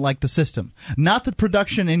they didn't like the system. Not that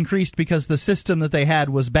production increased because the system that they had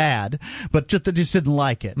was bad, but just they just didn't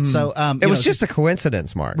like it. So it was just a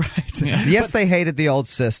coincidence, Mark. Right. Yeah. Yes, they hated the old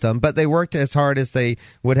system, but they worked as hard as they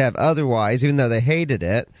would have otherwise, even though they hated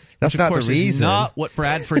it. That's not the reason. Is not what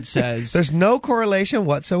Bradford says. There's no correlation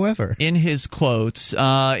whatsoever in his quotes.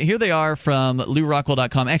 Here they are from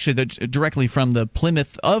LouRockwell.com. Actually, they're directly from the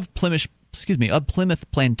Plymouth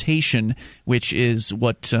Plantation, which is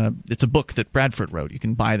what it's a book that Bradford wrote. You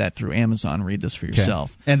can buy that through Amazon. Read this for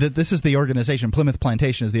yourself. And this is the organization. Plymouth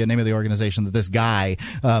Plantation is the name of the organization that this guy,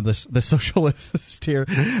 the socialist here,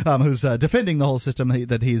 who's defending the whole system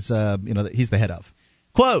that he's that he's the head of.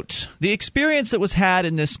 Quote, the experience that was had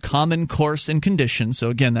in this common course and condition, so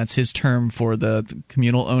again, that's his term for the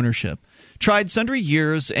communal ownership, tried sundry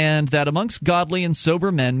years, and that amongst godly and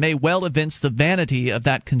sober men may well evince the vanity of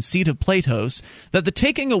that conceit of Plato's, that the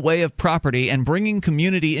taking away of property and bringing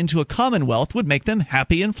community into a commonwealth would make them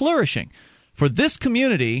happy and flourishing. For this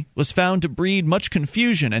community was found to breed much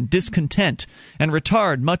confusion and discontent, and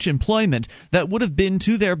retard much employment that would have been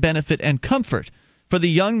to their benefit and comfort. For the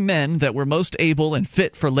young men that were most able and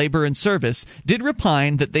fit for labor and service did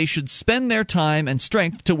repine that they should spend their time and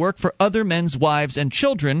strength to work for other men's wives and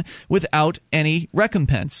children without any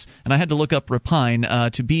recompense. And I had to look up repine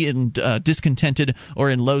to be in discontented or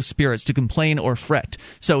in low spirits, to complain or fret.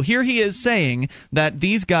 So here he is saying that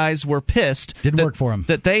these guys were pissed. Didn't work for him.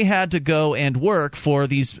 That they had to go and work for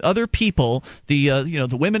these other people, the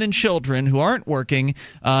women and children who aren't working.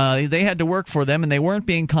 They had to work for them, and they weren't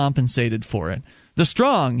being compensated for it. The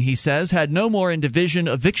strong, he says, had no more in division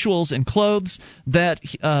of victuals and clothes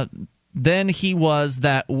than he was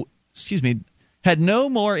that. Had no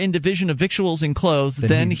more in division of victuals and clothes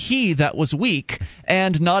than he that was weak,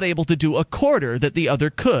 and not able to do a quarter that the other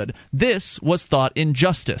could. This was thought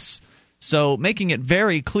injustice. So making it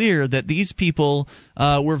very clear that these people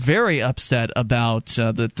were very upset about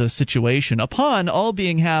the situation. Upon all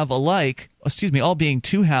being to have alike,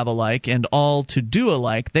 and all to do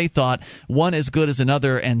alike, they thought one as good as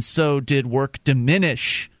another, and so did work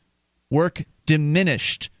diminish. Work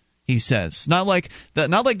diminished, he says. Not like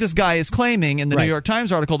this guy is claiming in the New York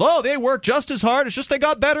Times article, they worked just as hard, it's just they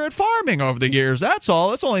got better at farming over the years. That's all.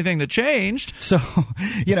 That's the only thing that changed. So,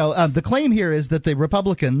 the claim here is that the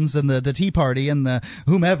Republicans and the Tea Party and the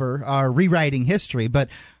whomever are rewriting history, but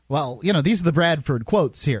well, these are the Bradford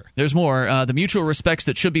quotes here. There's more. The mutual respects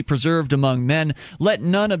that should be preserved among men. Let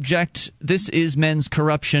none object. This is men's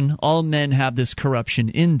corruption. All men have this corruption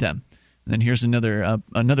in them. And then here's another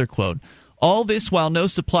quote. All this while no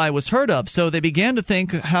supply was heard of, so they began to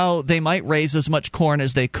think how they might raise as much corn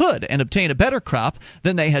as they could and obtain a better crop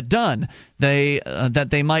than they had done, that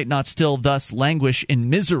they might not still thus languish in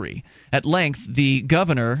misery. At length the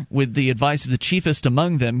governor, with the advice of the chiefest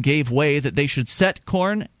among them, gave way that they should set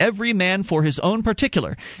corn every man for his own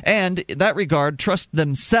particular, and in that regard trust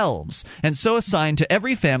themselves, and so assign to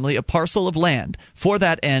every family a parcel of land, for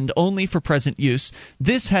that end only for present use.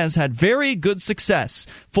 This has had very good success,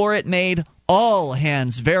 for it made all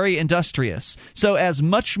hands very industrious, so as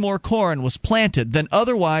much more corn was planted than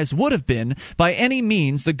otherwise would have been by any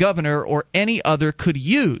means the governor or any other could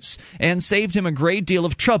use, and saved him a great deal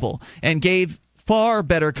of trouble, and gave far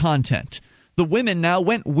better content. The women now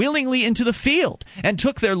went willingly into the field, and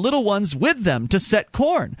took their little ones with them to set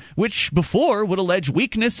corn, which before would allege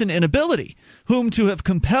weakness and inability, whom to have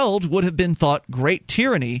compelled would have been thought great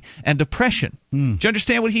tyranny and oppression. Do you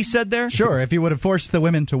understand what he said there? Sure. If you would have forced the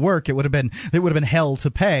women to work, it would have been hell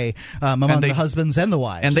to pay among the husbands and the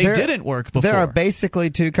wives. And they didn't work before. There are basically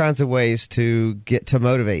two kinds of ways to get to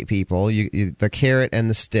motivate people: the carrot and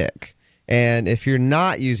the stick. And if you're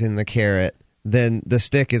not using the carrot, then the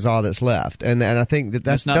stick is all that's left. And I think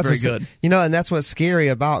that's not very good. And that's what's scary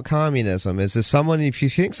about communism is if you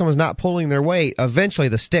think someone's not pulling their weight, eventually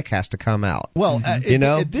the stick has to come out. Well,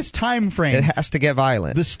 at this time frame, it has to get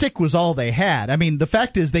violent. The stick was all they had. I mean, the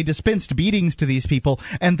fact is they dispensed beatings to these people,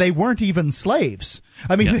 and they weren't even slaves.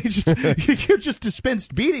 I mean, you just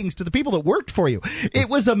dispensed beatings to the people that worked for you. It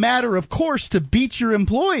was a matter of course to beat your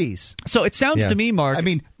employees. So it sounds to me, Mark. I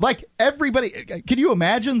mean, like everybody. Can you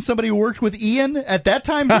imagine somebody who worked with Ian at that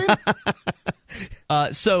time frame?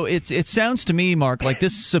 So it sounds to me, Mark, like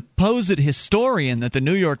this supposed historian that the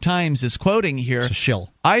New York Times is quoting here it's a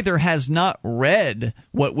shill. Either has not read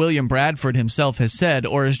what William Bradford himself has said,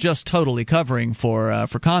 or is just totally covering for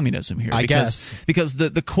communism here. I guess because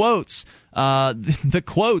the quotes. The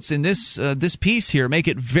quotes in this piece here make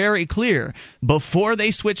it very clear. Before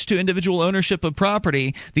they switched to individual ownership of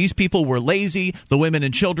property, these people were lazy. The women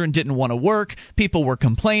and children didn't want to work. People were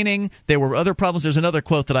complaining. There were other problems. There's another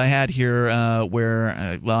quote that I had here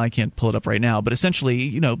where, well, I can't pull it up right now, but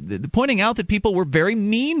essentially, pointing out that people were very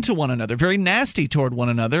mean to one another, very nasty toward one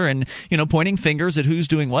another, and pointing fingers at who's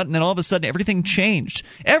doing what. And then all of a sudden, everything changed.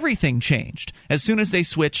 Everything changed as soon as they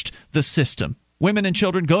switched the system. Women and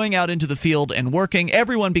children going out into the field and working,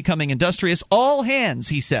 everyone becoming industrious. All hands,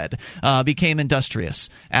 he said, became industrious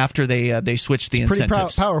after they switched the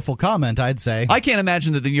incentives. Pretty powerful comment, I'd say. I can't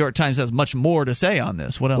imagine that the New York Times has much more to say on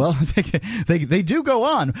this. What else? Well, they do go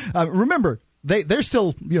on. Remember, they're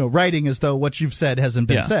still writing as though what you've said hasn't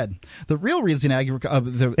been said. The real reason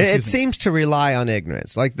it seems to rely on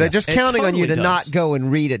ignorance. Like they're just counting on you to not go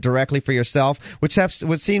and read it directly for yourself, what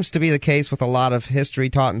seems to be the case with a lot of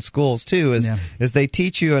history taught in schools too. Is they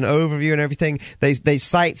teach you an overview and everything. They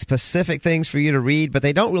cite specific things for you to read, but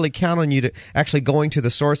they don't really count on you to actually going to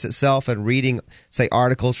the source itself and reading, say,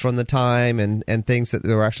 articles from the time and things that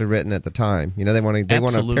were actually written at the time. They want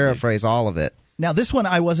to paraphrase all of it. Now, this one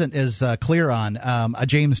I wasn't as clear on,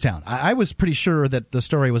 Jamestown. I was pretty sure that the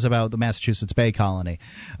story was about the Massachusetts Bay Colony.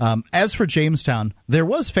 As for Jamestown, there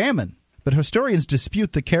was famine, but historians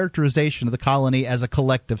dispute the characterization of the colony as a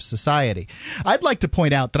collective society. I'd like to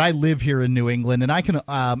point out that I live here in New England, and I can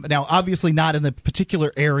now obviously not in the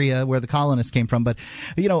particular area where the colonists came from, but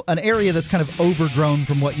an area that's kind of overgrown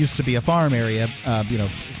from what used to be a farm area.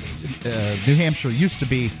 New Hampshire used to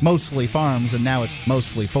be mostly farms, and now it's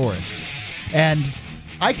mostly forest. And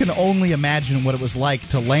I can only imagine what it was like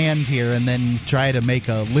to land here and then try to make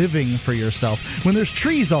a living for yourself when there's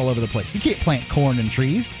trees all over the place. You can't plant corn and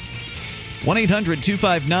trees.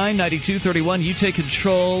 1-800-259-9231. You take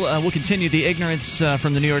control. We'll continue the ignorance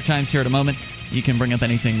from the New York Times here in a moment. You can bring up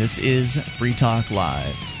anything. This is Free Talk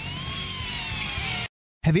Live.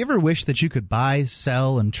 Have you ever wished that you could buy,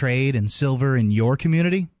 sell, and trade in silver in your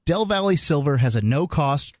community? Del Valley Silver has a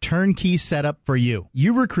no-cost, turnkey setup for you.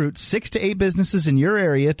 You recruit 6 to 8 businesses in your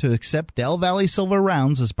area to accept Del Valley Silver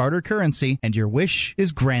rounds as barter currency, and your wish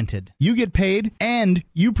is granted. You get paid, and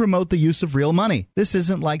you promote the use of real money. This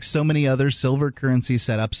isn't like so many other silver currency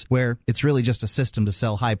setups where it's really just a system to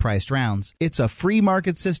sell high-priced rounds. It's a free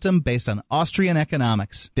market system based on Austrian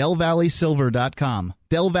economics. DelValleySilver.com.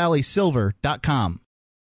 DelValleySilver.com.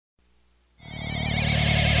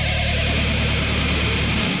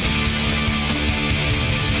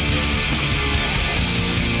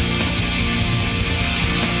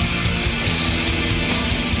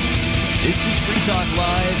 This is Free Talk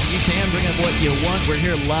Live. You can bring up what you want. We're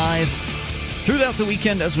here live throughout the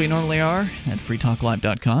weekend as we normally are at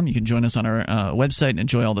freetalklive.com. You can join us on our website and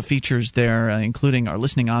enjoy all the features there, including our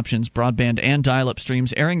listening options, broadband, and dial-up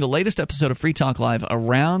streams, airing the latest episode of Free Talk Live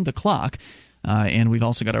around the clock. And we've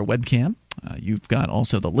also got our webcam. You've got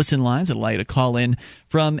also the listen lines that allow you to call in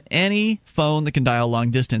from any phone that can dial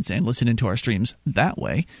long distance and listen into our streams that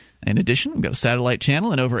way. In addition, we've got a satellite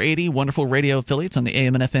channel and over 80 wonderful radio affiliates on the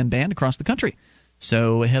AM and FM band across the country.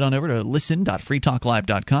 So head on over to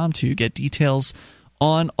listen.freetalklive.com to get details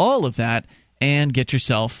on all of that and get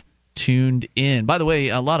yourself tuned in. By the way,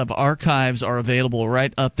 a lot of archives are available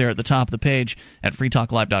right up there at the top of the page at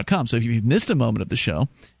freetalklive.com. So if you've missed a moment of the show,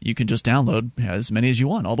 you can just download as many as you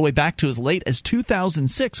want, all the way back to as late as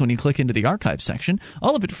 2006 when you click into the archive section.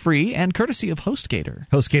 All of it free and courtesy of HostGator.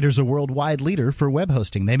 HostGator's a worldwide leader for web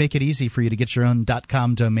hosting. They make it easy for you to get your own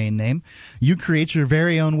 .com domain name. You create your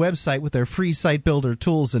very own website with their free site builder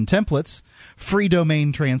tools and templates, free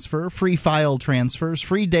domain transfer, free file transfers,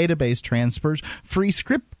 free database transfers, free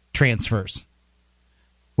script transfers.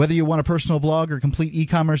 Whether you want a personal blog or complete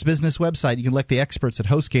e-commerce business website, you can let the experts at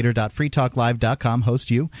HostGator.freetalklive.com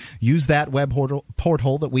host you. Use that web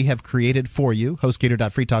porthole that we have created for you,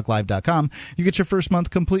 HostGator.freetalklive.com. You get your first month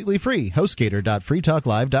completely free,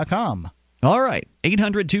 HostGator.freetalklive.com. All right.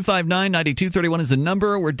 800-259-9231 is the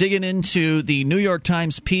number. We're digging into the New York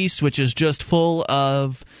Times piece, which is just full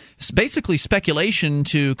of basically speculation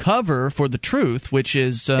to cover for the truth, which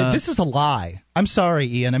is... this is a lie. I'm sorry,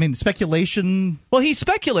 Ian. I mean, speculation... Well, he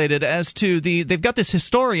speculated as to they've got this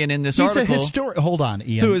historian in this article... Hold on,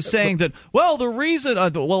 Ian. Who is saying that, the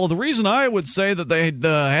reason I would say that they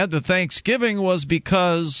had the Thanksgiving was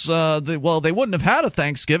because, they wouldn't have had a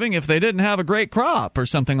Thanksgiving if they didn't have a great crop or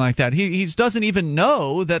something like that. He doesn't even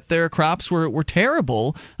know that their crops were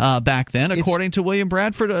terrible back then, according to William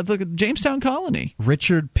Bradford of the Jamestown Colony.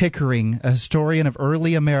 Richard Pickering, a historian of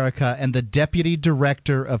early America and the deputy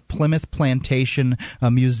director of Plymouth Plantation,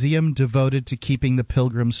 a museum devoted to keeping the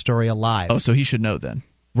Pilgrim story alive. Oh, so he should know then.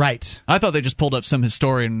 Right. I thought they just pulled up some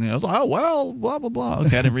historian and I was like, blah, blah, blah.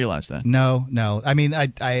 Okay, I didn't realize that. No. I mean,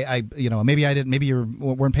 I maybe I didn't, maybe you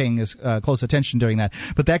weren't paying as close attention during that.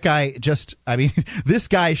 But that guy this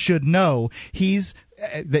guy should know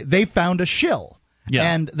they found a shill.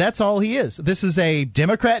 Yeah. And that's all he is. This is a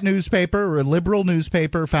Democrat newspaper or a liberal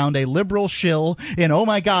newspaper found a liberal shill in, oh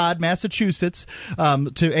my God, Massachusetts,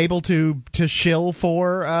 to shill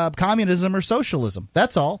for communism or socialism.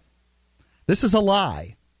 That's all. This is a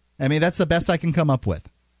lie. I mean, that's the best I can come up with.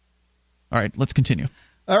 All right, let's continue.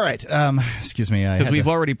 All right. Excuse me. Because we've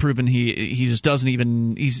already proven he just doesn't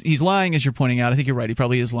even he's lying, as you're pointing out. I think you're right. He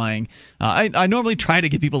probably is lying. I normally try to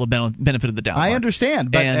give people the benefit of the doubt. I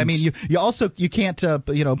understand, but I mean, you can't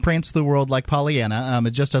prance the world like Pollyanna.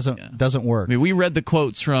 It just doesn't work. I mean, we read the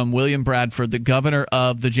quotes from William Bradford, the governor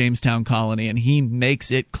of the Jamestown Colony, and he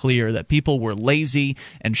makes it clear that people were lazy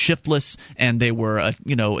and shiftless, and they were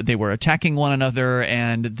attacking one another,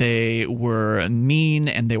 and they were mean,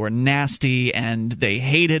 and they were nasty, and they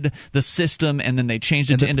hated the system, and then they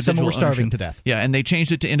changed it to individual some were starving ownership. To death. Yeah, and they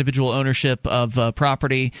changed it to individual ownership of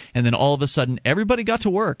property, and then all of a sudden everybody got to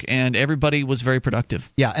work, and everybody was very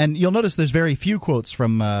productive. Yeah, and you'll notice there's very few quotes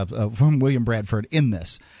from William Bradford in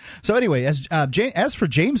this. So anyway, as for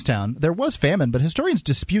Jamestown, there was famine, but historians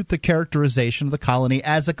dispute the characterization of the colony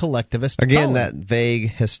as a collectivist Again, colony. that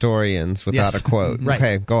vague historians without a quote. Right.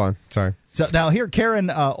 Okay, go on. Sorry. So now here, Karen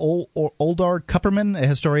Oldar Kupperman, a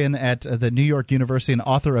historian at the New York University and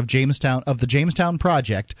author of the Jamestown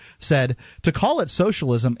Project, said, "To call it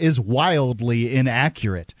socialism is wildly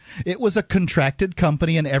inaccurate. It was a contracted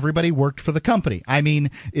company and everybody worked for the company. I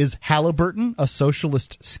mean, is Halliburton a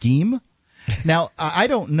socialist scheme?" Now, I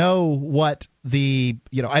don't know what I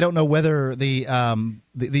don't know whether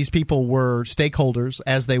these people were stakeholders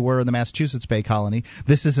as they were in the Massachusetts Bay Colony.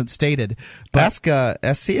 This isn't stated. But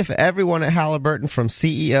see if everyone at Halliburton, from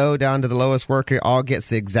CEO down to the lowest worker, all gets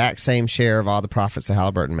the exact same share of all the profits that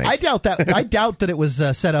Halliburton makes. I doubt that. I doubt that it was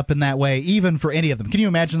set up in that way, even for any of them. Can you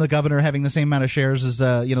imagine the governor having the same amount of shares as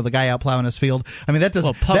the guy out plowing his field? I mean, that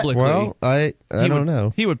doesn't. Well, publicly, I don't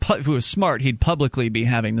know. He would, if he was smart, he'd publicly be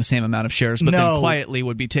having the same amount of shares, but then quietly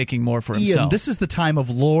would be taking more for himself. Ian, this is the time of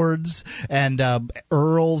lords and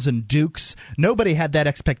earls and dukes. Nobody had that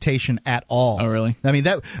expectation at all. Oh, really? I mean,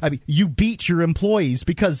 you beat your employees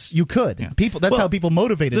because you could. Yeah. That's how people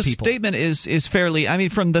motivated people. The statement is fairly. I mean,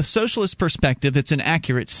 from the socialist perspective, it's an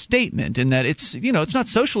accurate statement in that it's not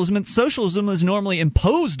socialism. And socialism is normally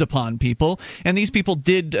imposed upon people, and these people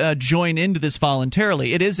did join into this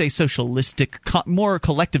voluntarily. It is a socialistic, more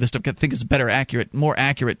collectivist. I think is a more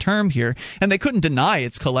accurate term here. And they couldn't deny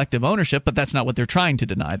its collective ownership, but that's not what they're trying to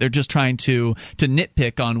deny. They're just trying to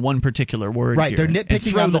nitpick on one particular word. Right, here they're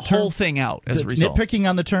nitpicking and on the whole thing out as a result. Nitpicking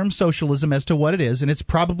on the term socialism as to what it is, and it's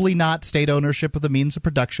probably not state ownership of the means of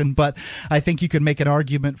production, but I think you could make an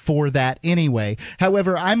argument for that anyway.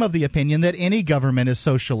 However, I'm of the opinion that any government is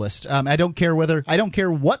socialist. I don't care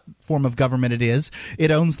what form of government it is. It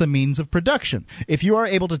owns the means of production. If you are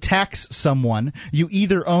able to tax someone, you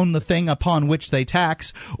either own the thing upon which they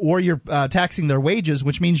tax, or you're taxing their wages,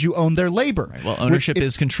 which means you own their labor. Right. Well, ownership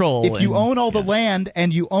is control. If you own all the land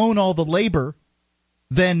and you own all the labor,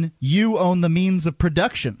 then you own the means of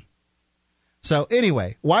production. So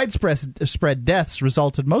anyway, widespread deaths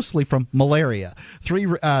resulted mostly from malaria.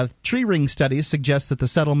 Tree ring studies suggest that the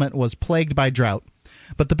settlement was plagued by drought.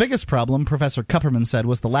 But the biggest problem, Professor Kupperman said,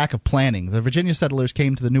 was the lack of planning. The Virginia settlers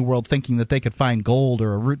came to the New World thinking that they could find gold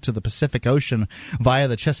or a route to the Pacific Ocean via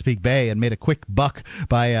the Chesapeake Bay, and made a quick buck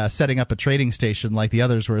by setting up a trading station like the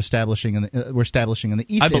others were establishing in the East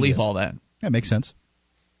Indies. I believe all that. That makes sense.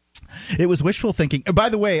 It was wishful thinking. By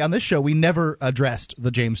the way, on this show, we never addressed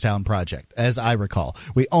the Jamestown Project, as I recall.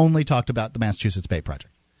 We only talked about the Massachusetts Bay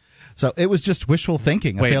Project. So it was just wishful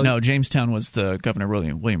thinking. Wait, no, Jamestown was the Governor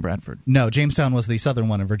William Bradford. No, Jamestown was the southern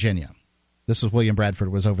one in Virginia. This was William Bradford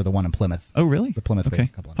was over the one in Plymouth. Oh, really? The Plymouth Bay.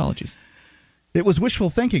 Couple of Apologies. It was wishful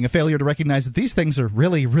thinking, a failure to recognize that these things are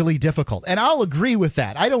really, really difficult. And I'll agree with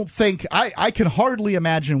that. I don't think I can hardly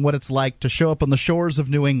imagine what it's like to show up on the shores of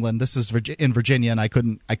New England. This is in Virginia, and I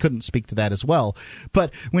couldn't speak to that as well.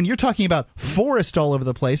 But when you're talking about forest all over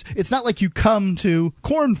the place, it's not like you come to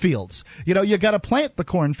cornfields. You know, you got to plant the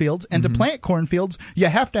cornfields, and to plant cornfields, you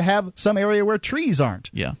have to have some area where trees aren't.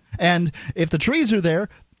 Yeah. And if the trees are there,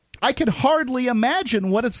 I can hardly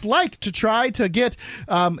imagine what it's like to try to get,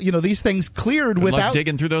 these things cleared Good without luck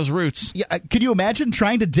digging through those roots. Yeah, can you imagine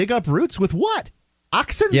trying to dig up roots with what?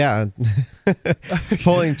 Oxen? Yeah,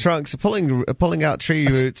 pulling out tree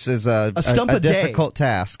roots is a difficult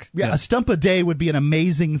task. Yeah, a stump a day would be an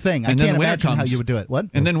amazing thing. I can't imagine how you would do it. What?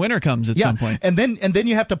 And then winter comes at some point. And then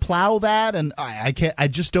you have to plow that, and I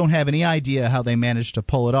just don't have any idea how they managed to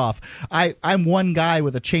pull it off. I'm one guy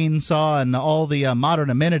with a chainsaw and all the modern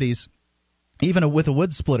amenities. Even with a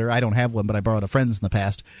wood splitter, I don't have one, but I borrowed a friend's in the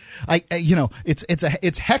past.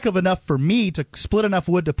 It's heck of enough for me to split enough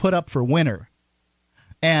wood to put up for winter.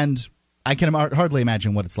 And I can hardly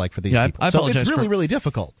imagine what it's like for these people. So it's really, really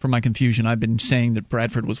difficult. For my confusion, I've been saying that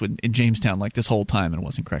Bradford was in Jamestown like this whole time and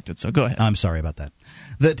wasn't corrected. So go ahead. I'm sorry about that.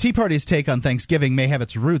 The Tea Party's take on Thanksgiving may have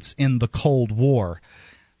its roots in the Cold War.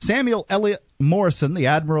 Samuel Eliot Morrison, the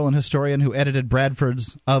admiral and historian who edited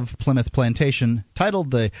Bradford's Of Plymouth Plantation,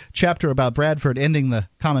 titled the chapter about Bradford ending the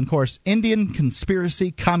Common Course, Indian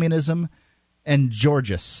Conspiracy, Communism, and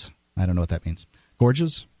Georges. I don't know what that means.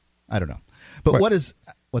 Gorges? I don't know. But what's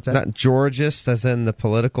that? Not Georges, as in the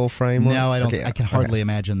political framework? No, I don't. I can hardly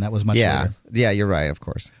imagine. That was much later. Yeah, you're right, of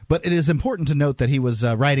course. But it is important to note that he was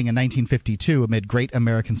writing in 1952 amid great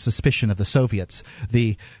American suspicion of the Soviets.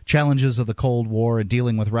 The challenges of the Cold War and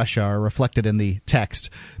dealing with Russia are reflected in the text.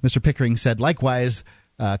 Mr. Pickering said, likewise,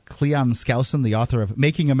 Cleon Skousen, the author of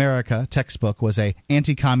Making America textbook, was a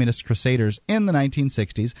anti-communist crusaders in the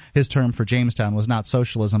 1960s. His term for Jamestown was not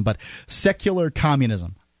socialism, but secular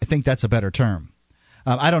communism. I think that's a better term.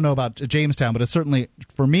 I don't know about Jamestown, but it's certainly,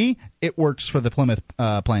 for me, it works for the Plymouth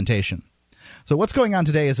plantation. So what's going on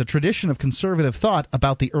today is a tradition of conservative thought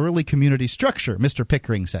about the early community structure, Mr.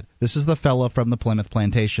 Pickering said. This is the fellow from the Plymouth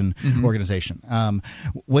Plantation organization.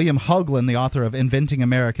 William Hoagland, the author of Inventing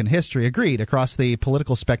American History, agreed. Across the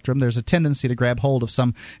political spectrum, there's a tendency to grab hold of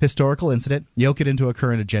some historical incident, yoke it into a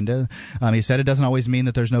current agenda. He said it doesn't always mean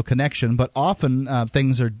that there's no connection, but often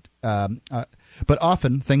things are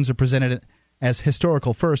presented as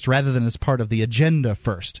historical first rather than as part of the agenda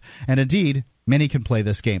first. And indeed, many can play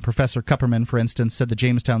this game. Professor Kupperman, for instance, said the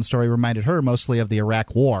Jamestown story reminded her mostly of the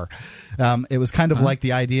Iraq War. It was kind of like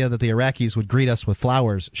the idea that the Iraqis would greet us with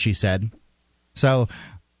flowers, she said. So,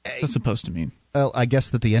 what's that supposed to mean? Well, I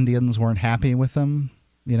guess that the Indians weren't happy with them,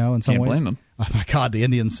 in some ways. Can't blame them. Oh my God, the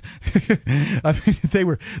Indians! I mean,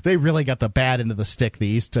 they really got the bad end of the stick. The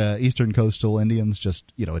eastern coastal Indians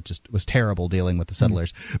it just was terrible dealing with the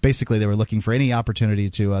settlers. Basically, they were looking for any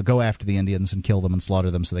opportunity to go after the Indians and kill them and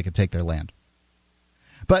slaughter them so they could take their land.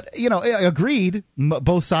 But agreed.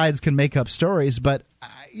 Both sides can make up stories, but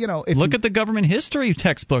look at the government history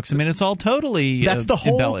textbooks. I mean, it's all totally that's the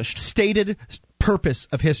whole embellished. Stated purpose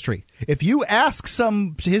of history. If you ask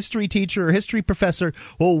some history teacher or history professor,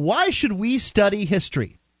 well, why should we study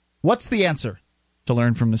history? What's the answer? To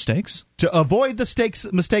learn from mistakes? To avoid the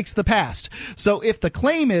mistakes of the past. So if the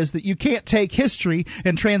claim is that you can't take history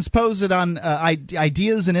and transpose it on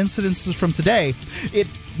ideas and incidences from today, it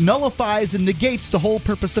nullifies and negates the whole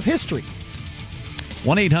purpose of history.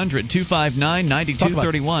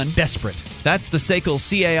 1-800-259-9231. Desperate. That's the SACL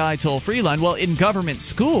CAI toll-free line. Well, in government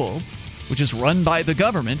school, which is run by the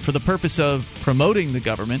government for the purpose of promoting the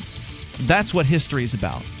government, that's what history is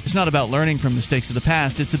about. It's not about learning from mistakes of the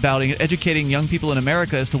past. It's about educating young people in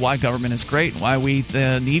America as to why government is great and why we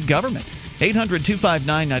need government.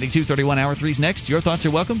 800-259-9231. Hour 3's next. Your thoughts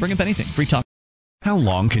are welcome. Bring up anything. Free talk. How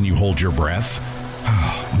long can you hold your breath?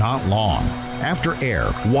 Not long. After air,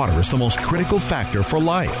 water is the most critical factor for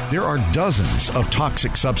life. There are dozens of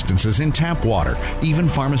toxic substances in tap water, even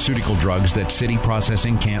pharmaceutical drugs that city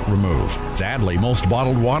processing can't remove. Sadly, most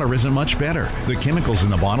bottled water isn't much better. The chemicals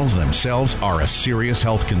in the bottles themselves are a serious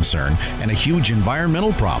health concern and a huge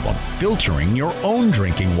environmental problem. Filtering your own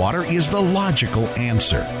drinking water is the logical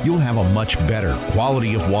answer. You'll have a much better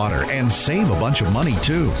quality of water and save a bunch of money,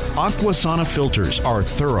 too. Aquasana filters are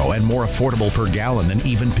thorough and more affordable per gallon than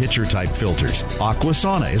even pitcher-type filters. filters.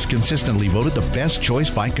 Aquasana is consistently voted the best choice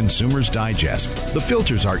by Consumers Digest. The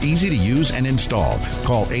filters are easy to use and install.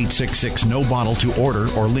 Call 866-NO-BOTTLE to order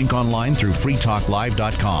or link online through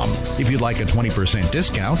freetalklive.com. If you'd like a 20%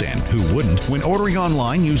 discount, and who wouldn't, when ordering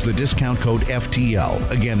online, use the discount code FTL.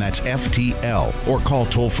 Again, that's FTL. Or call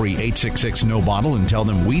toll-free 866-NO-BOTTLE and tell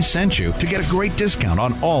them we sent you to get a great discount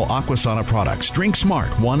on all Aquasana products. Drink smart.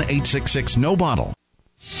 1-866-NO-BOTTLE.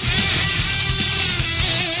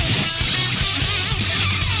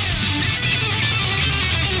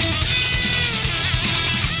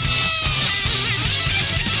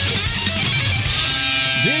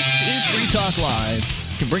 This is Free Talk Live.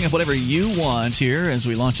 You can bring up whatever you want here as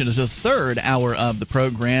we launch into the third hour of the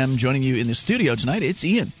program. Joining you in the studio tonight, it's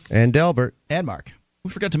Ian. And Delbert. And Mark.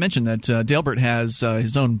 We forgot to mention that Delbert has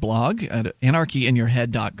his own blog at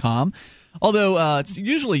anarchyinyourhead.com, although it's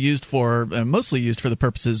usually used for, mostly used for the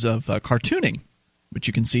purposes of cartooning, which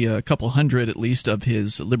you can see a couple hundred at least of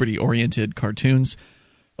his liberty-oriented cartoons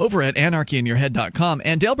over at anarchyinyourhead.com.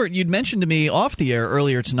 And Delbert, you'd mentioned to me off the air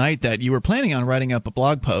earlier tonight that you were planning on writing up a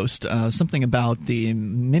blog post, something about the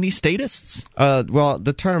mini-statists. Well,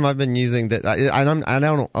 the term I've been using, that I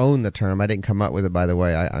don't own the term. I didn't come up with it, by the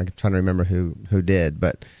way. I'm trying to remember who did,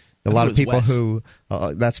 but a lot of people Wes. who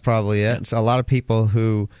that's probably it. Yeah. So a lot of people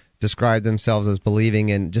who describe themselves as believing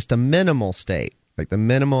in just a minimal state. Like the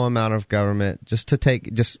minimal amount of government,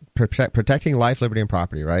 protecting life, liberty, and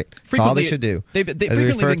property, right? That's all they should do. They've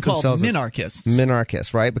frequently been called minarchists.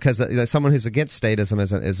 Minarchists, right? Because someone who's against statism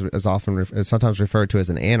is often is sometimes referred to as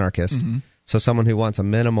an anarchist. Mm-hmm. So someone who wants a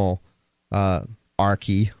minimal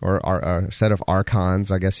archy or a set of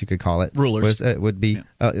archons, I guess you could call it, rulers, would be.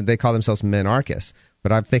 They call themselves minarchists.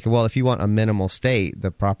 But I'm thinking, well, if you want a minimal state, the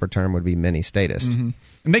proper term would be mini-statist. Mm-hmm.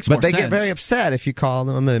 It makes more sense. But they get very upset if you call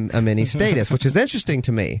them a mini-statist, which is interesting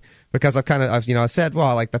to me because I said,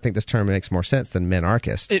 well, I think this term makes more sense than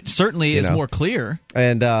minarchist. It certainly is more clear.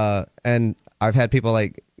 And I've had people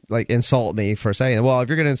like insult me for saying, well, if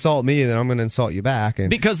you're going to insult me, then I'm going to insult you back, and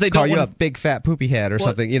because they call don't you a big fat poopy head or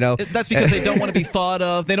something. That's because they don't want to be thought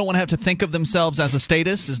of. They don't want to have to think of themselves as a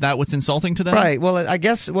statist. Is that what's insulting to them? Right. Well, I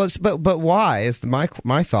guess but why is my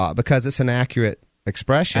thought? Because it's an accurate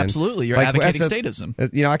expression. Absolutely, you're advocating statism.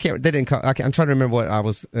 I can't. They didn't. I'm trying to remember what I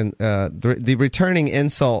was. The returning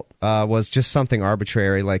insult was just something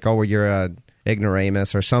arbitrary, like, oh, well, you're a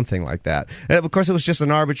ignoramus or something like that. And of course, it was just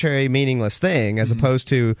an arbitrary, meaningless thing, as opposed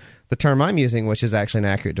to the term I'm using, which is actually an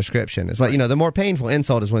accurate description. It's like, the more painful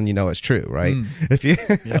insult is when you know it's true, right? If you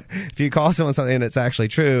if you call someone something and it's actually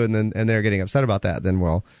true, and they're getting upset about that, then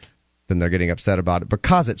they're getting upset about it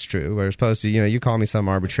because it's true. As opposed to you call me some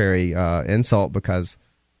arbitrary insult because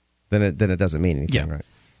then it doesn't mean anything, right?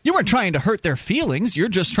 You weren't trying to hurt their feelings. You're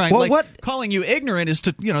just trying. Calling you ignorant is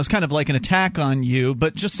it's kind of like an attack on you.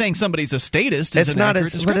 But just saying somebody's a statist is an accurate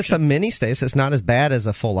description. But it's a mini statist. It's not as bad as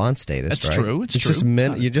a full on statist. That's right? true. It's true.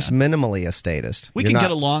 You're just minimally a statist. We can get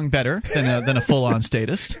along better than a full on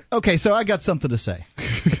statist. Okay, so I got something to say.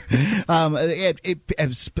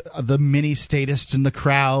 The mini statist in the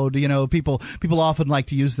crowd. People often like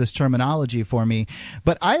to use this terminology for me,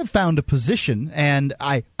 but I have found a position, and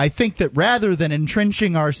I think that rather than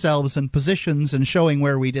entrenching ourselves in positions and showing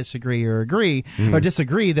where we disagree or agree or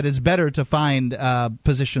disagree, that it's better to find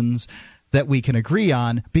positions that we can agree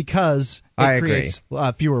on because it creates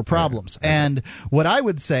fewer problems. And what I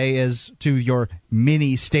would say is to your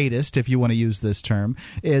mini-statist, if you want to use this term,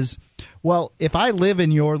 is, well, if I live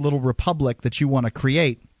in your little republic that you want to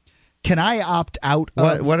create, can I opt out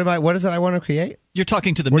of... What is it I want to create? You're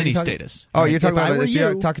talking to the mini-statist. Oh, you're talking about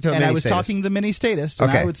talking to a mini-statist. And I was talking to the mini-statist,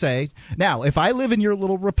 and I would say, now, if I live in your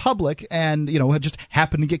little republic and, just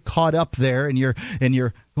happen to get caught up there in your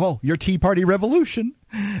Tea Party revolution,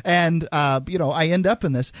 and, I end up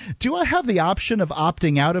in this, do I have the option of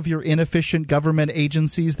opting out of your inefficient government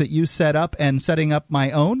agencies that you set up and setting up my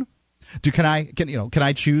own? Can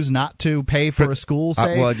I choose not to pay for a school?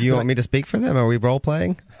 Say, do you want me to speak for them? Are we role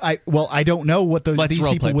playing? I don't know what these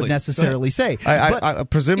people would necessarily say.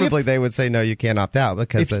 Presumably, they would say no, you can't opt out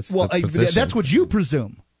because that's what you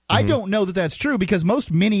presume. I don't know that that's true because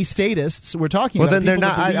most mini-statists we're talking about. Well, then they're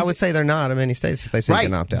not. I would say they're not a mini-statist if they say you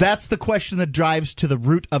can opt out. That's the question that drives to the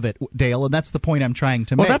root of it, Dale, and that's the point I'm trying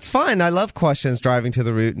to make. Well, that's fine. I love questions driving to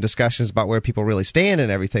the root and discussions about where people really stand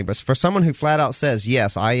and everything. But for someone who flat out says,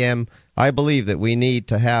 yes, I I believe that we need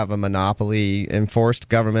to have a monopoly enforced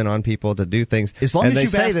government on people to do things. As long and as they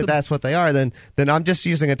you've say asked that them, that's what they are, then I'm just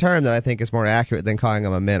using a term that I think is more accurate than calling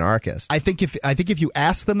them a minarchist. I think if you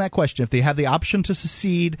ask them that question, if they have the option to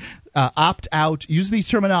secede, opt out, use these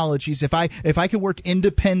terminologies. If I could work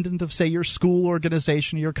independent of, say, your school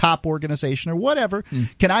organization, your cop organization, or whatever,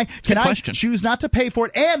 can I choose not to pay for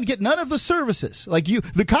it and get none of the services? Like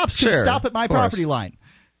the cops can stop at my property line.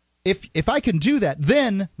 If I can do that,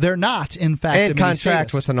 then they're not, in fact, and a contract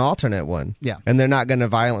mini-statist. with an alternate one. Yeah, and they're not going to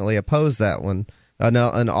violently oppose that one.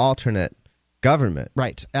 An alternate government,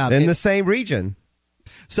 right, in the same region.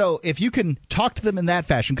 So if you can talk to them in that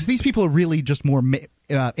fashion, because these people are really just more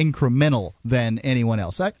incremental than anyone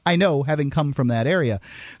else. I know, having come from that area.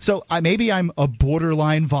 So maybe I'm a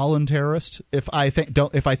borderline voluntarist if I think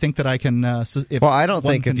that I can. I don't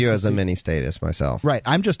think of you as a mini statist myself. Right.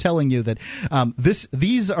 I'm just telling you that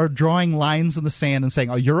these are drawing lines in the sand and saying,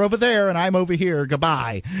 "Oh, you're over there and I'm over here.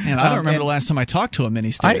 Goodbye." And I don't remember the last time I talked to a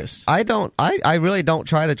mini statist. I really don't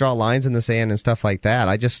try to draw lines in the sand and stuff like that.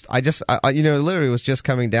 I literally was just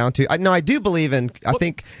coming down to. I do believe in. I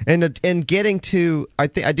think in getting to. I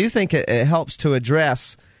do think it helps to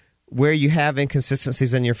address where you have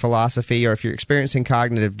inconsistencies in your philosophy, or if you're experiencing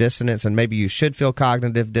cognitive dissonance, and maybe you should feel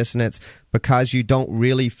cognitive dissonance because you don't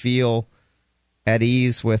really feel at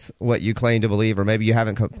ease with what you claim to believe, or maybe you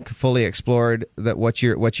haven't fully explored what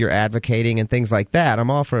you're advocating and things like that. I'm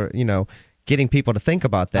all for getting people to think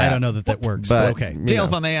about that. I don't know that works, but okay. Dale,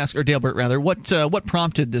 if I may ask, or Dalebert rather, what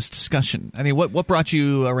prompted this discussion? I mean, what brought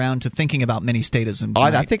you around to thinking about mini-statism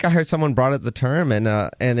tonight? I think I heard someone brought up the term, and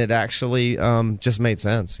it actually just made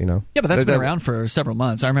sense. Yeah, but that's been around for several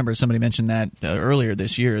months. I remember somebody mentioned that earlier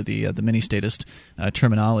this year, the mini-statist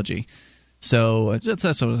terminology. So that's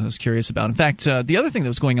what I was curious about. In fact, the other thing that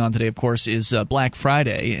was going on today, of course, is Black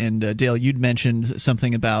Friday. And Dale, you'd mentioned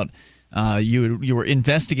something about you were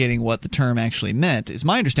investigating what the term actually meant. Is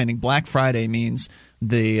my understanding Black Friday means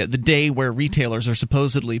the day where retailers are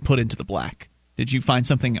supposedly put into the black. Did you find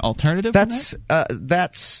something alternative?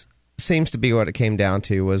 That's seems to be what it came down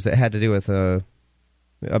to. Was it had to do with a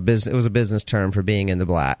business? It was a business term for being in the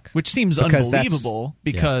black, which seems unbelievable.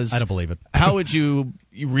 Because I don't believe it. How would you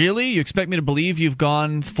really? You expect me to believe you've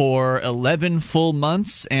gone for 11 full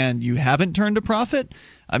months and you haven't turned a profit?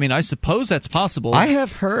 I mean, I suppose that's possible. I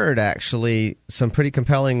have heard, actually, some pretty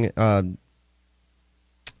compelling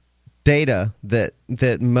data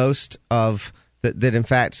that most of that in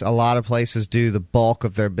fact a lot of places do the bulk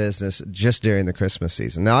of their business just during the Christmas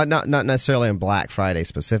season. Now, not necessarily on Black Friday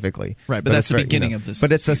specifically, right? But that's the beginning of this.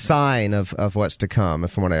 But it's season. A sign of what's to come.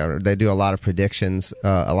 From what I heard, they do a lot of predictions,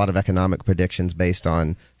 a lot of economic predictions based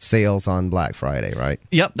on sales on Black Friday, right?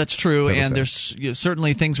 Yep, that's true. And there's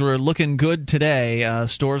certainly things were looking good today.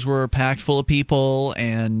 Stores were packed full of people,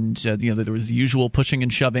 and there was the usual pushing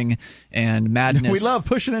and shoving and madness. We love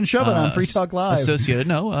pushing and shoving on Free Talk Live. Associated.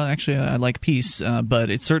 No, actually, I like peace. But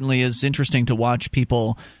it certainly is interesting to watch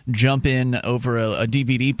people jump in over a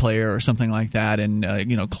DVD player or something like that, and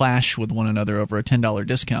clash with one another over a $10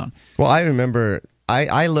 discount. Well, I remember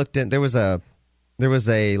I looked in. There was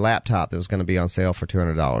a laptop that was going to be on sale for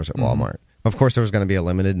 $200 at Walmart. Of course, there was going to be a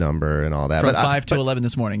limited number and all that. From 5 to 11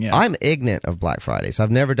 this morning, yeah. I'm ignorant of Black Friday, so I've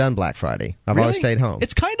never done Black Friday. I've always stayed home.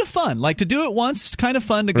 It's kind of fun. Like, to do it once, it's kind of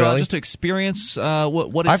fun to go out just to experience what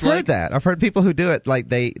it's like. I've heard that. I've heard people who do it, like,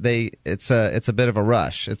 it's a bit of a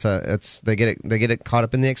rush. They get it caught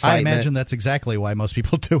up in the excitement. I imagine that's exactly why most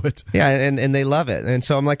people do it. Yeah, and they love it. And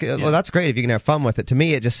so I'm like, well, that's great if you can have fun with it. To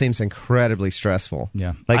me, it just seems incredibly stressful.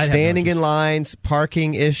 Yeah. Like standing in lines,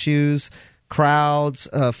 parking issues, crowds,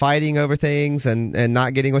 fighting over things, and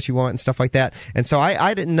not getting what you want and stuff like that. And so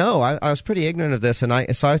I didn't know. I was pretty ignorant of this, and I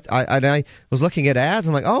was looking at ads.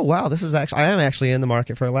 I'm like, oh wow, I am actually in the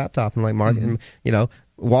market for a laptop. And like marketing,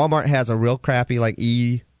 Walmart has a real crappy like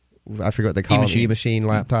I forget what they call it, e-machine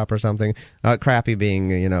laptop or something. Crappy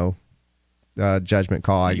being judgment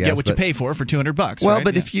call, I guess. You get what you pay for $200. Well, right?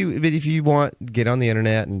 but if you want, get on the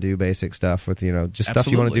internet and do basic stuff with just stuff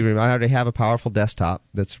you want to do. I already have a powerful desktop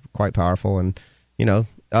that's quite powerful, and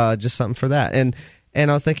just something for that. And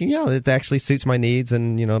I was thinking, it actually suits my needs,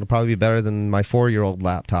 and it'll probably be better than my 4-year-old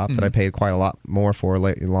laptop that I paid quite a lot more for a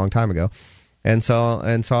long time ago. And so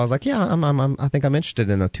I was like, I think I'm interested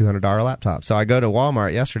in a $200 laptop. So I go to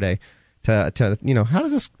Walmart yesterday to how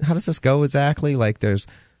does this go exactly? Like there's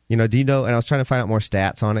do you know? And I was trying to find out more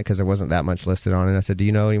stats on it because there wasn't that much listed on it. And I said, do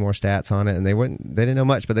you know any more stats on it? And they didn't know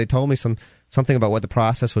much, but they told me something about what the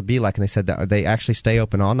process would be like. And they said that they actually stay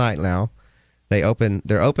open all night now.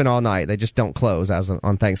 They're open all night. They just don't close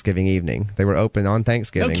on Thanksgiving evening. They were open on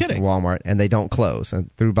Thanksgiving in Walmart, and they don't close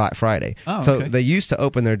through Black Friday. Oh, okay. So they used to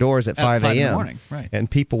open their doors at 5 a.m. in the morning, right. And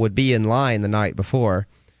people would be in line the night before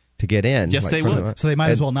to get in. Yes, they would. So they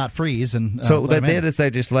might as well not freeze. And so what they did is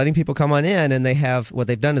they're just letting people come on in, and what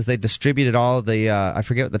they've done is they distributed all of the I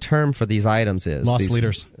forget what the term for these items is. Loss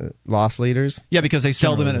leaders. Loss leaders? Yeah, because they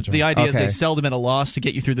sell them the idea is they sell them at a loss to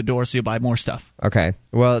get you through the door so you buy more stuff. Okay.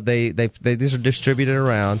 Well, these are distributed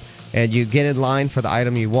around, and you get in line for the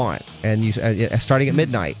item you want, and you starting at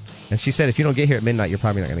midnight. And she said, if you don't get here at midnight, you're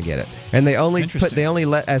probably not going to get it. And they only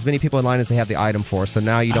let as many people in line as they have the item for. So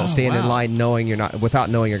now you don't stand in line without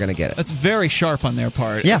knowing you're going to get it. That's very sharp on their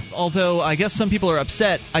part. Yeah. Although I guess some people are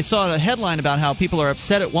upset. I saw a headline about how people are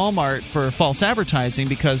upset at Walmart for false advertising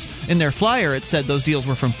because in their flyer it said those deals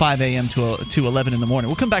were from 5 a.m. to 11 in the morning.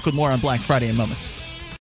 We'll come back with more on Black Friday in moments.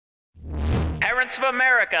 Parents of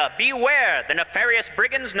America, beware! The nefarious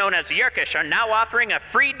brigands known as Yerkish are now offering a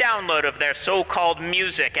free download of their so-called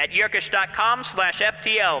music at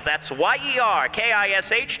yerkish.com/FTL. That's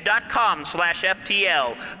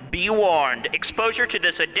YERKISH.com/FTL. Be warned, exposure to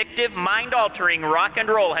this addictive, mind-altering rock and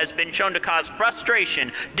roll has been shown to cause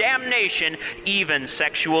frustration, damnation, even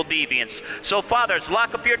sexual deviance. So fathers,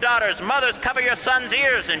 lock up your daughters, mothers, cover your sons'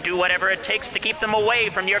 ears, and do whatever it takes to keep them away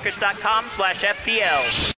from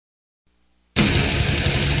yerkish.com/FTL.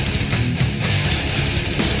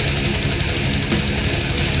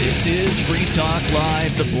 This is Free Talk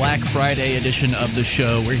Live, the Black Friday edition of the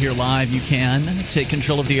show. We're here live. You can take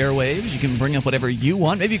control of the airwaves. You can bring up whatever you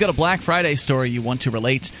want. Maybe you've got a Black Friday story you want to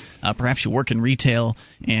relate. Perhaps you work in retail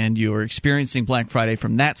and you're experiencing Black Friday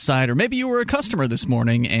from that side. Or maybe you were a customer this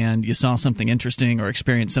morning and you saw something interesting or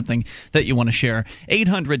experienced something that you want to share.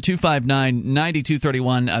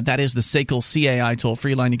 800-259-9231. That is the SACL CAI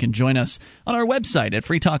toll-free line. You can join us on our website at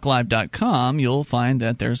freetalklive.com. You'll find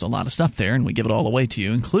that there's a lot of stuff there, and we give it all away to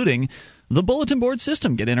you, including the bulletin board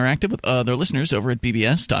system. Get interactive with other listeners over at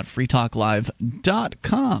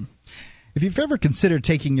bbs.freetalklive.com. If you've ever considered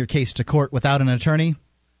taking your case to court without an attorney,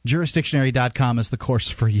 Jurisdictionary.com is the course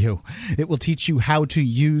for you. It will teach you how to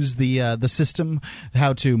use the system,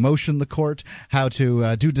 how to motion the court, how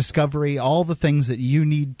to do discovery, all the things that you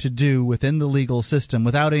need to do within the legal system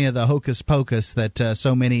without any of the hocus pocus that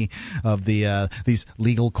so many of these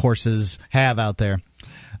legal courses have out there.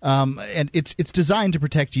 And it's designed to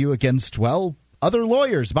protect you against, other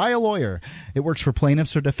lawyers. Buy a lawyer. It works for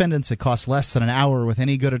plaintiffs or defendants. It costs less than an hour with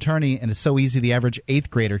any good attorney, and it's so easy the average 8th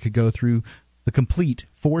grader could go through the complete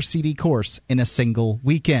 4-CD course in a single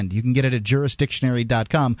weekend. You can get it at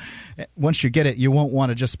jurisdictionary.com. Once you get it, you won't want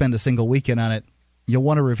to just spend a single weekend on it. You'll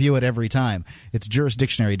want to review it every time. It's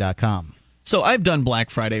jurisdictionary.com. So I've done Black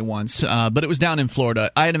Friday once, but it was down in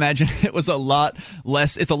Florida. I'd imagine it was a lot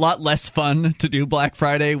less. It's a lot less fun to do Black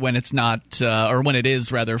Friday when it's not, or when it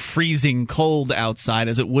is rather freezing cold outside,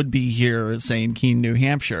 as it would be here, say in Keene, New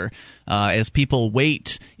Hampshire, as people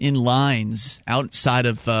wait in lines outside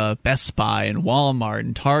of Best Buy and Walmart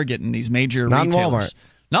and Target and these major retailers. Walmart.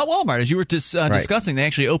 Not Walmart. As you were discussing, they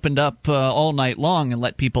actually opened up all night long and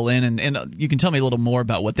let people in. And you can tell me a little more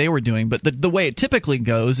about what they were doing. But the way it typically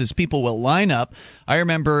goes is people will line up. I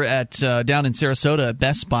remember down in Sarasota at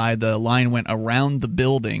Best Buy, the line went around the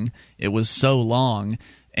building. It was so long.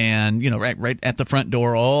 And, right at the front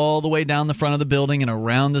door, all the way down the front of the building and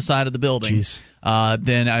around the side of the building. Jeez.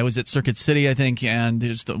 Then I was at Circuit City, I think, and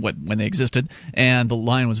when they existed, and the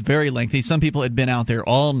line was very lengthy. Some people had been out there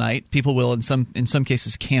all night. People will, in some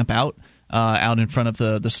cases, camp out in front of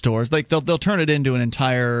the stores. Like they'll turn it into an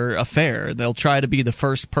entire affair. They'll try to be the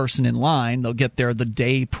first person in line. They'll get there the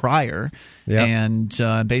day prior and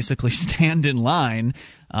basically stand in line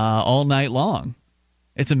all night long.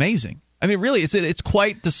 It's amazing. I mean, really, it's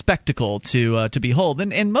quite the spectacle to behold,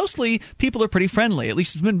 and mostly people are pretty friendly. At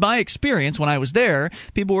least it's been my experience when I was there.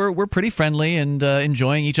 People were pretty friendly and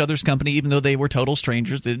enjoying each other's company, even though they were total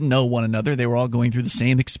strangers. They didn't know one another. They were all going through the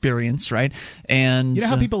same experience, right? And you know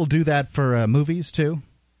how people do that for movies too?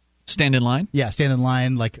 Stand in line? Yeah, stand in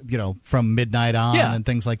line, like from midnight on and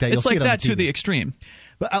things like that. It's You'll like see it that on to the extreme.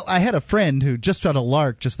 But I had a friend who just on a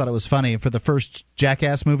lark just thought it was funny for the first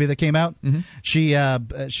Jackass movie that came out. Mm-hmm. She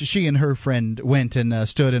and her friend went and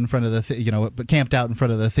stood in front of the camped out in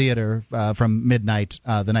front of the theater from midnight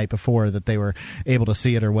the night before that they were able to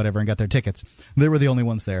see it or whatever and got their tickets. They were the only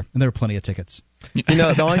ones there, and there were plenty of tickets.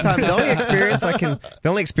 The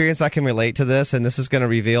only experience I can relate to this, and this is going to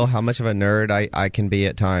reveal how much of a nerd I can be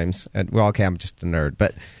at times. I'm just a nerd,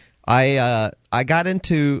 but I got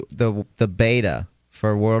into the beta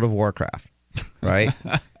for World of Warcraft. right?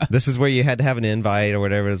 This is where you had to have an invite or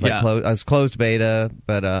whatever. It was like it was closed beta,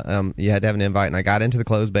 but you had to have an invite, and I got into the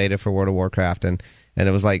closed beta for World of Warcraft, and it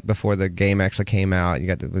was like before the game actually came out. You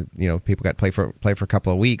got to, people got to play for a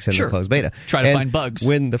couple of weeks in the closed beta. Try to find bugs.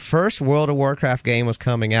 When the first World of Warcraft game was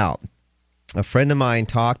coming out, a friend of mine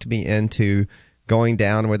talked me into going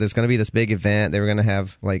down where there's going to be this big event. They were going to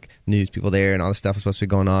have like news people there, and all this stuff was supposed to be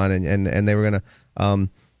going on, and they were going to.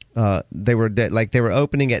 They were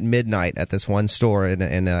opening at midnight at this one store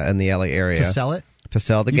in the LA area to sell it, to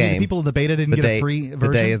sell the game. The people in the beta didn't get a free version.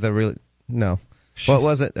 The day of the no. What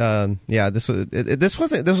was it? This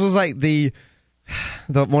was like the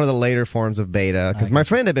one of the later forms of beta, because my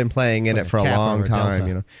friend had been playing in it for a long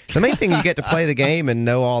time. The main thing, you get to play the game and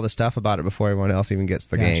know all the stuff about it before everyone else even gets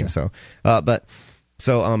the game.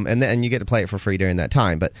 And then you get to play it for free during that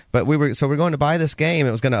time. But we're going to buy this game.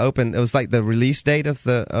 It was going to open. It was like the release date of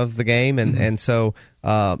the game, and so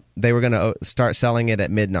they were going to start selling it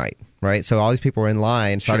at midnight. Right, so all these people were in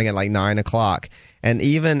line starting at like 9 o'clock, and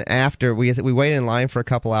even after we waited in line for a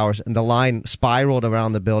couple hours, and the line spiraled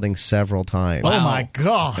around the building several times. Oh my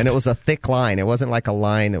God! And it was a thick line. It wasn't like a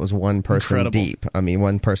line that was one person deep. I mean,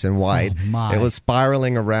 one person wide. Oh my. It was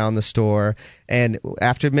spiraling around the store, and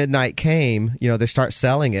after midnight came, they start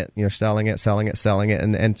selling it. Selling it,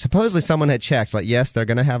 and supposedly someone had checked, like, yes, they're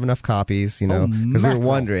going to have enough copies. Because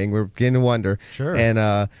we were beginning to wonder. Sure.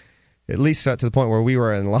 And at least to the point where we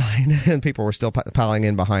were in line and people were still piling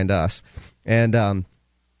in behind us, and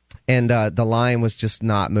the line was just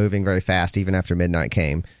not moving very fast even after midnight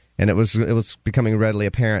came, and it was becoming readily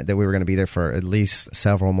apparent that we were going to be there for at least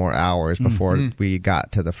several more hours before we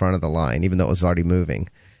got to the front of the line, even though it was already moving.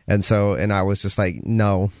 And I was just like,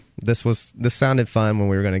 no. This sounded fun when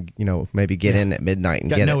we were going to, maybe get in at midnight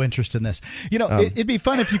and got get no interest in this. It'd be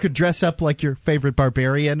fun if you could dress up like your favorite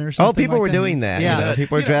barbarian or something. Oh, people like were that. doing that. Yeah,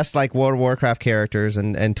 people were dressed like World of Warcraft characters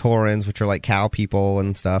and Taurens, which are like cow people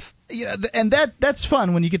and stuff. And that's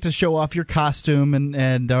fun when you get to show off your costume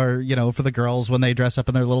and or for the girls when they dress up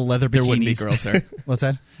in their little leather bikinis. There wouldn't be girls there. What's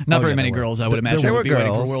that? Not very many girls, I would imagine. There were would be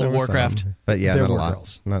waiting girls for World of Warcraft. But yeah, there not were a lot.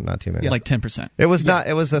 Girls. Not too many. Like 10%. It was not.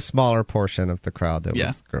 It was a smaller portion of the crowd that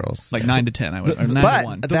was girls. Like 9 to 10. I would. Or 9 to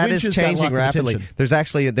 1. That is changing rapidly. There's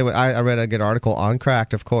actually I read a good article on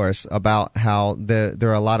Cracked, of course, about how there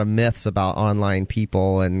are a lot of myths about online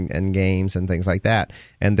people and games and things like that,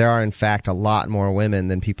 and there are in fact a lot more women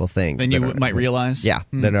than people think. Than you might realize. Yeah,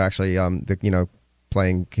 that are actually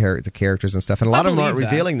playing the characters and stuff, and a lot of them aren't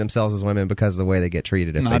revealing themselves as women because of the way they get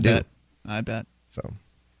treated if they do. I bet. So.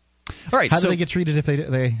 All right, how do they get treated if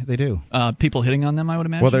they do? People hitting on them, I would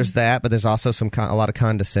imagine. Well, there's that, but there's also a lot of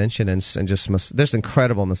condescension and just there's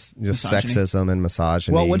incredible sexism and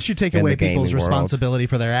misogyny. Well, once you take away people's responsibility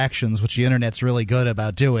for their actions, which the internet's really good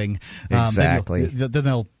about doing, exactly, then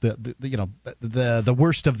they'll the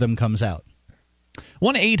worst of them comes out.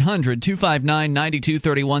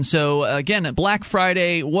 1-800-259-9231. So, again, Black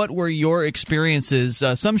Friday, what were your experiences?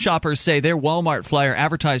 Some shoppers say their Walmart flyer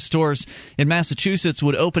advertised stores in Massachusetts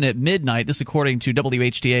would open at midnight. This according to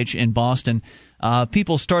WHDH in Boston.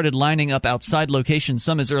 People started lining up outside locations,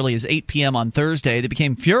 some as early as 8 p.m. on Thursday. They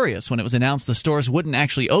became furious when it was announced the stores wouldn't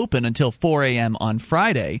actually open until 4 a.m. on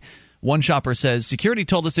Friday. One shopper says, security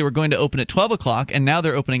told us they were going to open at 12 o'clock, and now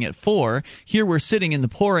they're opening at 4. Here we're sitting in the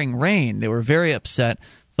pouring rain. They were very upset,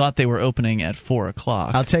 thought they were opening at 4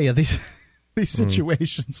 o'clock. I'll tell you, these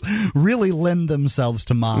situations really lend themselves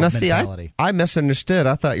to mob mentality. I misunderstood.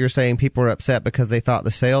 I thought you were saying people were upset because they thought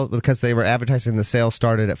because they were advertising the sale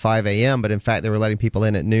started at 5 a.m., but in fact they were letting people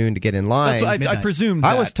in at noon to get in line. That's what I presumed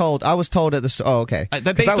that. I was told at the store. Oh, okay.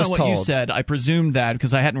 Based on what you said, I presumed that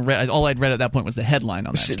because I hadn't read. All I'd read at that point was the headline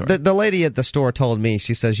on that story. The lady at the store told me,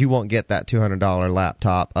 she says, you won't get that $200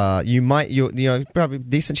 laptop. You probably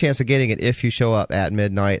decent chance of getting it if you show up at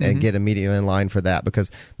midnight and get immediately in line for that,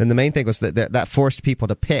 because then the main thing was that forced people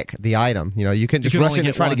to pick the item. You couldn't just rush in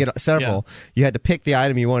and try to get several. Yeah. You had to pick the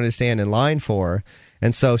item you wanted to stand in line for.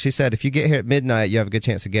 And so she said, if you get here at midnight, you have a good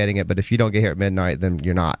chance of getting it. But if you don't get here at midnight, then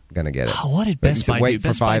you're not going to get it. Oh, what did Best Buy do? Wait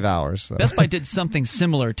for 5 hours. So. Best Buy did something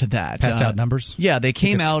similar to that. Passed out numbers? Yeah, they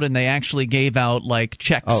came out and they actually gave out like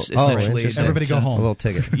checks, essentially. Everybody go home. A little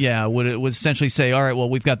ticket. Yeah, would essentially say, all right, well,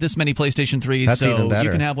 we've got this many PlayStation 3s, That's so even better. You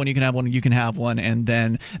can have one, you can have one, you can have one. And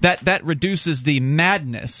then that reduces the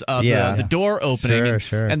madness of the door opening.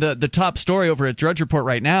 Sure. And the top story over at Drudge Report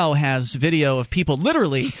right now has video of people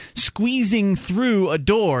literally squeezing through a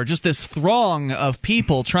door, just this throng of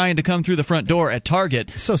people trying to come through the front door at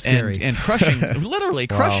Target. So scary. And crushing, literally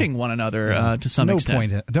crushing one another to some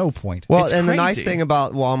extent. No point. Well, It's and crazy. the nice thing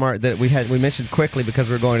about Walmart that we mentioned quickly because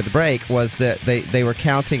we were going to the break was that they were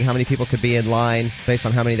counting how many people could be in line based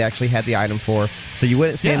on how many they actually had the item for. So you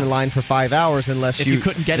wouldn't stand in line for 5 hours unless you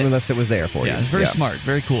couldn't get it. Unless it was there for you. Yeah, it's very smart.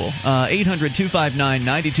 Very cool.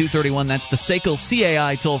 800-259-9231. That's the SACL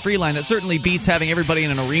CAI toll-free line. That certainly beats having everybody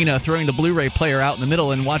in an arena throwing the Blu-ray player out in the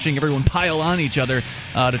middle and watching everyone pile on each other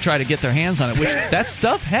to try to get their hands on it, which that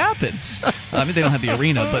stuff happens. I mean, they don't have the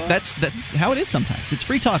arena, but that's how it is sometimes. It's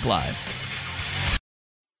Free Talk Live.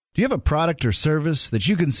 Do you have a product or service that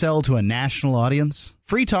you can sell to a national audience?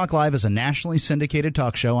 Free Talk Live is a nationally syndicated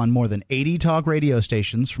talk show on more than 80 talk radio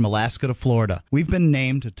stations from Alaska to Florida. We've been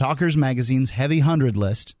named to Talkers Magazine's Heavy 100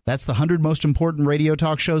 list. That's the 100 most important radio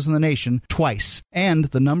talk shows in the nation twice. And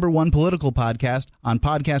the #1 political podcast on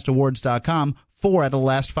podcastawards.com 4 out of the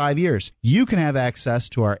last 5 years. You can have access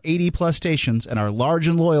to our 80-plus stations and our large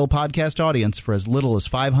and loyal podcast audience for as little as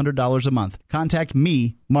 $500 a month. Contact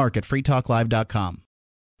me, Mark, at freetalklive.com.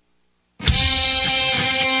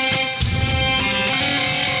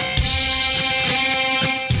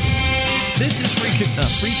 This is free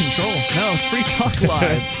control. No, it's Free Talk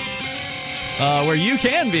Live, where you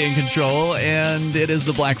can be in control, and it is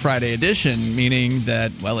the Black Friday edition, meaning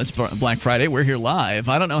that, well, it's Black Friday. We're here live.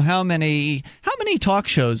 I don't know how many talk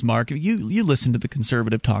shows, Mark. You listen to the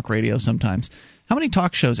conservative talk radio sometimes. How many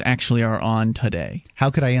talk shows actually are on today?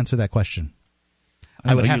 How could I answer that question?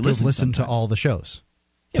 I would have to listen to all the shows.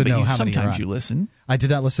 Yeah, to know how many sometimes you listen. I did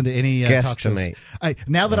not listen to any talk shows.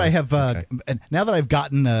 Now that I've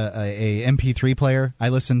gotten a MP3 player, I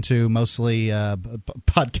listen to mostly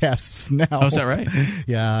podcasts now. Oh, is that right?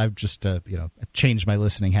 Yeah, I've just changed my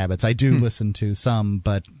listening habits. I do listen to some,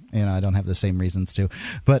 but I don't have the same reasons to.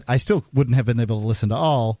 But I still wouldn't have been able to listen to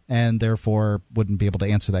all, and therefore wouldn't be able to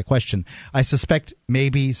answer that question. I suspect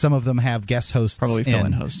maybe some of them have guest hosts. Probably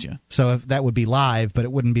fill-in host, yeah. So if that would be live, but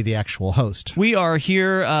it wouldn't be the actual host. We are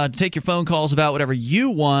here to take your phone calls about whatever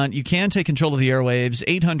you want. You can take control of the airwaves,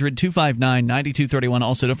 800-259-9231.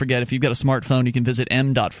 Also, don't forget, if you've got a smartphone, you can visit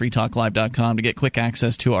m.freetalklive.com to get quick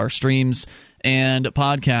access to our streams and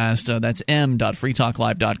podcast. That's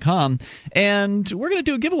m.freetalklive.com. And we're going to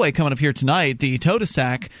do a giveaway coming up here tonight. The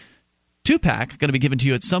Totasac 2-pack going to be given to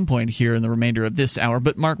you at some point here in the remainder of this hour.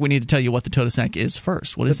 But Mark, we need to tell you what the Totasac is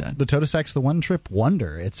first. What is that? The Totasac's the One Trip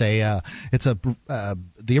Wonder. It's the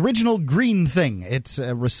original green thing. It's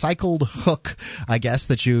a recycled hook, I guess,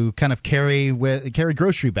 that you kind of carry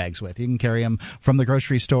grocery bags with. You can carry them from the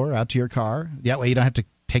grocery store out to your car. That way you don't have to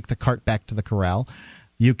take the cart back to the corral.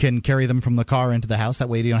 You can carry them from the car into the house. That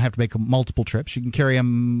way you don't have to make multiple trips. You can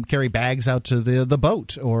carry bags out to the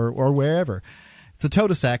boat or wherever. It's a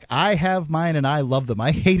Totasac. I have mine, and I love them.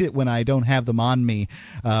 I hate it when I don't have them on me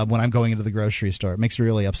when I'm going into the grocery store. It makes me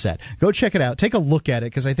really upset. Go check it out. Take a look at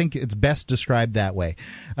it, because I think it's best described that way.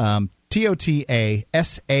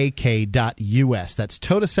 Totasac.us. That's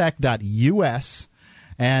totasac.us.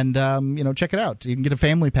 And check it out. You can get a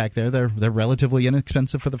family pack there. They're relatively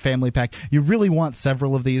inexpensive for the family pack. You really want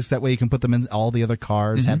several of these. That way you can put them in all the other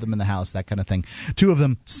cars, have them in the house, that kind of thing. 2 of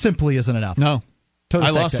them simply isn't enough. No. Totasac,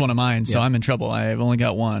 I lost one of mine, so I'm in trouble. I've only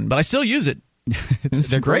got one, but I still use it.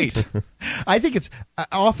 They're great. I think it's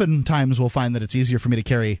oftentimes we'll find that it's easier for me to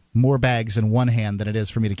carry more bags in one hand than it is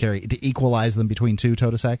for me to equalize them between 2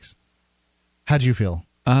 Totasacs. How do you feel?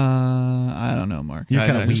 I don't know, Mark.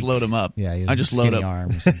 I just load them up. Yeah, I just load up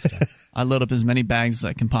arms and stuff. I load up as many bags as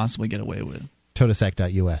I can possibly get away with.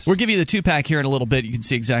 Totasac.us. We'll give you the 2-pack here in a little bit. You can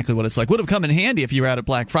see exactly what it's like. Would have come in handy if you were out at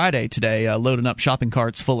Black Friday today, loading up shopping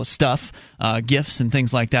carts full of stuff, gifts and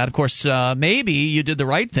things like that. Of course, maybe you did the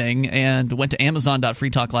right thing and went to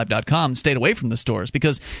amazon.freetalklive.com and stayed away from the stores,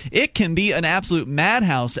 because it can be an absolute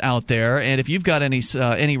madhouse out there. And if you've got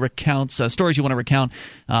any recounts, stories you want to recount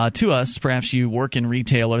to us, perhaps you work in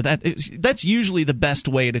retail, or that's usually the best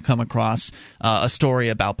way to come across a story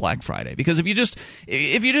about Black Friday. Because if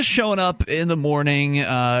you're just showing up in the morning,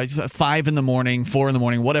 5 in the morning, 4 in the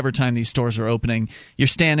morning, whatever time these stores are opening, you're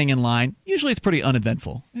standing in line. Usually it's pretty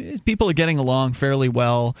uneventful. People are getting along fairly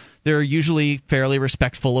well. They're usually fairly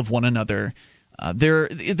respectful of one another. They're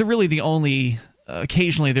really the only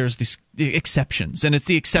occasionally there's these exceptions, and it's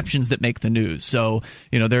the exceptions that make the news. So,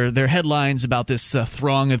 there are headlines about this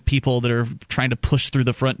throng of people that are trying to push through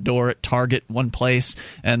the front door at Target one place,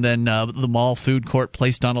 and then the mall food court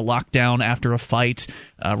placed on a lockdown after a fight.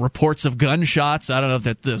 Reports of gunshots. I don't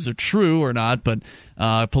know if those are true or not, but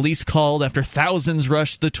police called after thousands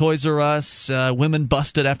rushed the Toys R Us. Women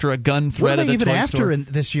busted after a gun threat at a toy store. What are they even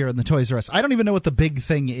after this year in the Toys R Us? I don't even know what the big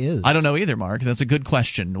thing is. I don't know either, Mark. That's a good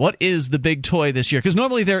question. What is the big toy this year? Because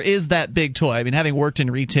normally there is that big toy. I mean, having worked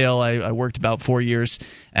in retail, I worked about 4 years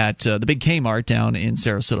at the big Kmart down in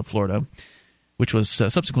Sarasota, Florida, which was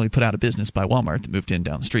subsequently put out of business by Walmart that moved in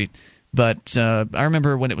down the street. But I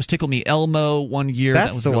remember when it was Tickle Me Elmo one year. That's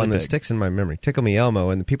that was the really one that big. sticks in my memory. Tickle Me Elmo,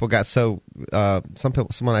 and the people got so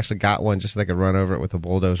someone actually got one just so they could run over it with a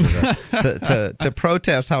bulldozer to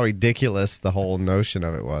protest how ridiculous the whole notion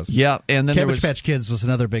of it was. Yeah, and then Cabbage Patch Kids was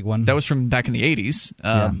another big one. That was from back in the 80s.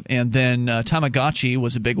 And then Tamagotchi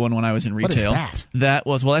was a big one when I was in retail. What is that?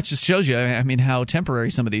 That just shows you, I mean, how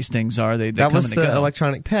temporary some of these things are. They that come was and they the go.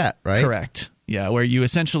 electronic pet, right? Correct. Yeah, where you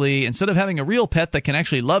essentially, instead of having a real pet that can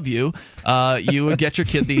actually love you, you would get your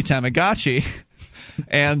kid the Tamagotchi,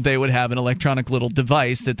 and they would have an electronic little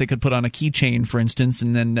device that they could put on a keychain, for instance,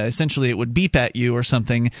 and then essentially it would beep at you or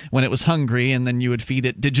something when it was hungry, and then you would feed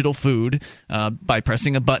it digital food by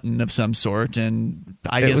pressing a button of some sort. And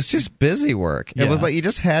it was just busy work. Yeah. It was like you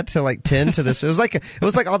just had to tend to this. It was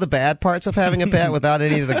like all the bad parts of having a pet without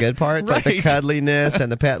any of the good parts, right. like the cuddliness and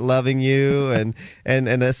the pet loving you and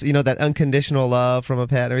this, that unconditional love from a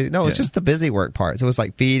pet. And everything. No, it was just the busy work parts. It was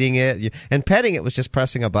like feeding it and petting it was just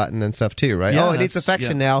pressing a button and stuff too, right? Yeah, it needs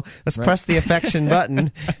affection now. Let's press the affection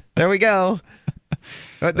button. There we go.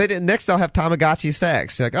 Next, they'll have Tamagotchi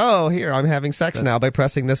sex. Like, oh, here, I'm having sex now by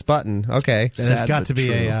pressing this button. Okay. There's got to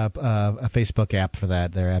be a Facebook app for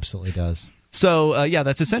that. There absolutely does. So,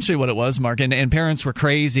 that's essentially what it was, Mark. And parents were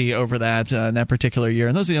crazy over that in that particular year.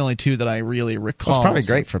 And those are the only two that I really recall. It's probably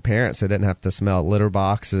great for parents who didn't have to smell litter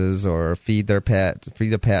boxes or feed the pet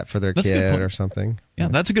for their kid or something. Yeah,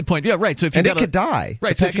 that's a good point. Yeah, right. So if you it could die.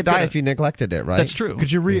 Right, the pet could die if you neglected it, right? That's true.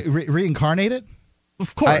 Could you reincarnate it?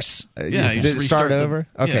 Of course. Did it start over?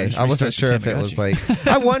 Okay, I wasn't sure if it was like.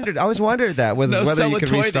 I always wondered that whether you could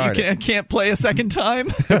restart it. You can't play a second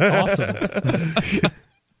time. That's awesome.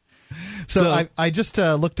 So I just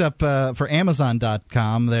looked up for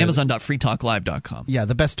Amazon.com. Amazon.freetalklive.com. Yeah,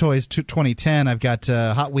 the best toys 2010. I've got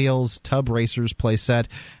Hot Wheels Tub Racers playset,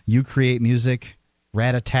 You Create Music,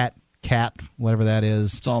 Rat-a-Tat Cat, whatever that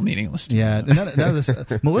is. It's all meaningless to me. None of this.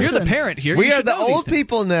 Melissa, you're the parent here. We are the old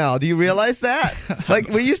people now. Do you realize that?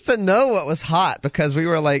 We used to know what was hot because we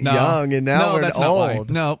were young, and now we're old.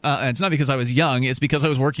 No, it's not because I was young. It's because I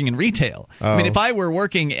was working in retail. I mean, if I were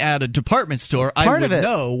working at a department store, I would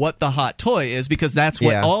know what the hot toy is because that's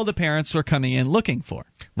what all the parents were coming in looking for.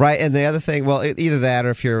 Right, and the other thing, either that or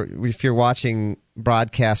if you're watching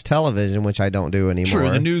broadcast television, which I don't do anymore. True,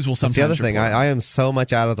 the news will sometimes. That's the other thing. I am so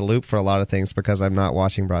much out of the loop for a lot of things because I'm not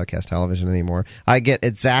watching broadcast television anymore. I get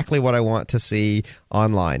exactly what I want to see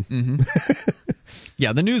online. Mm-hmm.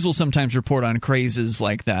 Yeah, the news will sometimes report on crazes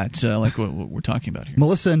like that, like what we're talking about here.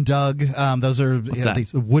 Melissa and Doug, those are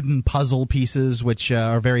these wooden puzzle pieces which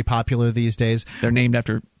are very popular these days. They're named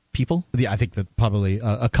after people? Yeah, I think that probably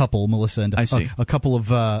a couple, Melissa and I see. A couple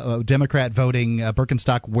of Democrat voting,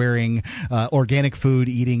 Birkenstock wearing, organic food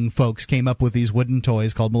eating folks came up with these wooden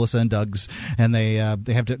toys called Melissa and Doug's, and they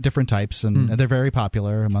have different types, and they're very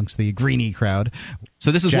popular amongst the greenie crowd.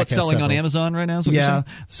 So this is what's selling on Amazon right now? Is what you're saying?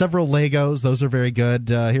 Several Legos. Those are very good.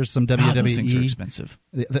 Here's some WWE. Those things are expensive.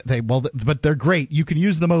 But they're great. You can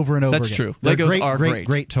use them over and over again. That's true. They're Legos are great.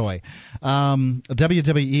 Great toy.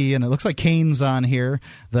 WWE, and it looks like Kane's on here.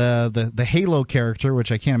 The Halo character,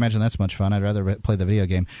 which I can't imagine that's much fun. I'd rather play the video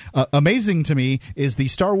game. Amazing to me is the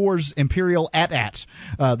Star Wars Imperial AT-AT.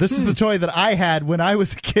 This is the toy that I had when I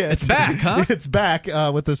was a kid. It's back, huh? It's back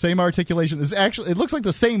with the same articulation. It looks like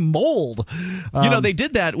the same mold. They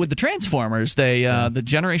did that with the Transformers. The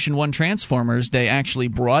Generation 1 Transformers, they actually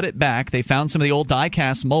brought it back. They found some of the old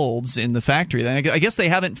die-cast molds in the factory. I guess they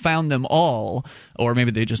haven't found them all, or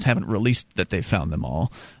maybe they just haven't released that they found them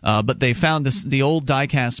all. But they found the old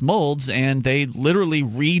die-cast molds, and they literally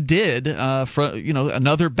redid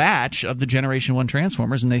another batch of the Generation 1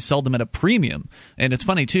 Transformers, and they sold them at a premium. And it's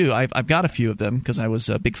funny, too. I've got a few of them because I was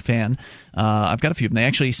a big fan. I've got a few of them. They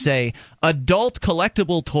actually say, adult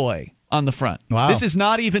collectible toy on the front. Wow. This is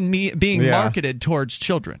not even being marketed towards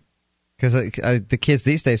children. Because the kids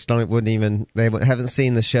these days haven't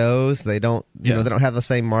seen the shows. They don't they don't have the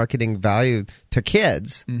same marketing value to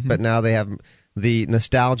kids, but now they have the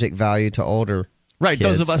nostalgic value to older Right,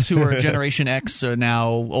 kids. those of us who are Generation X are now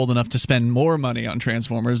old enough to spend more money on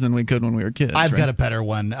Transformers than we could when we were kids. I've got a better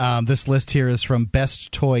one. This list here is from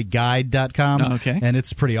besttoyguide.com, and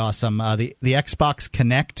it's pretty awesome. The Xbox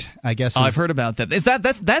Kinect, I guess. I've heard about that.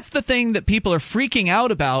 That's the thing that people are freaking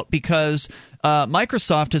out about because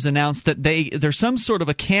Microsoft has announced that there's some sort of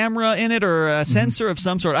a camera in it or a sensor of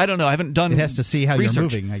some sort. I don't know. I haven't done. It has to see how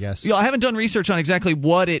research. You're moving, I guess. I haven't done research on exactly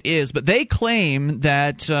what it is, but they claim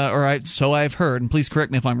that, so I've heard, and please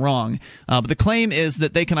correct me if I'm wrong. But the claim is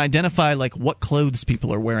that they can identify like what clothes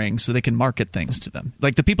people are wearing, so they can market things to them.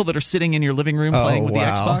 Like the people that are sitting in your living room playing with the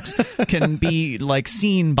Xbox can be like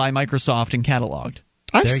seen by Microsoft and cataloged.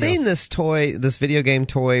 I've seen this video game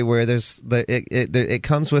toy where it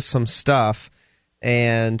comes with some stuff.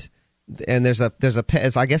 And there's a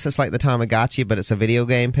pet. I guess it's like the Tamagotchi, but it's a video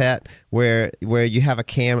game pet where you have a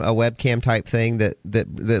webcam type thing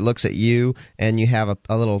that looks at you, and you have a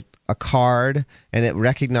card, and it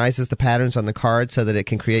recognizes the patterns on the card so that it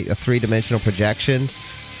can create a 3-dimensional projection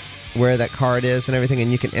where that card is and everything,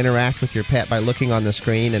 and you can interact with your pet by looking on the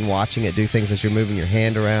screen and watching it do things as you're moving your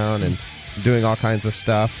hand around and doing all kinds of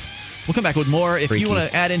stuff. We'll come back with more. If you want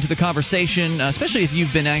to add into the conversation, especially if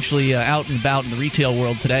you've been actually out and about in the retail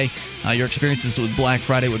world today, your experiences with Black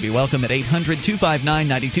Friday would be welcome at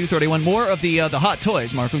 800-259-9231. More of the hot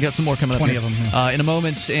toys, Mark. We've got some more coming up 20 of them, in a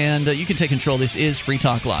moment, and you can take control. This is Free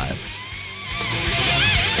Talk Live.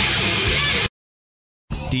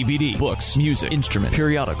 DVD, books, music, instruments,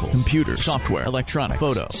 periodicals, computers, software, electronic,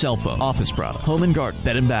 photo, cell phone, office product, home and garden,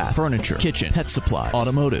 bed and bath, furniture, kitchen, pet supply,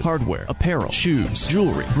 automotive, hardware, apparel, shoes,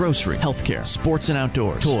 jewelry, grocery, healthcare, sports and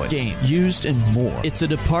outdoors, toys, games, used, and more. It's a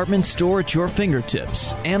department store at your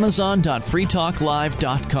fingertips.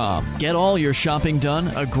 Amazon.freetalklive.com. Get all your shopping done,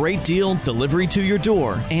 a great deal, delivery to your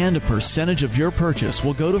door, and a percentage of your purchase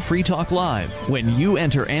will go to Free Talk Live when you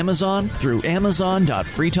enter Amazon through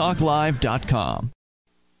Amazon.freetalklive.com.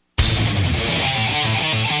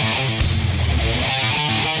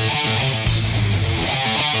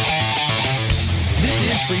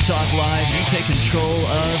 Free Talk Live. You take control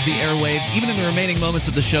of the airwaves. Even in the remaining moments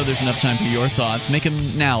of the show, there's enough time for your thoughts. Make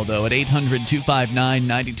them now, though, at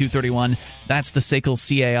 800-259-9231. That's the SACL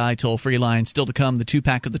CAI toll-free line. Still to come, the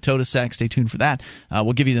 2-pack of the Totosec. Stay tuned for that.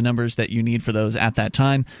 We'll give you the numbers that you need for those at that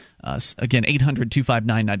time. Again,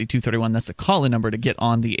 800-259-9231. That's the call-in number to get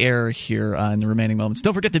on the air here in the remaining moments.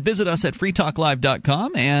 Don't forget to visit us at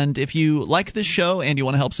freetalklive.com. And if you like this show and you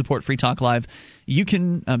want to help support Free Talk Live, you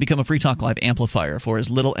can become a Free Talk Live amplifier for as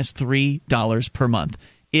little as $3 per month.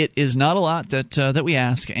 It is not a lot that we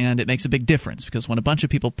ask, and it makes a big difference because when a bunch of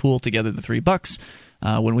people pool together the $3,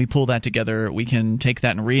 when we pull that together, we can take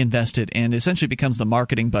that and reinvest it, and essentially becomes the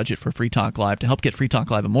marketing budget for Free Talk Live to help get Free Talk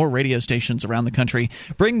Live on more radio stations around the country,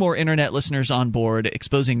 bring more internet listeners on board,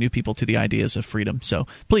 exposing new people to the ideas of freedom. So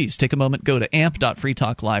please take a moment, go to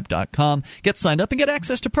amp.freetalklive.com, get signed up, and get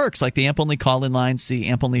access to perks like the AMP-only call-in lines, the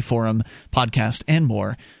AMP-only forum, podcast, and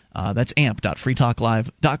more. That's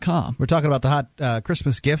amp.freetalklive.com. We're talking about the hot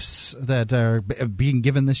Christmas gifts that are being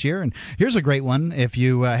given this year. And here's a great one. If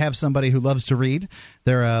you have somebody who loves to read,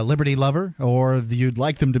 they're a Liberty lover, or you'd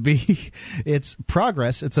like them to be, it's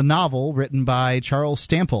Progress. It's a novel written by Charles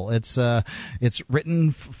Stample. It's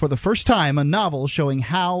written for the first time, a novel showing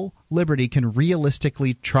how liberty can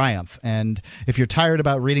realistically triumph. And if you're tired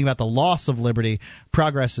about reading about the loss of liberty,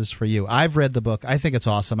 Progress is for you. I've read the book. I think it's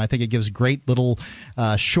awesome. I think it gives great little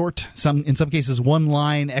short, in some cases,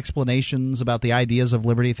 one-line explanations about the ideas of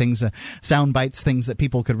liberty, things, sound bites, things that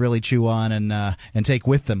people could really chew on and take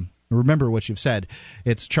with them. Remember what you've said.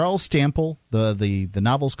 It's Charles Stample. The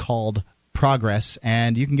novel's called Progress,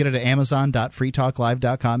 and you can get it at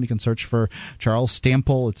amazon.freetalklive.com. You can search for Charles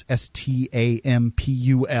Stample. It's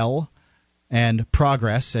Stampul and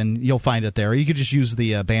Progress, and you'll find it there. Or you could just use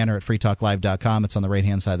the banner at freetalklive.com. It's on the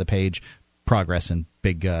right-hand side of the page. Progress in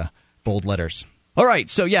big, bold letters. All right,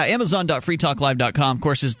 so yeah, Amazon.freetalklive.com, of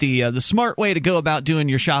course, is the smart way to go about doing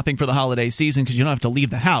your shopping for the holiday season because you don't have to leave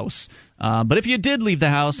the house. But if you did leave the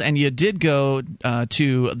house and you did go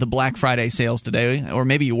to the Black Friday sales today, or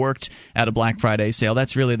maybe you worked at a Black Friday sale,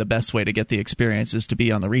 that's really the best way to get the experience, is to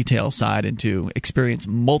be on the retail side and to experience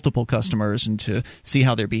multiple customers and to see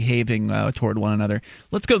how they're behaving toward one another.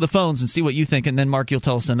 Let's go to the phones and see what you think, and then, Mark, you'll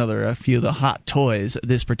tell us a few of the hot toys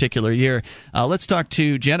this particular year. Let's talk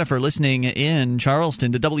to Jennifer, listening in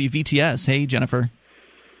Charleston to WVTS. Hey, Jennifer.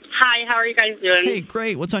 Hi, how are you guys doing? Hey,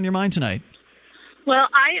 great. What's on your mind tonight? Well,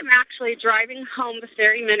 I am actually driving home this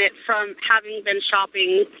very minute from having been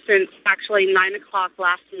shopping since actually 9 o'clock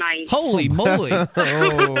last night. Holy moly.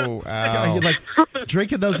 Oh, wow. Are you like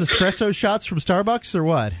drinking those espresso shots from Starbucks or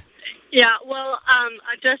what? Yeah, well,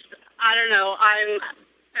 I don't know.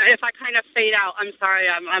 If I kind of fade out, I'm sorry.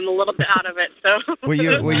 I'm a little bit out of it. So were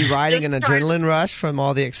you riding an adrenaline rush from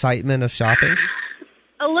all the excitement of shopping?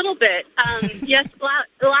 A little bit. Yes,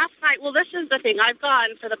 last night. Well, this is the thing. I've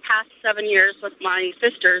gone for the past 7 years with my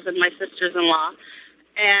sisters and my sisters-in-law,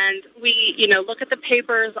 and we, look at the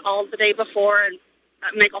papers all the day before and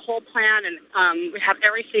make a whole plan, and we have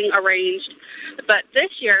everything arranged. But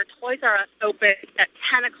this year, Toys R Us opened at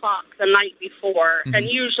 10 o'clock the night before, and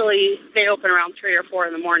usually they open around 3 or 4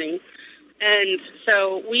 in the morning. And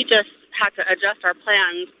so we just had to adjust our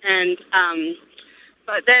plans, and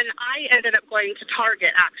but then I ended up going to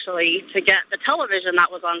Target, actually, to get the television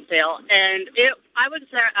that was on sale. And I was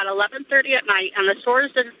there at 11:30 at night, and the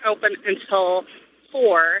stores didn't open until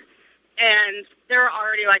 4. And there were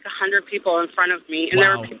already like 100 people in front of me, and Wow.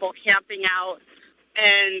 there were people camping out.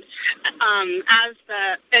 And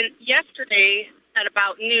and yesterday at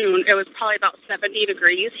about noon, it was probably about 70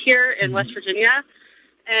 degrees here in West Virginia.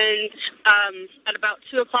 And at about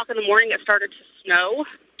 2 o'clock in the morning, it started to snow.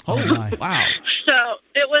 Oh, my. Wow. So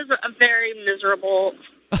it was a very miserable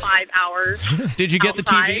 5 hours. Did you get the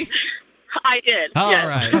outside. TV? I did. All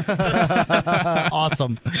yes. right.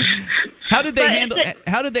 Awesome. How did they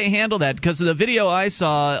handle that? Because the video I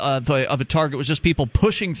saw of a Target was just people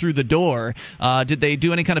pushing through the door. Did they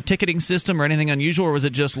do any kind of ticketing system or anything unusual, or was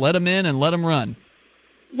it just let them in and let them run?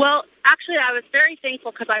 Well, actually, I was very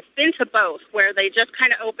thankful because I've been to both, where they just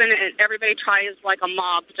kind of open and everybody tries like a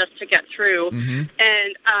mob just to get through. Mm-hmm.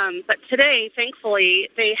 And but today, thankfully,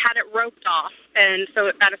 they had it roped off, and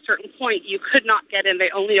so at a certain point, you could not get in. They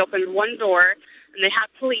only opened one door, and they had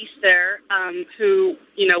police there who,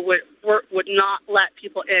 would not let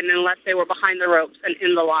people in unless they were behind the ropes and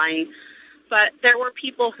in the line. But there were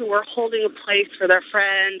people who were holding a place for their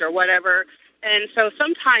friend or whatever. And so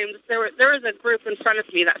sometimes there was a group in front of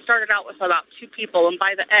me that started out with about 2 people, and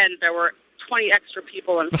by the end there were 20 extra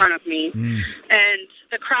people in front of me. And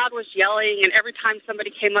the crowd was yelling, and every time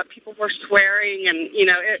somebody came up, people were swearing, and,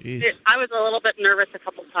 I was a little bit nervous a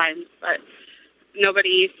couple times, but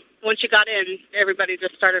once you got in, everybody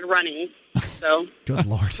just started running. So Good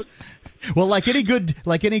Lord. Well, like any good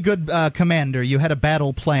commander, you had a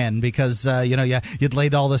battle plan because, you'd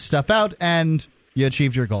laid all this stuff out, and you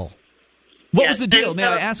achieved your goal. What was the deal? May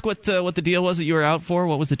I ask what the deal was that you were out for?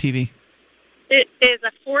 What was the TV? It is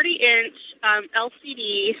a 40-inch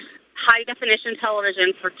LCD high-definition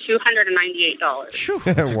television for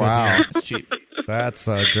 $298. Wow. That's cheap. That's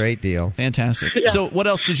a great deal. Fantastic. Yeah. So what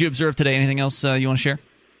else did you observe today? Anything else you want to share?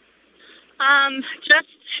 I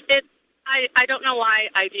don't know why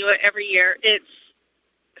I do it every year. It's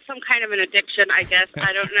some kind of an addiction, I guess.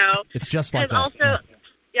 I don't know. It's just like that. Also,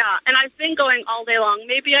 yeah, and I've been going all day long.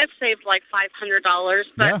 Maybe I've saved like $500,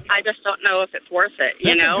 but I just don't know if it's worth it,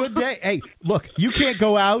 That's a good day. Hey, look, you can't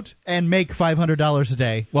go out and make $500 a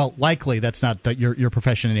day. Well, likely that's not your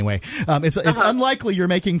profession anyway. It's unlikely you're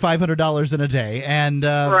making $500 in a day, and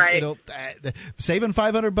saving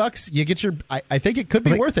 $500, you get your. I think it could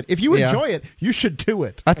be worth it if you enjoy it. You should do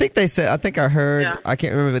it. I think they said. I think I heard. Yeah. I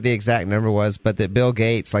can't remember what the exact number was, but that Bill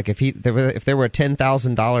Gates, like if there were a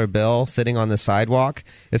 $10,000 bill sitting on the sidewalk,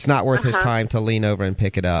 it's not worth his time to lean over and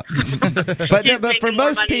pick it up. but for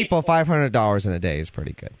most people, $500 in a day is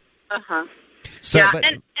pretty good. So,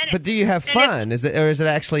 but do you have fun? Is it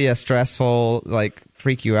actually a stressful, like,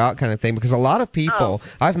 freak you out kind of thing? Because a lot of people,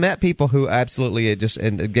 I've met people who absolutely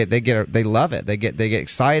they love it. They get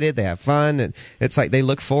excited. They have fun, and it's like they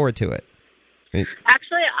look forward to it.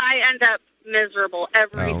 Actually, I end up miserable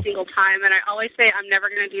every single time, and I always say I'm never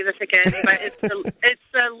going to do this again. But it's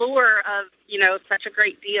the lure of such a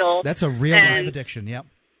great deal. That's a real live addiction. Yep.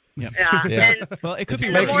 Yeah. Well, it could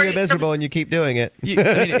be making you miserable, and you keep doing it.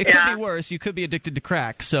 It could be worse. You could be addicted to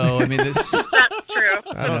crack. So I mean, this. That's true.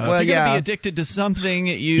 I don't know. Well, if you're gonna be addicted to something.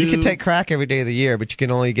 You can take crack every day of the year, but you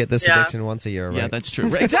can only get this addiction once a year. Right? Yeah, that's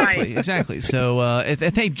true. Exactly. Exactly. So,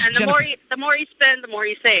 the more you spend, the more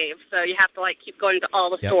you save. So you have to keep going to all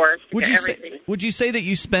the stores to get everything. Would you say that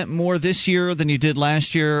you spent more this year than you did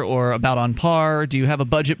last year, or about on par? Do you have a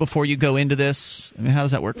budget before you go into this? I mean, how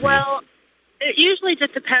does that work for you? Well, it usually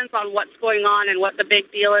just depends on what's going on and what the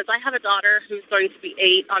big deal is. I have a daughter who's going to be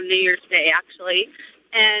 8 on New Year's Day, actually.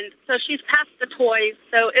 And so she's past the toys,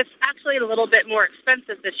 so it's actually a little bit more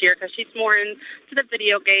expensive this year because she's more into the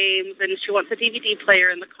video games and she wants a DVD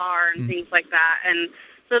player in the car and things like that. And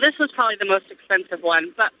so this was probably the most expensive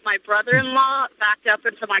one. But my brother-in-law backed up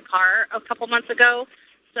into my car a couple months ago,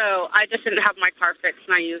 So I just didn't have my car fixed,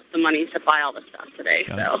 and I used the money to buy all the stuff today.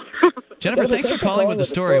 So, Jennifer, thanks for calling with the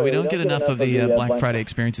story. We don't get enough of the Black Friday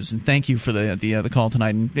experiences, and thank you for the call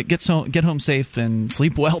tonight. And get home safe and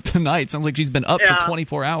sleep well tonight. Sounds like she's been up for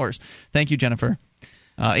 24 hours. Thank you, Jennifer.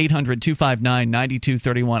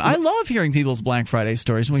 800-259-9231. I love hearing people's Black Friday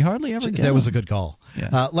stories, and we hardly ever get That was a good call.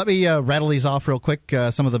 Yeah. Let me rattle these off real quick.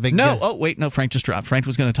 Some of the big... No, Frank just dropped. Frank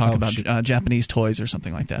was going to talk about Japanese toys or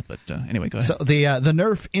something like that, but anyway, go ahead. So the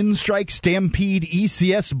Nerf InStrike Stampede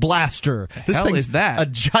ECS Blaster. This hell is that? A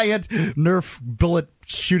giant Nerf bullet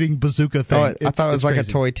shooting bazooka thing. I thought it was like crazy.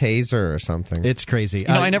 a toy taser or something. It's crazy.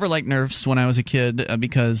 I never liked Nerfs when I was a kid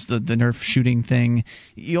because the Nerf shooting thing,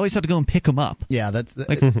 you always have to go and pick them up. Yeah, that's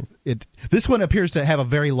this one appears to have a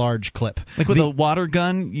very large clip. Like with a water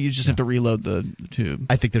gun, you just have to reload the tube.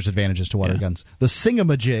 I think there's advantages to water guns. The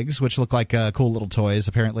Singamajigs, which look like cool little toys.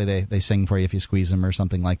 Apparently they sing for you if you squeeze them or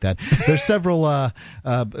something like that. There's several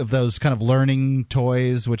of those kind of learning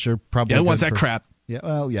toys, which are probably who wants that crap? Yeah,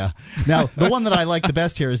 well, yeah. Now, the one that I like the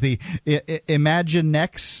best here is the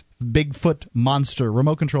Imaginext Bigfoot Monster,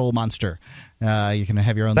 remote control monster. You can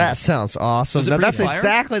have your own. That sounds awesome. Now, that's fire?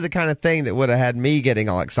 exactly the kind of thing that would have had me getting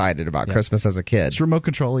all excited about Christmas as a kid. It's remote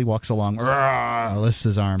control. He walks along, lifts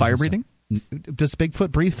his arm. Fire breathing? Does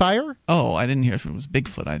Bigfoot breathe fire? Oh, I didn't hear if it was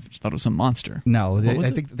Bigfoot. I thought it was some monster. No, I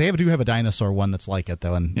think they do have a dinosaur one that's like it,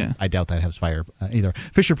 though, and I doubt that has fire either.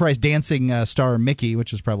 Fisher-Price dancing star Mickey,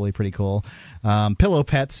 which is probably pretty cool. Pillow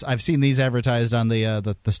pets. I've seen these advertised on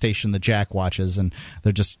the station that Jack watches, and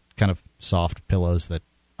they're just kind of soft pillows that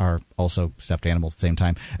are also stuffed animals at the same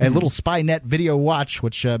time. A little Spynet video watch,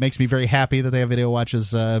 which makes me very happy that they have video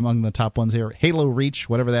watches among the top ones here. Halo Reach,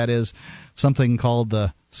 whatever that is. Something called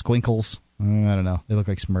the Squinkles. I don't know. They look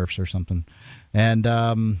like Smurfs or something. And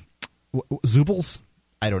Zoobles?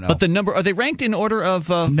 I don't know. But the number, are they ranked in order of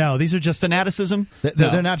no, these are just fanaticism?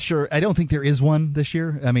 They're not sure. I don't think there is one this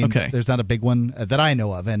year. I mean, there's not a big one that I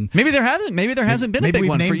know of. And maybe there hasn't been a big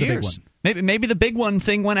one for years. Big one. Maybe the big one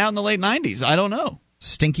thing went out in the late 90s. I don't know.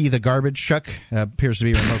 Stinky the Garbage Truck appears to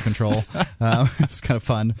be remote control. It's kind of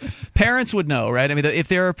fun. Parents would know, right? I mean, if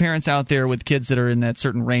there are parents out there with kids that are in that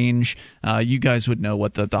certain range, you guys would know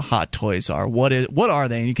what the hot toys are. What are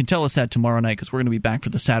they? And you can tell us that tomorrow night because we're going to be back for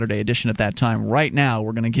the Saturday edition at that time. Right now,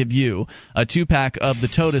 we're going to give you a 2-pack of the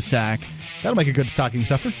Toda Sack. That'll make a good stocking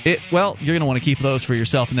stuffer. Well, you're going to want to keep those for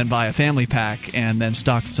yourself and then buy a family pack and then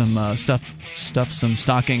stuff some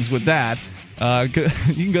stockings with that. You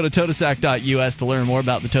can go to totasack.us to learn more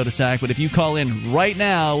about the Toda Sack. But if you call in right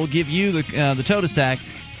now, we'll give you the Toda Sack,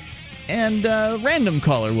 and a random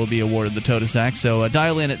caller will be awarded the Toda Sack. So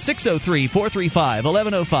dial in at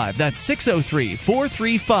 603-435-1105. That's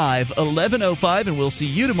 603-435-1105, and we'll see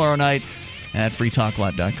you tomorrow night at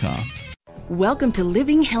freetalklive.com. Welcome to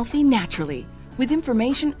Living Healthy Naturally, with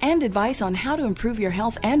information and advice on how to improve your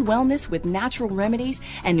health and wellness with natural remedies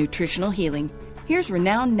and nutritional healing. Here's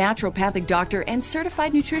renowned naturopathic doctor and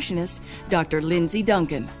certified nutritionist, Dr. Lindsay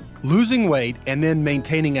Duncan. Losing weight and then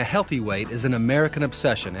maintaining a healthy weight is an American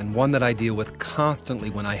obsession and one that I deal with constantly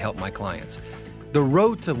when I help my clients. The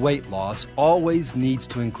road to weight loss always needs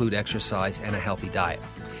to include exercise and a healthy diet.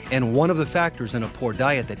 And one of the factors in a poor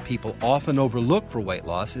diet that people often overlook for weight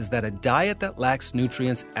loss is that a diet that lacks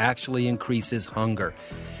nutrients actually increases hunger.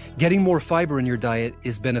 Getting more fiber in your diet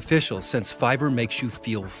is beneficial since fiber makes you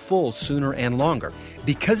feel full sooner and longer.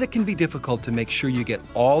 Because it can be difficult to make sure you get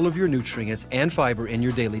all of your nutrients and fiber in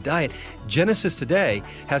your daily diet, Genesis Today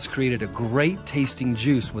has created a great tasting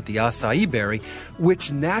juice with the acai berry,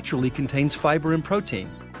 which naturally contains fiber and protein.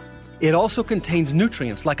 It also contains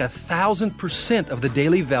nutrients like 1,000% of the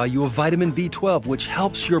daily value of vitamin B12, which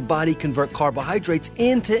helps your body convert carbohydrates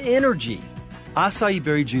into energy. Acai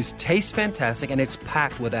berry juice tastes fantastic, and it's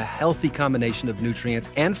packed with a healthy combination of nutrients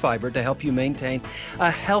and fiber to help you maintain a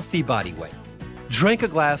healthy body weight. Drink a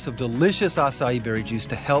glass of delicious acai berry juice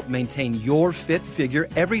to help maintain your fit figure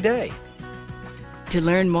every day. To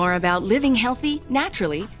learn more about living healthy,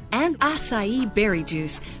 naturally, and acai berry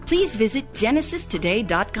juice, please visit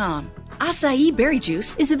genesistoday.com. Acai berry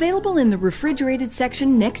juice is available in the refrigerated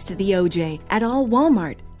section next to the OJ at all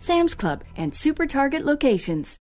Walmart, Sam's Club, and Super Target locations.